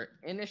 Let's start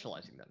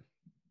initializing them.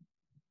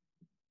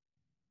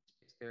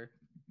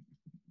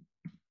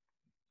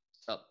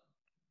 So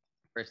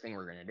first thing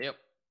we're going to do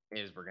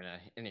is we're going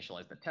to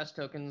initialize the test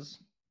tokens.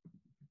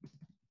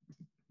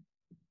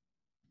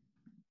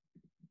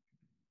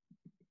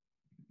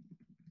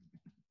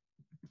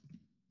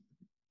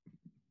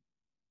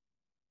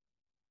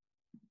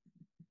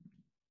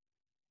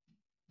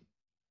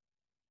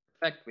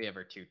 Perfect. We have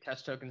our two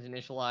test tokens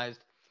initialized.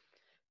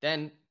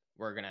 Then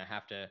we're going to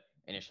have to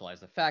initialize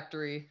the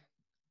factory,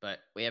 but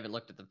we haven't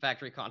looked at the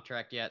factory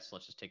contract yet, so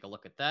let's just take a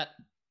look at that.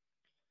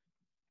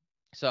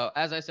 So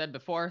as I said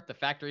before, the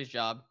factory's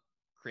job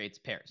creates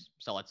pairs.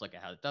 So let's look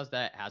at how it does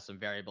that. It has some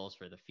variables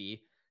for the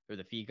fee who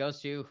the fee goes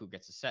to, who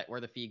gets to set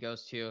where the fee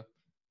goes to.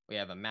 We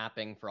have a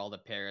mapping for all the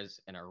pairs,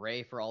 an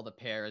array for all the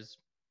pairs.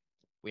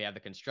 We have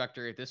the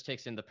constructor. This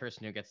takes in the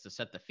person who gets to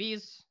set the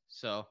fees.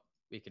 So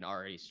we can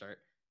already start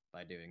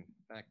by doing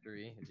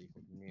factory is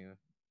equal to new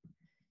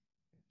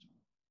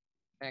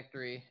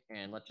factory.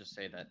 And let's just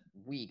say that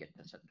we get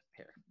to set the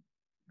pair.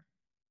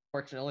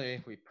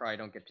 Fortunately, we probably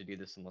don't get to do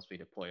this unless we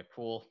deploy a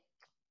pool,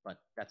 but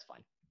that's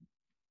fine.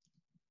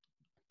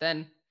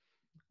 Then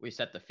we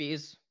set the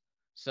fees.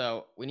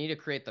 So we need to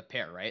create the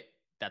pair, right?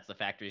 That's the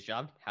factory's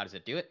job. How does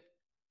it do it?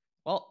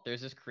 Well, there's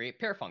this create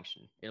pair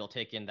function. It'll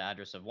take in the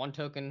address of one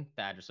token,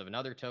 the address of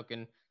another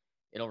token.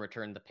 It'll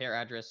return the pair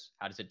address.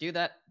 How does it do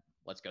that?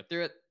 Let's go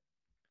through it.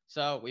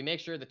 So we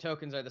make sure the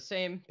tokens are the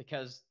same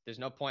because there's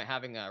no point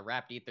having a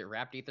wrapped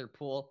ether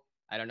pool.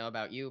 I don't know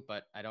about you,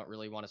 but I don't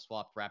really want to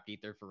swap wrapped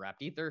ether for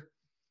wrapped ether.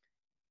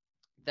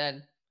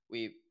 Then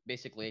we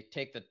basically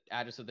take the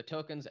address of the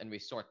tokens and we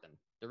sort them.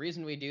 The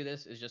reason we do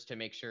this is just to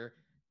make sure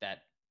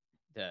that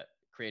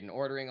create an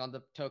ordering on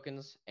the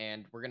tokens,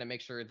 and we're going to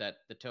make sure that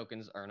the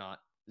tokens are not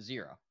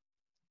 0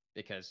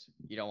 because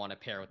you don't want to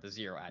pair with the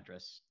 0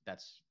 address.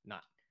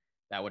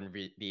 That wouldn't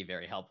be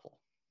very helpful.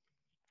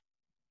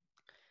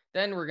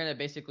 Then we're going to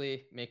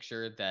basically make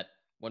sure that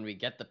when we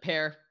get the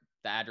pair,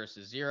 the address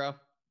is 0.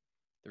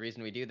 The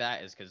reason we do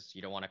that is because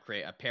you don't want to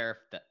create a pair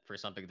for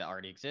something that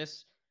already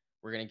exists.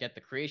 We're going to get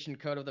the creation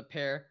code of the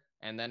pair,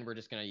 and then we're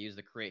just going to use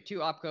the create2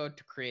 opcode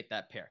to create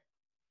that pair.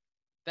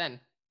 Then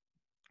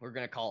we're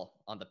going to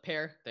call on the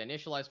pair, the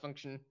initialize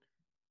function.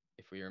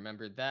 If we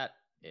remembered that,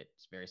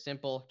 it's very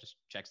simple. Just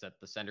checks that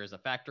the sender is a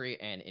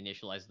factory and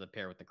initializes the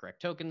pair with the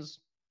correct tokens.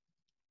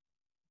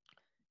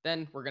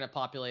 Then we're going to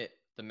populate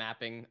the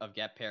mapping of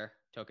get pair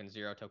token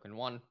 0, token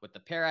 1 with the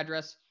pair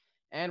address.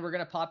 And we're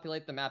going to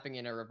populate the mapping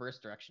in a reverse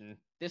direction.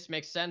 This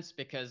makes sense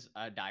because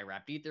a die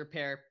wrapped ether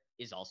pair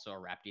is also a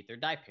wrapped ether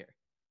die pair.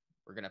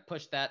 We're going to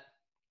push that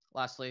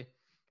lastly,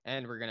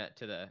 and we're going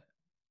to the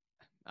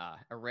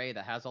array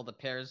that has all the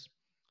pairs.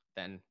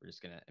 Then we're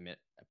just going to emit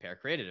a pair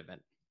created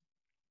event.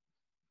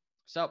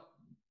 So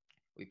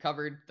we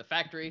covered the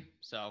factory.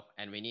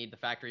 And we need the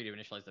factory to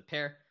initialize the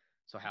pair.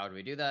 So how do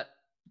we do that?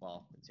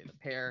 Well, let's say the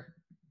pair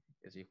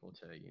is equal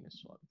to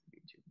Uniswap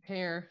v2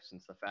 pair,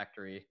 since the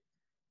factory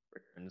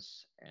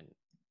returns an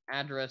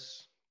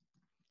address.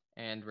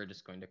 And we're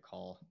just going to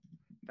call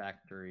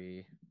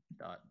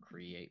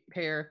factory.create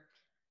pair.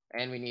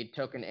 And we need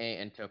token A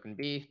and token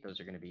B. Those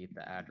are going to be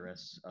the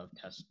address of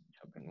test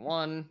token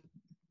 1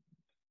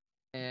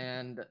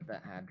 and the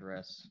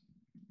address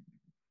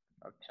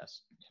of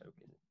test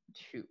token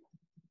 2.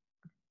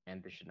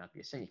 And there should not be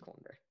a semicolon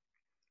there.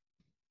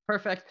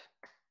 Perfect.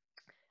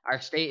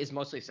 Our state is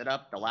mostly set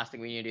up. The last thing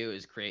we need to do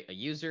is create a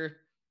user.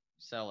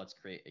 So let's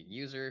create a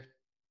user.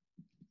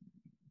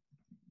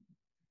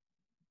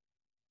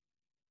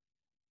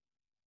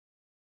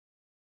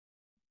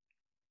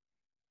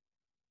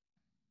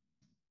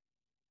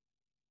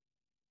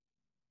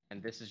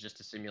 And this is just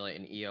to simulate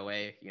an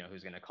EOA,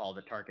 who's going to call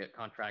the target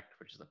contract,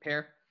 which is a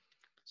pair.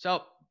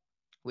 So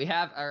we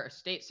have our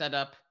state set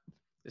up.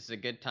 This is a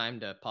good time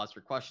to pause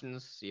for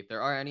questions, see if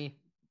there are any.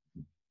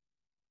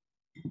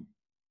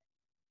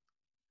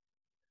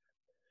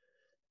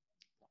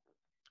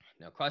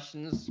 No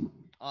questions.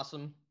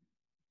 Awesome.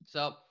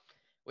 So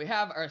we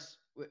have our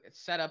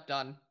setup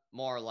done,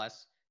 more or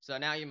less. So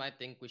now you might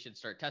think we should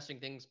start testing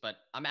things, but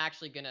I'm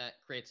actually going to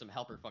create some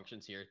helper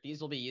functions here.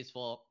 These will be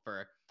useful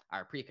for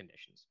our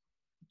preconditions.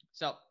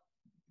 So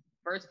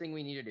first thing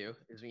we need to do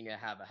is we need to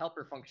have a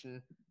helper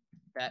function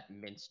that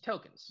mints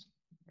tokens.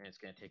 And it's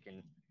going to take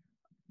in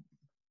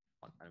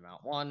an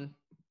amount 1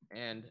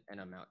 and an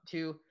amount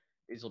 2.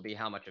 These will be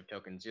how much of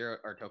token 0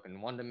 or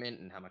token 1 to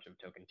mint and how much of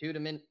token 2 to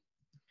mint.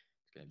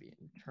 It's going to be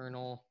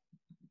internal.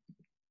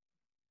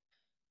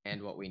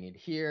 And what we need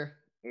here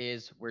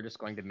is we're just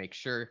going to make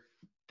sure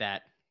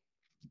that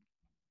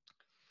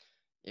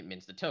it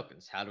mints the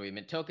tokens. How do we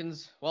mint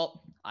tokens?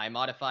 Well, I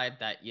modified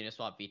that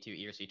Uniswap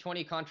v2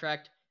 ERC20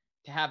 contract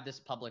to have this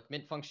public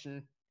mint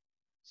function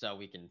so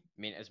we can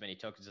mint as many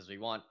tokens as we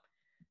want.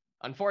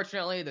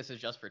 Unfortunately, this is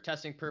just for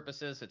testing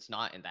purposes. It's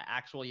not in the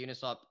actual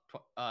Uniswap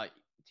like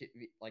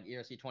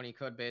ERC20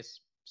 code base.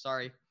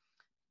 Sorry.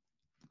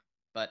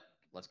 But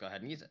let's go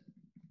ahead and use it.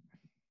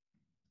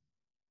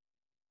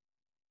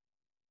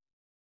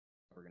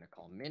 We're going to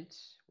call mint.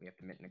 We have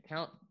to mint an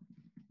account.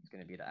 It's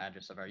going to be the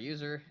address of our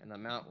user, and the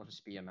amount will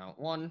just be amount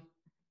 1.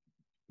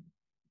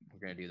 We're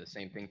going to do the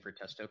same thing for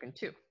test token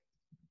 2.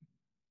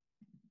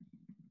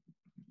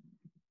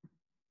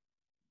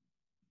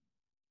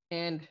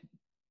 And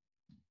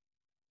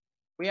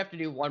we have to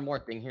do one more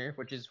thing here,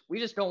 which is we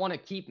just don't want to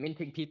keep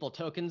minting people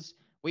tokens.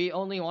 We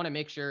only want to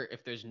make sure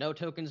if there's no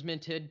tokens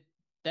minted,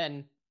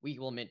 then we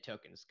will mint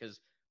tokens, because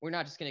we're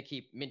not just going to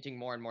keep minting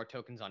more and more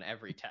tokens on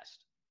every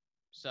test.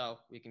 So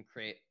we can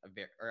create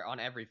or on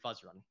every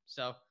fuzz run.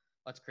 So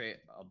let's create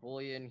a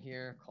boolean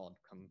here called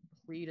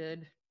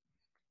completed.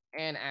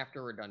 And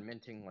after we're done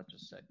minting, let's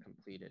just set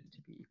completed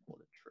to be equal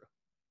to true.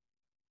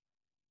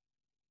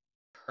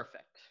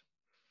 Perfect.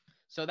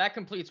 So that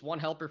completes one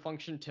helper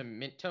function to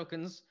mint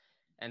tokens.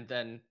 And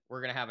then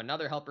we're going to have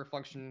another helper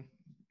function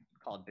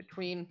called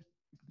between.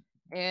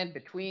 And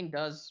between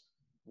does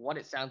what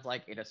it sounds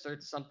like. It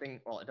asserts something.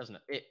 Well, it doesn't.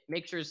 It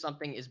makes sure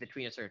something is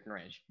between a certain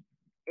range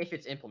if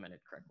it's implemented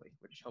correctly,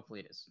 which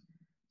hopefully it is.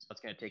 So it's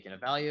going to take in a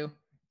value.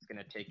 It's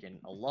going to take in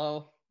a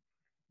low.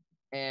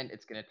 And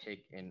it's going to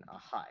take in a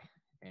high.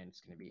 And it's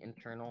going to be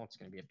internal. It's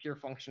going to be a pure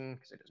function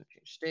because it doesn't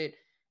change state.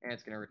 And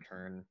it's going to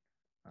return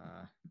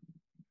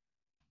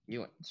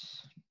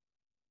units.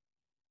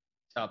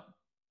 So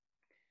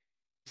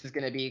this is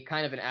going to be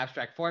kind of an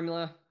abstract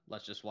formula.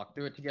 Let's just walk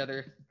through it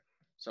together.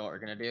 So what we're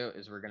going to do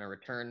is we're going to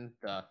return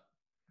the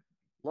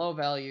low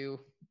value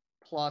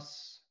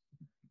plus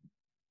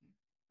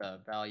the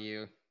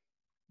value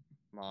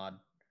mod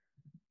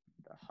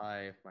the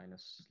high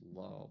minus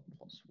low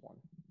plus 1.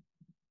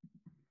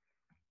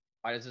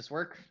 Why does this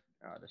work?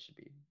 This should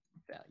be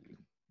value.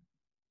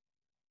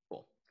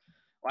 Cool.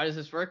 Why does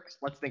this work?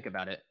 Let's think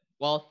about it.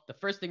 Well, the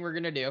first thing we're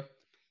going to do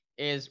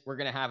is we're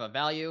going to have a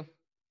value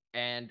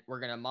and we're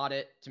going to mod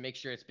it to make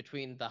sure it's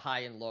between the high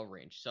and low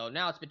range. So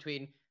now it's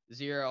between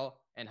 0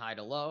 and high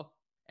to low.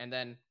 And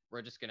then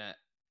we're just going to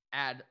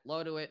add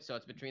low to it. So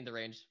it's between the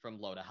range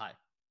from low to high.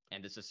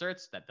 And this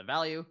asserts that the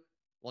value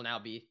will now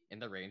be in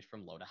the range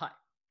from low to high.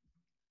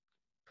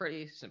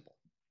 Pretty simple.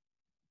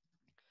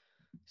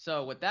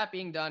 So with that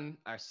being done,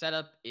 our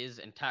setup is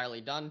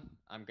entirely done.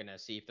 I'm going to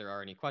see if there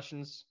are any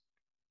questions.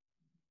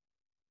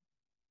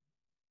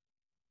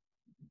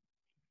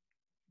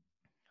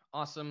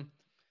 Awesome.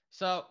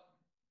 So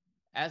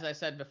as I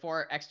said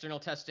before, external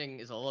testing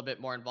is a little bit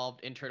more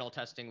involved. Internal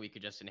testing, we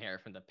could just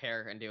inherit from the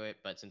pair and do it.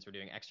 But since we're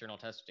doing external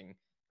testing,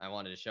 I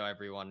wanted to show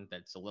everyone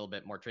that it's a little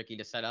bit more tricky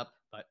to set up,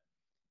 but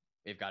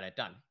we've got it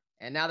done.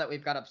 And now that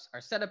we've got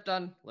our setup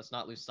done, let's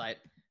not lose sight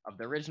of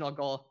the original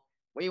goal.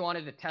 We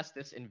wanted to test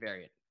this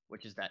invariant,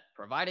 which is that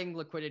providing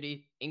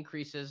liquidity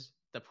increases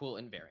the pool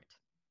invariant.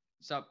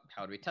 So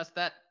how do we test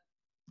that?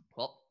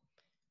 Well,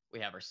 we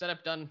have our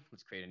setup done.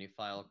 Let's create a new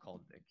file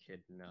called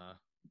Echidna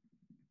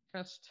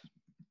test.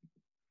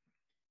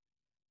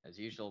 As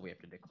usual, we have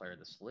to declare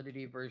the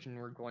Solidity version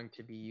we're going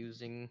to be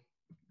using.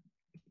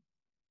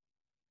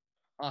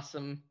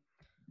 Awesome.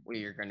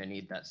 We are going to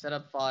need that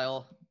setup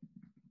file.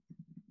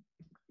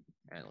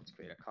 And let's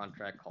create a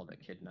contract called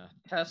Echidna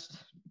test.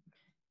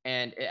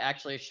 And it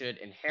actually should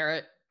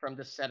inherit from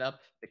the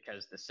setup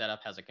because the setup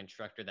has a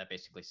constructor that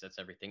basically sets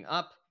everything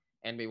up.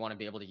 And we want to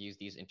be able to use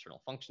these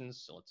internal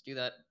functions. So let's do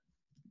that.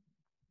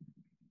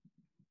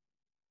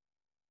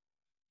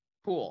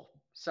 Cool.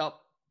 So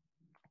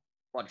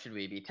what should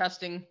we be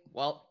testing?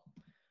 Well,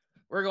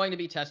 we're going to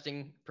be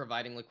testing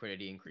providing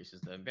liquidity increases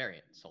the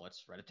invariant. So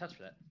let's write a test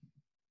for that.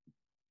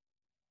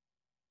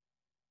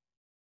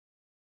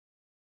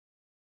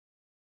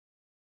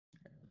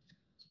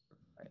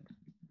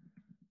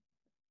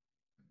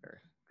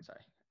 Sorry,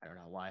 I don't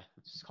know why.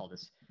 Let's just call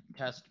this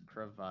test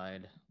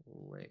provide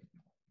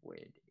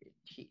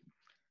liquidity.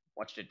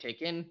 What should it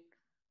take in?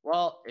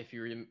 Well, if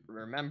you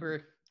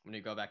remember, when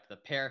you go back to the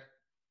pair,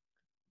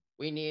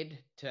 we need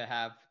to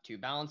have two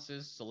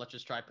balances. So let's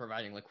just try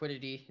providing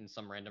liquidity in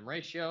some random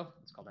ratio.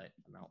 Let's call that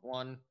amount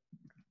 1.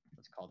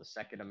 Let's call the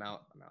second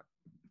amount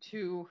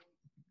 2.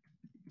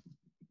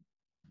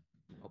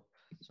 Oh,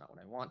 that's not what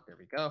I want. There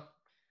we go.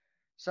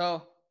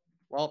 So,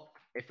 well,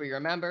 if we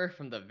remember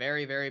from the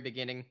very, very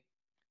beginning,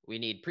 we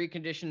need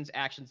preconditions,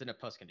 actions, and a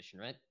postcondition,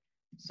 right?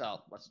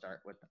 So let's start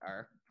with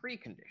our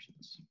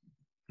preconditions.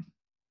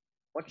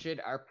 What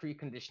should our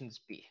preconditions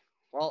be?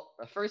 Well,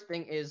 the first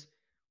thing is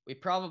we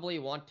probably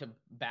want to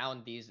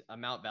bound these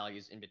amount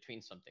values in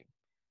between something.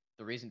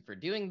 The reason for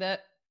doing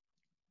that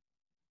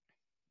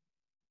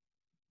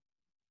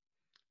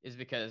is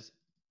because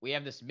we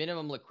have this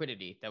minimum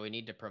liquidity that we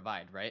need to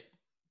provide, right?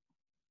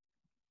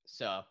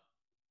 So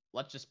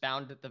let's just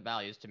bound the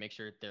values to make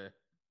sure they're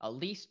at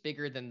least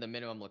bigger than the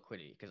minimum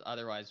liquidity, because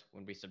otherwise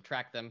when we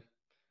subtract them,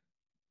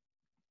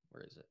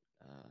 where is it?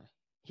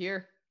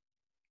 Here,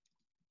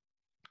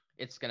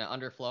 it's going to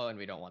underflow and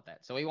we don't want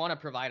that. So we want to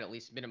provide at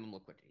least minimum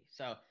liquidity.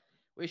 So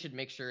we should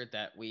make sure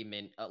that we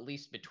mint at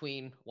least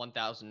between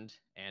 1,000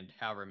 and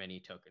however many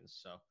tokens.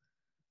 So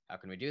how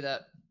can we do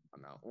that?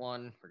 Amount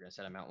 1, we're going to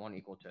set amount 1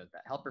 equal to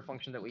that helper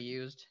function that we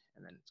used.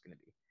 And then it's going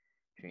to be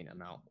between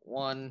amount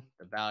 1,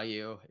 the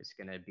value is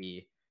going to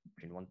be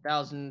between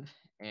 1,000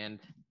 and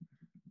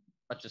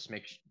let's just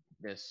make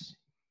this.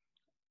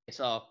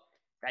 So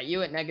that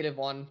u at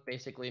 -1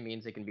 basically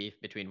means it can be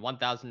between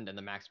 1,000 and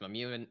the maximum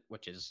u,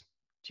 which is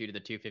 2 to the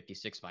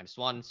 256 minus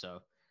 1.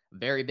 So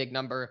very big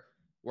number.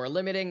 We're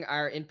limiting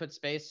our input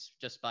space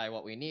just by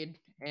what we need.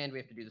 And we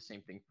have to do the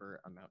same thing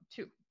for amount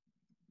 2.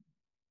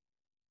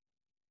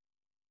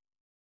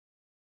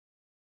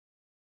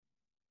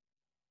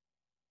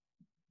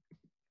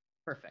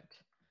 Perfect.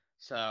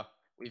 So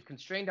we've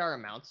constrained our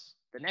amounts.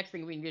 The next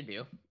thing we need to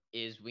do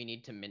is we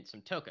need to mint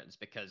some tokens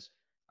because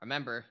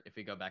remember, if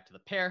we go back to the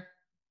pair,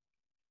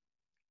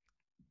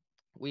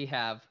 we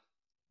have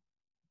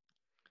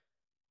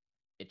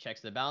it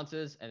checks the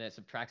balances and it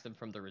subtracts them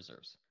from the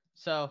reserves.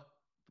 So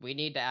we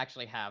need to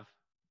actually have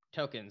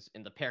tokens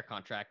in the pair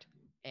contract,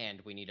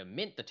 and we need to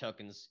mint the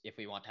tokens if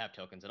we want to have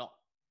tokens at all.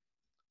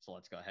 So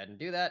let's go ahead and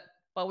do that.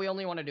 But we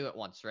only want to do it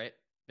once, right?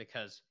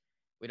 Because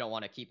we don't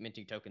want to keep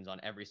minting tokens on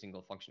every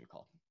single function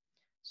call.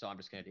 So I'm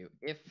just going to do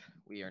if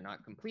we are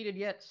not completed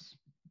yet,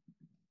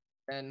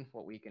 then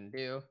what we can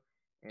do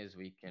is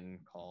we can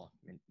call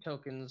mint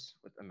tokens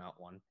with amount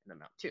 1 and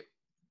amount 2.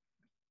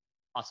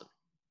 Awesome.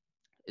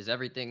 Is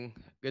everything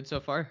good so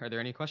far? Are there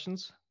any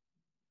questions?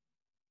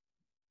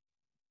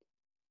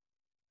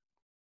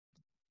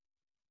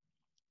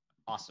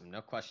 Awesome,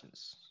 no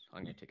questions.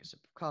 I'm going to take a sip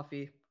of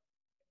coffee.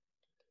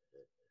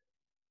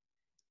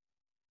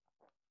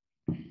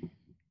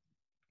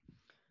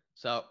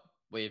 So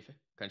we've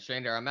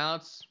constrained our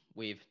amounts.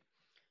 We've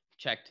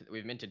checked,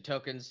 we've minted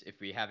tokens. If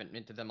we haven't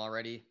minted them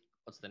already,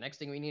 what's the next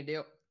thing we need to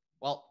do?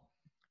 Well,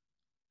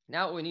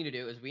 now what we need to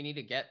do is we need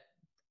to get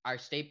our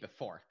state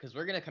before, because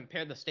we're going to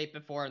compare the state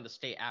before and the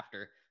state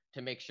after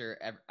to make sure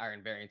our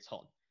invariants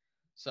hold.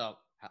 So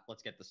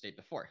let's get the state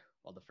before.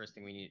 Well, the first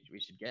thing we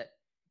should get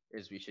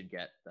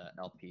the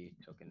LP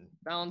token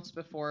balance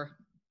before.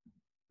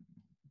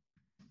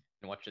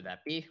 And what should that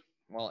be?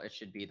 Well, it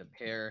should be the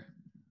pair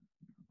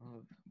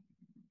of.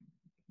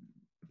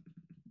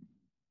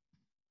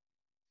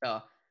 So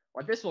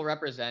what this will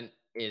represent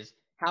is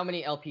how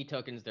many LP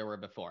tokens there were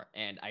before.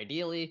 And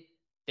ideally,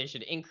 they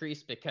should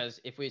increase,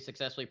 because if we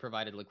successfully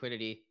provided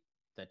liquidity,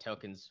 the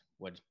tokens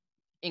would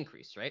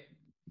increase, right?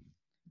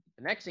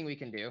 The next thing we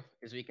can do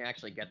is we can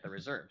actually get the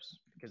reserves,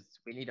 because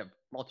we need to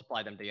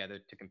multiply them together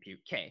to compute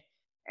K.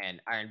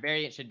 And our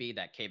invariant should be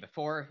that K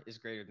before is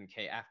greater than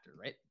K after,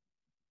 right?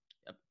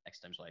 Yep, X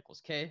times Y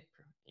equals K.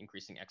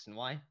 Increasing X and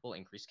Y will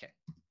increase K.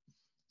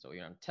 So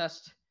we're going to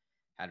test.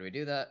 How do we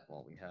do that?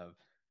 Well, we have,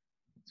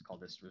 let's call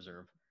this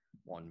reserve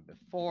 1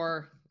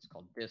 before. Let's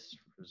call this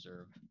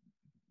reserve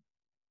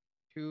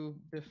 2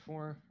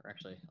 before. Or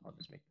actually, I'll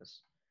just make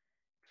this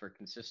for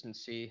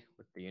consistency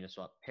with the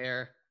Uniswap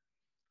pair.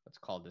 Let's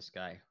call this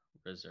guy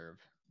reserve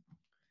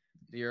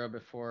 0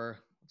 before.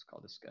 Let's call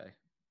this guy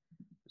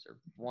reserve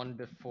 1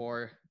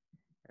 before.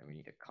 And we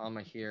need a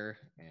comma here.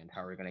 And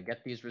how are we going to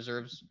get these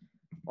reserves?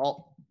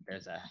 Well,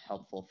 there's a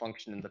helpful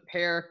function in the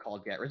pair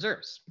called get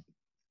reserves.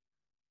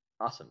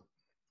 Awesome.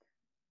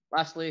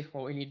 Lastly,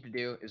 what we need to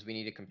do is we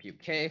need to compute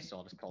K. So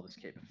I'll just call this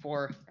K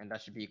before, and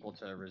that should be equal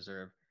to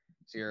reserve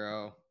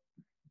 0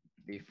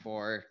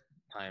 before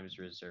times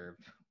reserve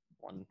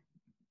 1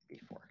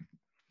 before.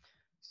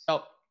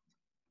 So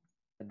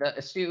the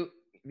astute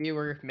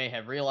viewer may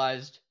have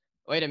realized,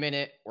 wait a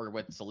minute, we're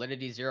with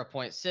solidity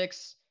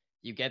 0.6.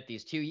 You get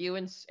these two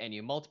uints and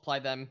you multiply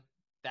them.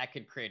 That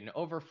could create an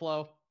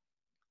overflow.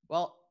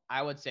 Well,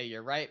 I would say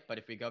you're right, but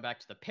if we go back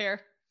to the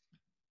pair,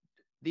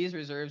 these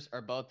reserves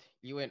are both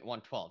uint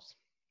 112s.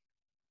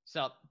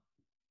 So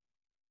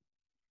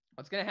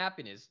what's going to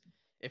happen is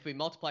if we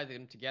multiply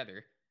them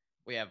together,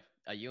 we have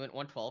a uint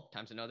 112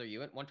 times another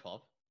uint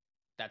 112.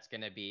 That's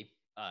going to be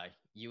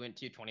uint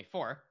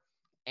 224,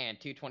 and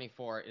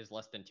 224 is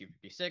less than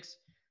 256.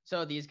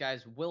 So these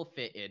guys will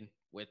fit in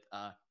with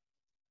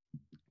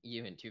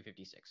uint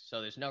 256.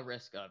 So there's no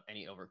risk of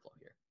any overflow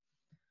here.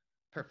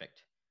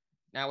 Perfect.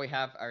 Now we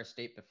have our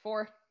state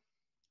before.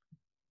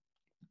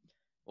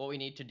 What we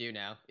need to do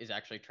now is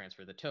actually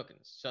transfer the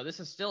tokens. So this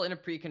is still in a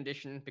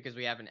precondition because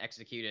we haven't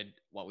executed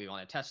what we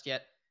want to test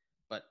yet,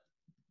 but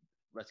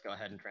let's go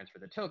ahead and transfer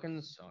the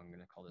tokens. So I'm going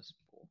to call this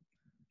bool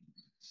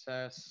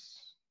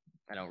success.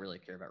 I don't really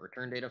care about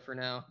return data for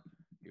now.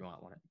 If you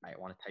I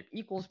want to type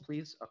equals,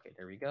 please. Okay,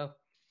 there we go.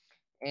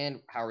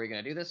 And how are we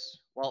going to do this?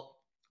 Well,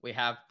 we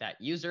have that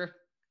user.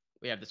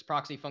 We have this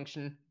proxy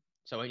function.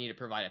 So we need to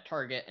provide a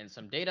target and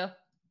some data.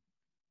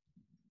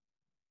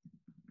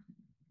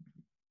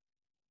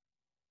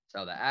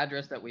 So the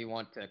address that we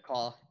want to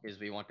call is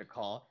we want to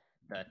call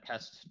the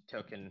test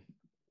token,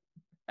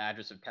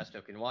 address of test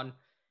token 1.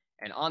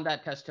 And on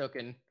that test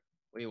token,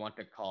 we want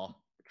to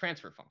call the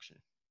transfer function.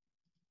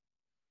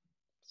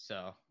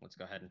 So let's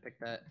go ahead and pick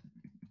that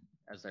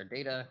as our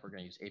data. We're going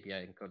to use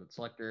API encoded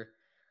selector.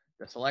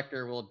 The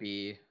selector will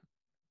be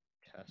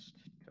test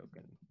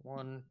token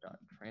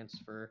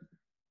 1.transfer.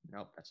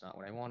 Nope, that's not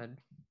what I wanted.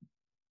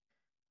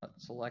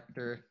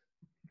 Selector.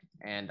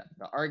 And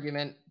the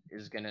argument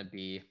is going to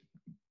be,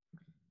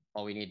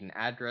 well, we need an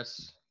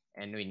address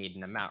and we need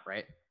an amount,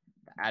 right?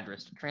 The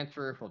address to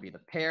transfer will be the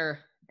pair,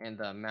 and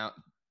the amount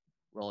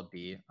will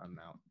be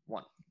amount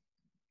 1.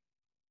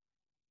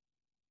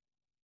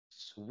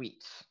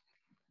 Sweet.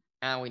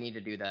 Now we need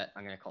to do that.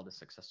 I'm going to call this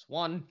success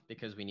 1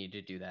 because we need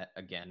to do that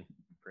again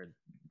for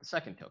the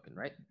second token,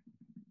 right?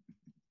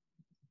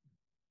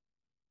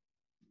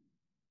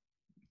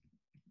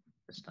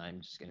 This time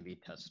it's going to be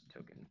test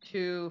token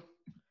 2.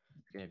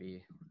 It's going to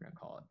be, we're going to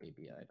call it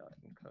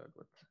ABI.encode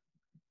with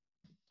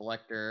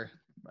selector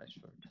by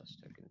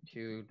test token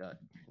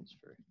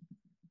 2.transfer.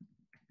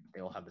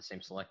 They will have the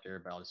same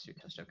selector, but I'll just do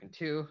test token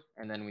 2.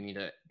 And then we need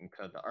to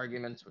encode the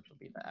arguments, which will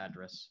be the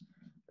address,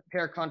 the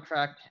pair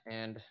contract,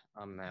 and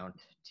amount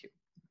 2.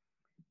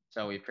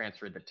 So we've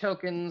transferred the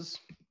tokens.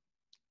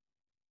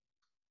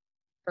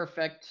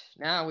 Perfect.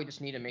 Now we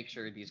just need to make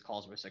sure these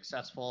calls were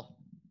successful.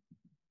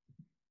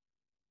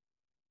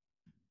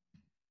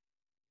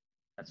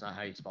 That's not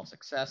how you spell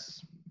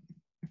success.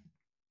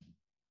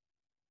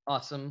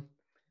 Awesome.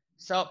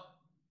 So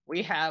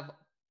we have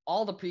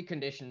all the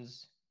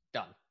preconditions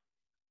done.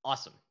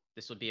 Awesome.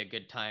 This would be a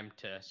good time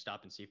to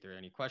stop and see if there are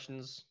any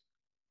questions.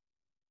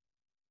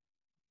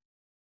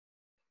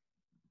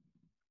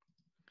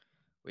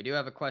 We do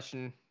have a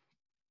question.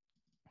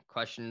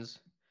 Questions.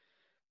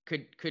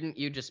 Couldn't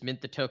you just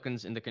mint the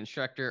tokens in the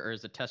constructor, or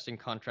is the testing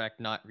contract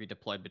not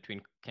redeployed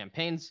between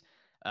campaigns?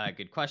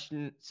 Good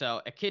question.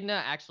 So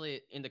Echidna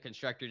actually in the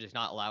constructor does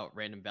not allow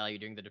random value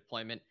during the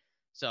deployment.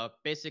 So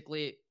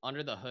basically,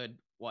 under the hood,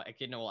 what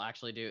Echidna will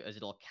actually do is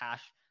it'll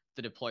cache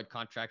the deployed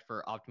contract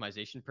for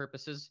optimization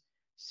purposes.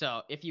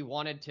 So if we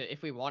wanted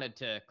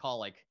to call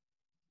like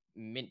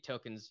mint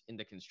tokens in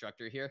the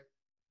constructor here,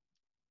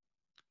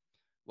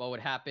 what would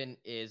happen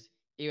is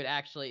it would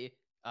actually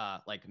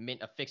like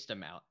mint a fixed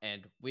amount,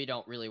 and we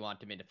don't really want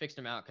to mint a fixed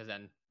amount because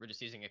then we're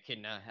just using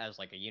Echidna as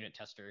like a unit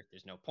tester.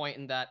 There's no point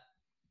in that.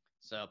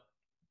 So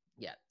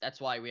yeah,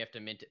 that's why we have to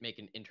make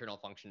an internal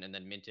function and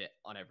then mint it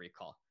on every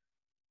call.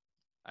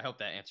 I hope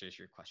that answers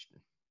your question.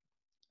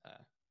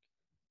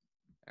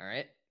 All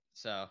right,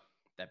 so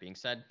that being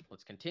said,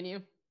 let's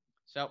continue.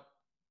 So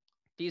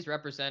these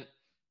represent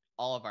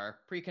all of our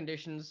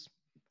preconditions,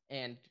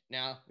 and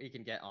now we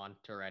can get on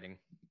to writing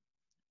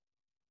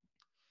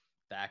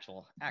the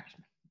actual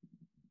action.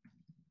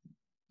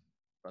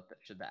 What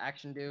should the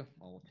action do?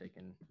 Well, we'll take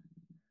in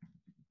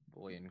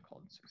boolean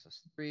called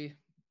success3,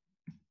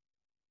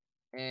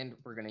 and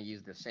we're going to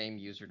use the same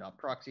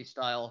user.proxy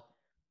style.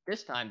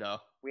 This time, though,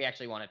 we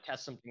actually want to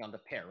test something on the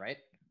pair, right?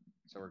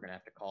 So we're going to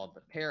have to call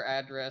the pair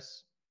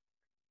address,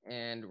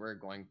 and we're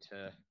going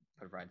to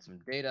provide some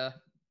data.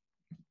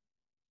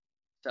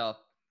 So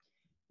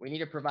we need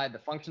to provide the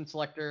function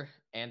selector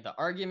and the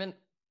argument.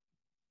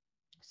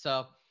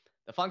 So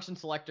the function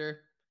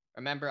selector,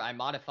 remember I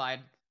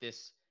modified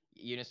this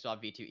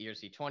uniswap v2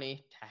 erc20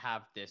 to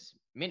have this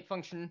mint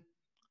function.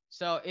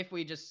 So if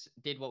we just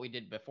did what we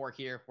did before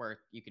here, where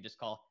you could just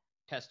call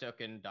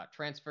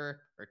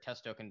testToken.transfer or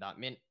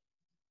testToken.mint,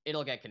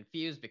 it'll get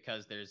confused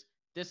because there's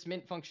this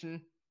mint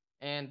function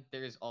and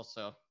there's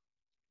also,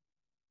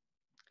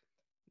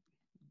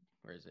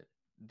 where is it?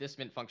 This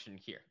mint function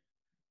here.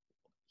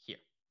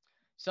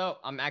 So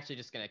I'm actually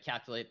just going to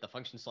calculate the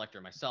function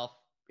selector myself.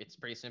 It's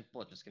pretty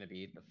simple. It's just going to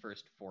be the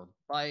first 4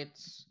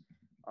 bytes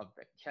of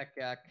the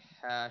kekak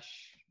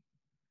hash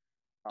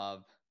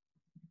of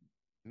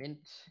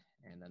mint,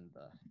 and then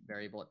the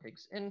variable it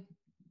takes in.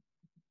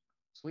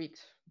 Sweet.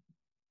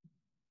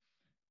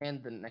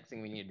 And the next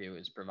thing we need to do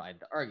is provide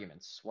the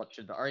arguments. What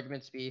should the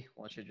arguments be?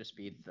 Well, it should just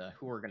be the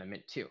who we're going to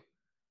mint to.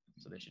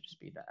 So they should just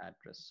be the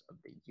address of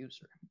the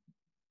user.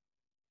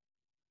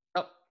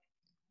 Oh,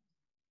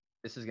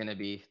 this is going to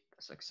be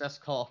the success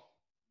call.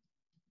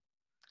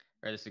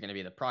 Or this is going to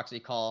be the proxy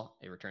call.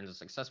 It returns a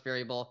success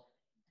variable,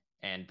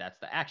 and that's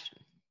the action.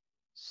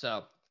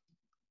 So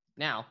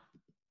now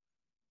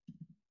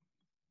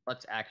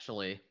let's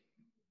actually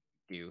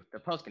do the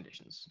post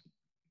conditions.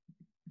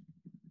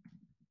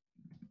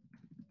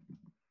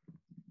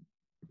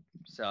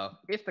 So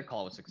if the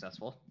call was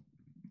successful,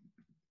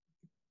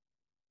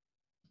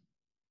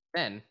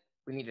 then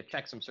we need to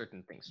check some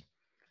certain things.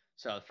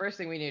 So the first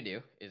thing we need to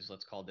do is,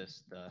 let's call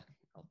this the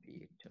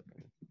LP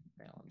token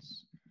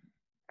balance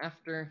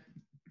after.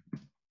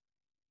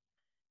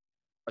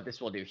 What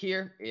this will do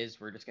here is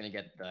we're just going to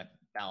get the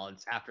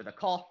balance after the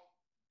call.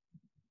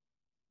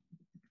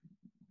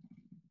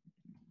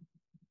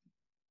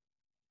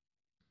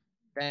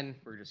 Then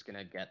we're just going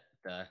to get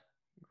the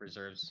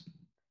reserves,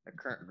 the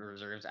current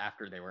reserves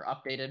after they were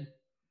updated.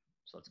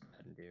 So let's go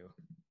ahead and do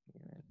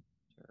unit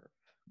reserve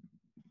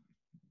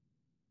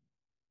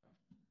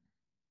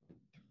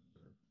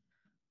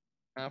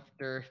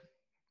after.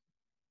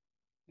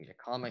 Need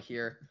a comma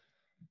here,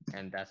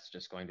 and that's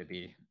just going to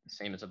be the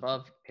same as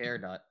above. Pair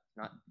dot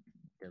not,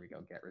 there we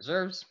go, get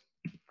reserves.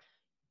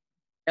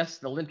 Yes,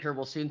 the linter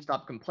will soon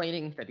stop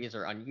complaining that these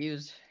are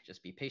unused.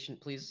 Just be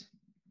patient, please.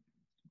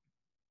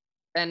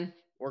 Then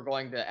we're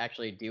going to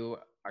actually do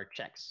our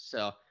checks.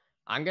 So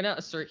I'm going to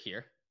assert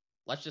here.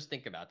 Let's just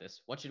think about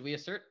this. What should we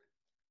assert?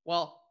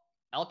 Well,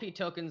 LP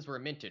tokens were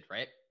minted,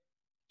 right?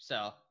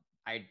 So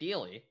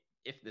ideally,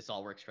 if this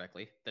all works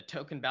correctly, the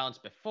token balance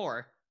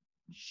before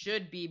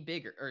should be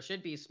bigger, or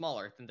should be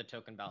smaller than the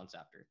token balance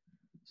after.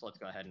 So let's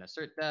go ahead and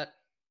assert that.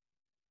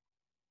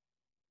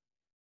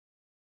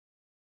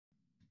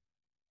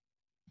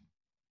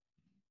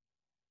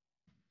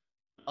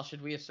 What else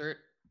should we assert?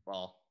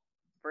 Well,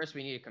 first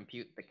we need to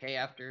compute the K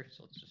after,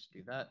 so let's just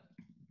do that.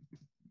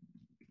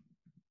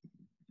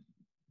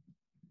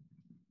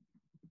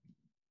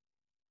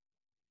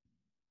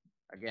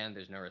 Again,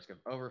 there's no risk of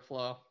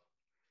overflow.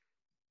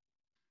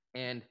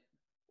 And,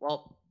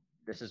 well,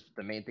 this is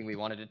the main thing we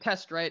wanted to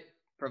test, right?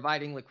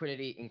 Providing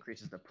liquidity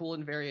increases the pool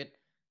invariant.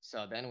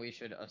 So then we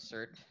should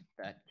assert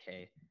that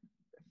K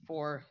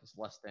before is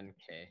less than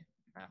K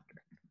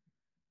after.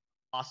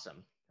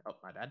 Awesome. Oh,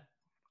 my bad.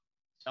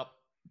 So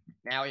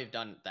Now we've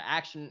done the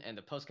action and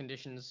the post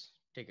conditions.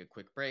 Take a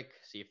quick break,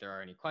 see if there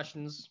are any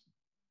questions.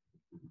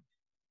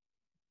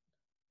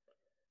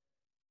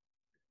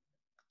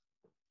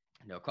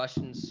 No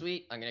questions.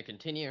 Sweet. I'm going to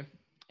continue.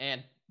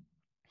 And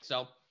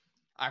so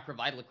our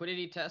provide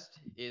liquidity test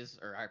is,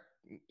 or our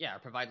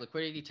provide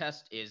liquidity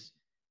test is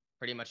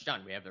pretty much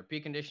done. We have the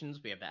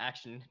preconditions, we have the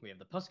action, we have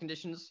the post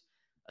conditions.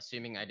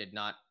 Assuming I did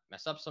not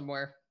mess up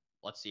somewhere,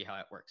 let's see how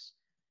it works.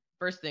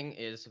 First thing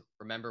is,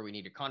 remember we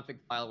need a config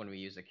file when we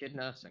use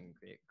Echidna, so I can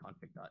create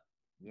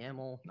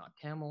config.yaml, not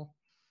camel.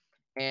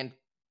 And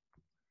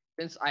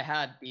since I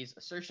had these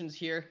assertions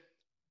here,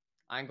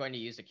 I'm going to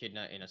use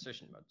Echidna in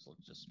assertion mode. So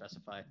let's just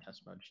specify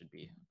test mode should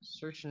be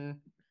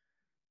assertion.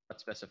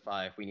 Let's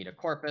specify if we need a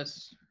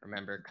corpus.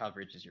 Remember,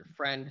 coverage is your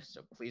friend,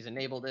 so please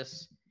enable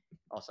this.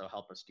 Also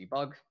help us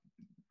debug.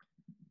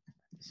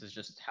 This is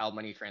just how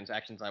many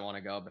transactions I want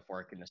to go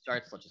before Echidna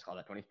starts. Let's just call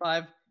that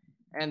 25.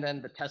 And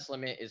then the test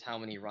limit is how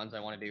many runs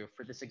I want to do.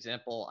 For this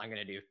example, I'm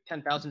going to do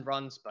 10,000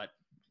 runs, but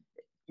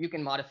you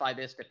can modify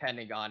this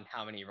depending on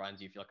how many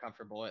runs you feel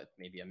comfortable with.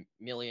 Maybe a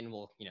million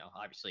will,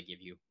 obviously give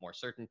you more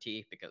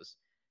certainty because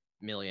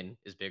million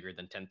is bigger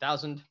than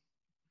 10,000, as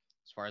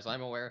far as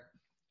I'm aware.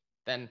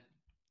 Then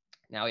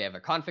now we have a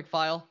config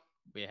file.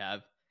 We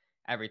have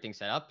everything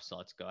set up. So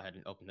let's go ahead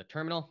and open the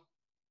terminal.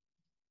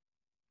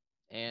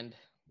 And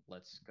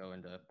let's go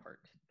into part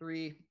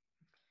 3.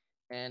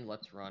 And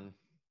let's run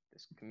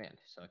this command.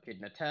 So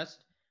Echidna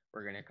test,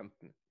 we're going to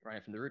run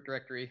it from the root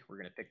directory. We're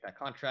going to pick that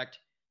contract,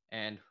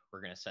 and we're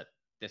going to set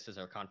this as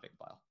our config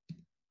file.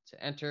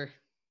 To enter,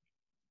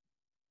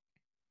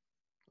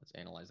 let's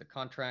analyze the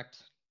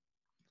contract.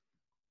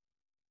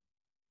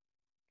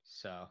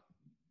 So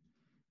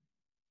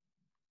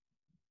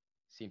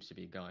seems to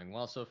be going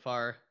well so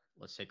far.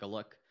 Let's take a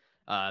look.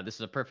 This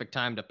is a perfect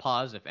time to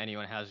pause if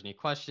anyone has any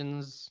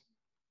questions.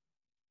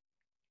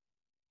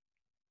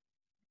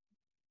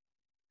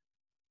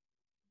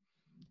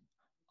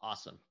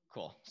 Awesome.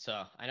 Cool.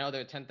 So I know there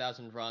are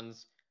 10,000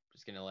 runs. I'm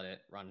just going to let it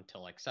run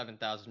until like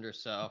 7,000 or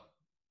so.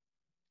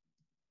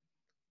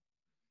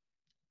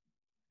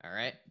 All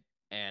right.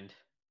 And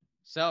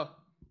so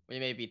we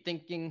may be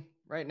thinking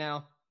right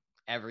now,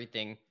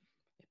 everything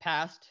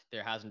passed. The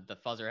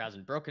fuzzer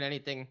hasn't broken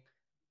anything.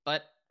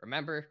 But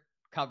remember,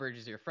 coverage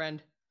is your friend.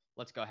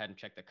 Let's go ahead and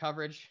check the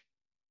coverage.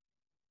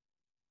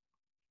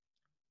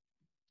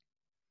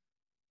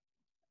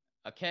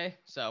 Okay,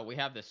 so we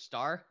have this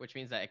star, which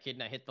means that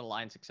Echidna hit the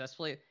line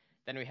successfully.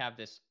 Then we have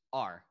this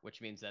R,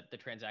 which means that the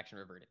transaction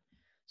reverted.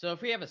 So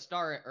if we have a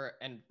star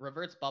and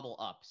reverts bubble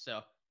up,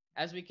 so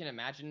as we can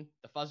imagine,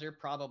 the fuzzer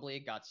probably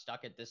got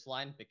stuck at this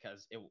line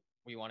because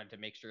we wanted to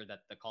make sure that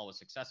the call was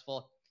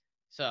successful.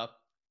 So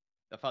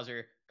the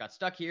fuzzer got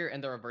stuck here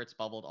and the reverts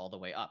bubbled all the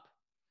way up.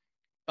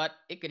 But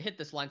it could hit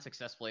this line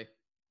successfully.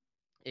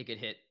 It could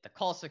hit the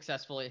call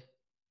successfully.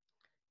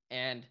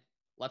 And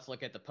let's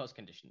look at the post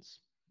conditions.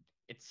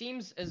 It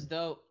seems as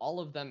though all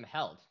of them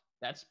held.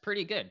 That's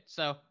pretty good.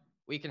 So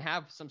we can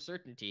have some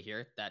certainty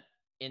here that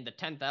in the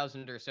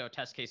 10,000 or so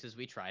test cases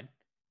we tried,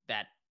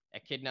 that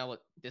Echidna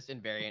with this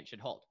invariant should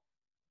hold.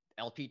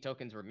 LP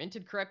tokens were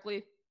minted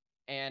correctly,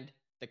 and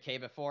the K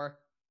before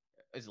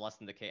is less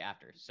than the K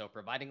after. So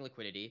providing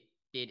liquidity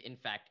did in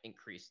fact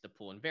increase the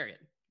pool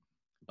invariant.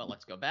 But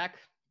let's go back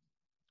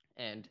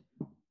and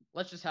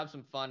let's just have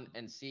some fun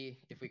and see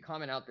if we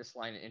comment out this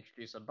line and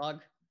introduce a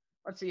bug.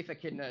 Let's see if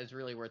Echidna is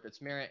really worth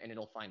its merit, and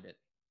it'll find it.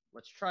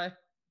 Let's try to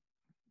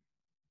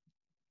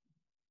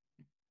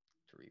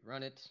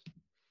rerun it.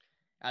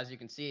 As you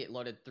can see, it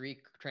loaded 3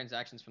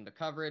 transactions from the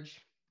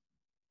coverage.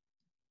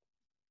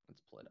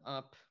 Let's pull it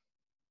up.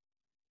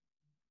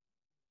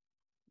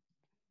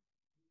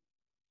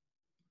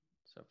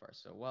 So far,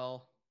 so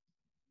well.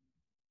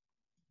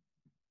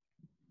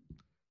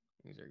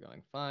 Things are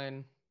going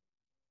fine.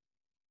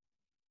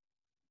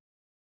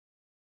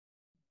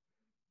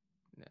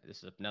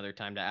 This is another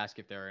time to ask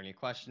if there are any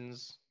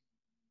questions.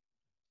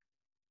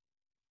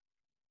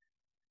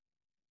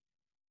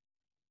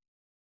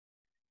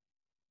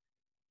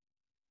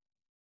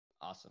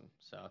 Awesome.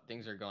 So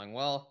things are going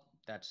well.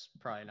 That's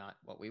probably not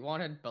what we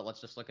wanted, but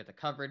let's just look at the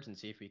coverage and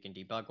see if we can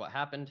debug what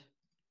happened.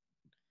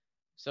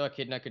 So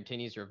Echidna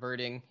continues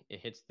reverting.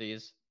 It hits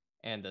these,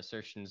 and the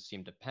assertions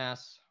seem to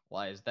pass.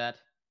 Why is that?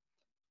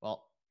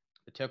 Well,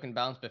 the token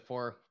balance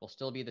before will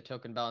still be the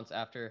token balance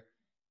after,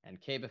 and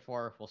K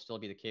before will still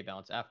be the K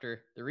balance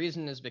after. The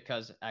reason is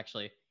because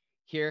actually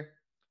here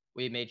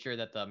we made sure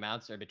that the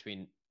amounts are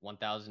between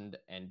 1,000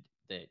 and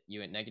the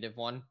unit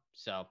 -1.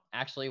 So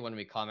actually when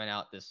we comment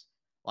out this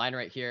line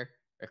right here,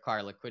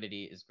 require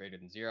liquidity is greater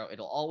than 0,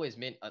 it'll always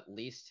mint at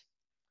least,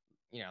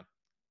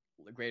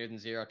 greater than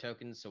 0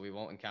 tokens, so we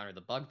won't encounter the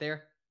bug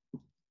there.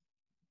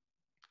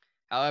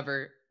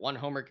 However, one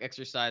homework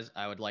exercise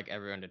I would like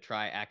everyone to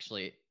try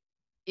actually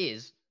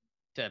is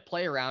to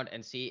play around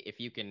and see if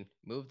you can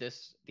move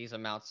these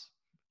amounts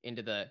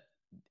into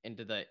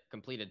the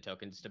completed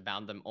tokens to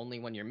bound them only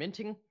when you're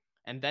minting,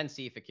 and then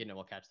see if Echidna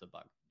will catch the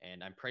bug.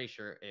 And I'm pretty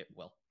sure it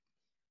will.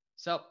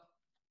 So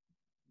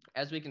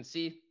as we can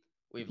see,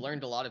 we've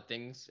learned a lot of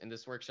things in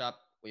this workshop.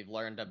 we've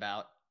learned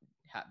about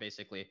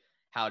basically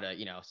how to,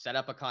 set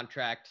up a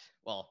contract.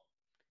 Well,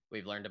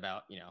 we've learned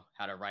about,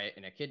 how to write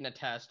an Echidna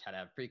test, how to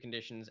have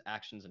preconditions,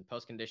 actions, and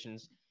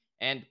postconditions.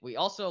 And we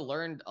also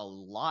learned a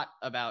lot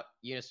about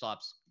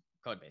Uniswap's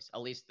codebase,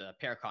 at least the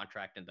pair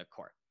contract and the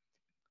core.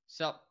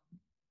 So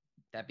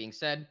that being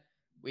said,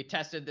 we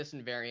tested this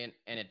invariant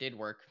and it did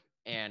work.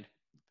 And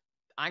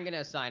I'm going to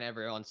assign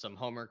everyone some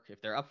homework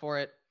if they're up for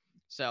it.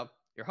 So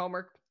your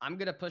homework, I'm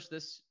going to push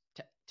this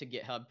to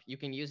GitHub. You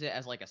can use it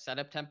as like a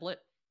setup template.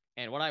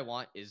 And what I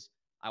want is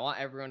I want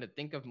everyone to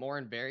think of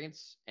more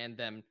invariants and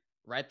then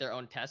write their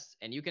own tests.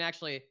 And you can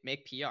actually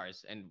make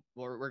PRs. And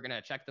we're going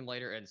to check them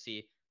later and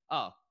see,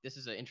 oh, this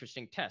is an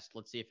interesting test.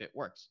 Let's see if it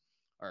works.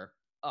 Or,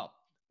 oh,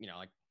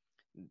 like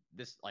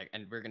this, like,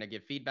 and we're going to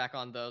give feedback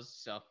on those.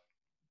 So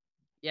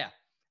yeah,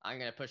 I'm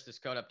going to push this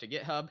code up to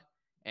GitHub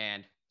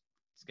and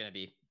it's going to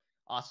be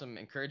awesome.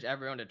 Encourage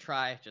everyone to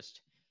try.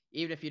 Just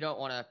even if you don't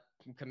want to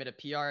commit a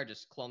PR,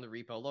 just clone the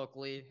repo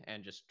locally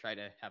and just try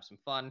to have some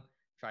fun.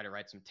 Try to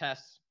write some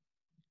tests.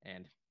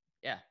 And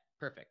yeah,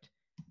 perfect.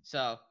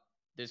 So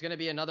there's going to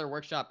be another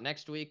workshop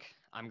next week.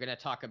 I'm going to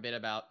talk a bit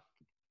about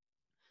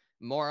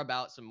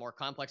some more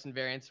complex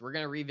invariants. We're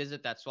going to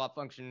revisit that swap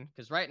function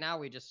because right now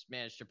we just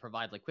managed to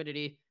provide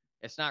liquidity.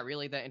 It's not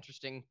really that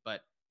interesting,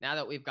 but now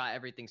that we've got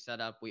everything set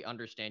up, we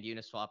understand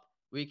Uniswap,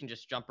 we can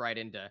just jump right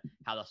into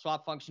how the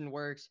swap function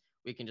works.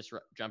 We can just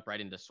jump right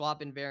into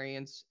swap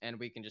invariants, and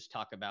we can just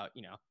talk about,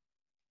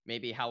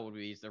 maybe how would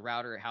we use the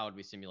router? How would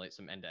we simulate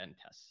some end-to-end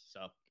tests?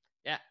 So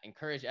yeah,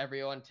 encourage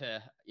everyone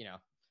to,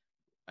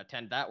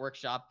 attend that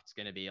workshop. It's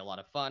going to be a lot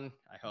of fun.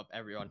 I hope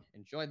everyone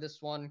enjoyed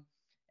this one.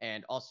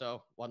 And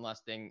also, one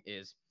last thing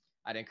is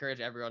I'd encourage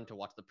everyone to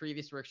watch the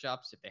previous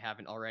workshops if they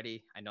haven't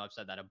already. I know I've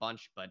said that a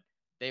bunch, but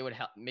they would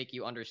help make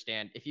you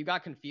understand. If you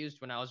got confused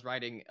when I was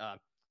writing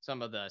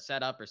some of the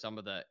setup or some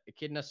of the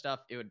Echidna stuff,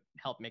 it would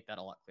help make that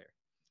a lot clearer.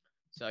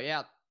 So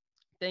yeah,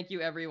 thank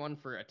you everyone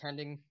for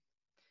attending.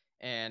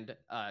 And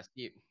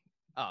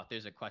oh,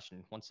 there's a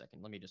question. 1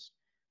 second. Let me just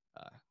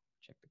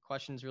check the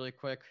questions really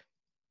quick.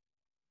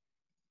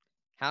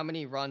 How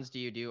many runs do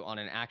you do on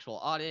an actual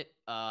audit?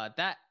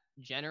 That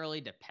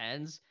generally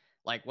depends.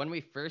 Like when we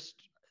first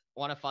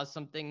want to fuzz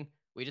something,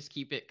 we just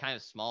keep it kind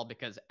of small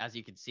because as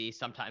you can see,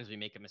 sometimes we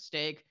make a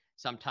mistake.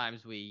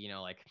 Sometimes we,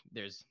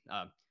 there's,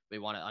 we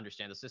want to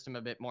understand the system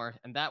a bit more.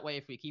 And that way,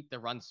 if we keep the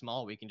run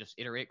small, we can just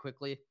iterate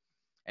quickly.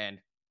 And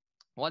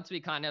once we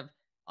kind of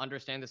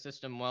understand the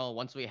system well,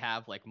 once we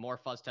have like more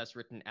fuzz tests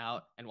written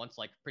out, and once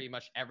like pretty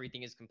much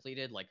everything is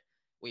completed, like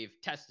we've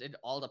tested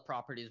all the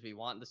properties we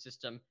want in the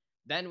system,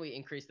 then we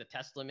increase the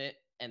test limit,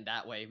 and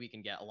that way we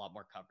can get a lot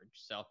more coverage.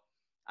 So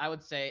I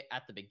would say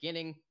at the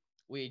beginning,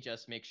 we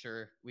just make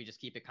sure we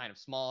just keep it kind of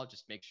small,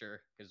 just make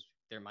sure because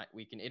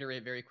we can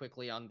iterate very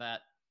quickly on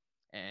that.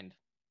 And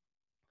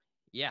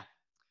yeah,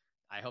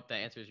 I hope that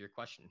answers your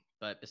question.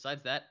 But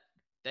besides that,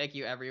 thank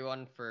you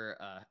everyone for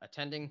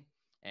attending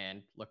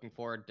and looking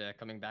forward to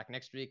coming back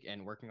next week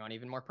and working on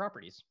even more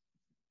properties.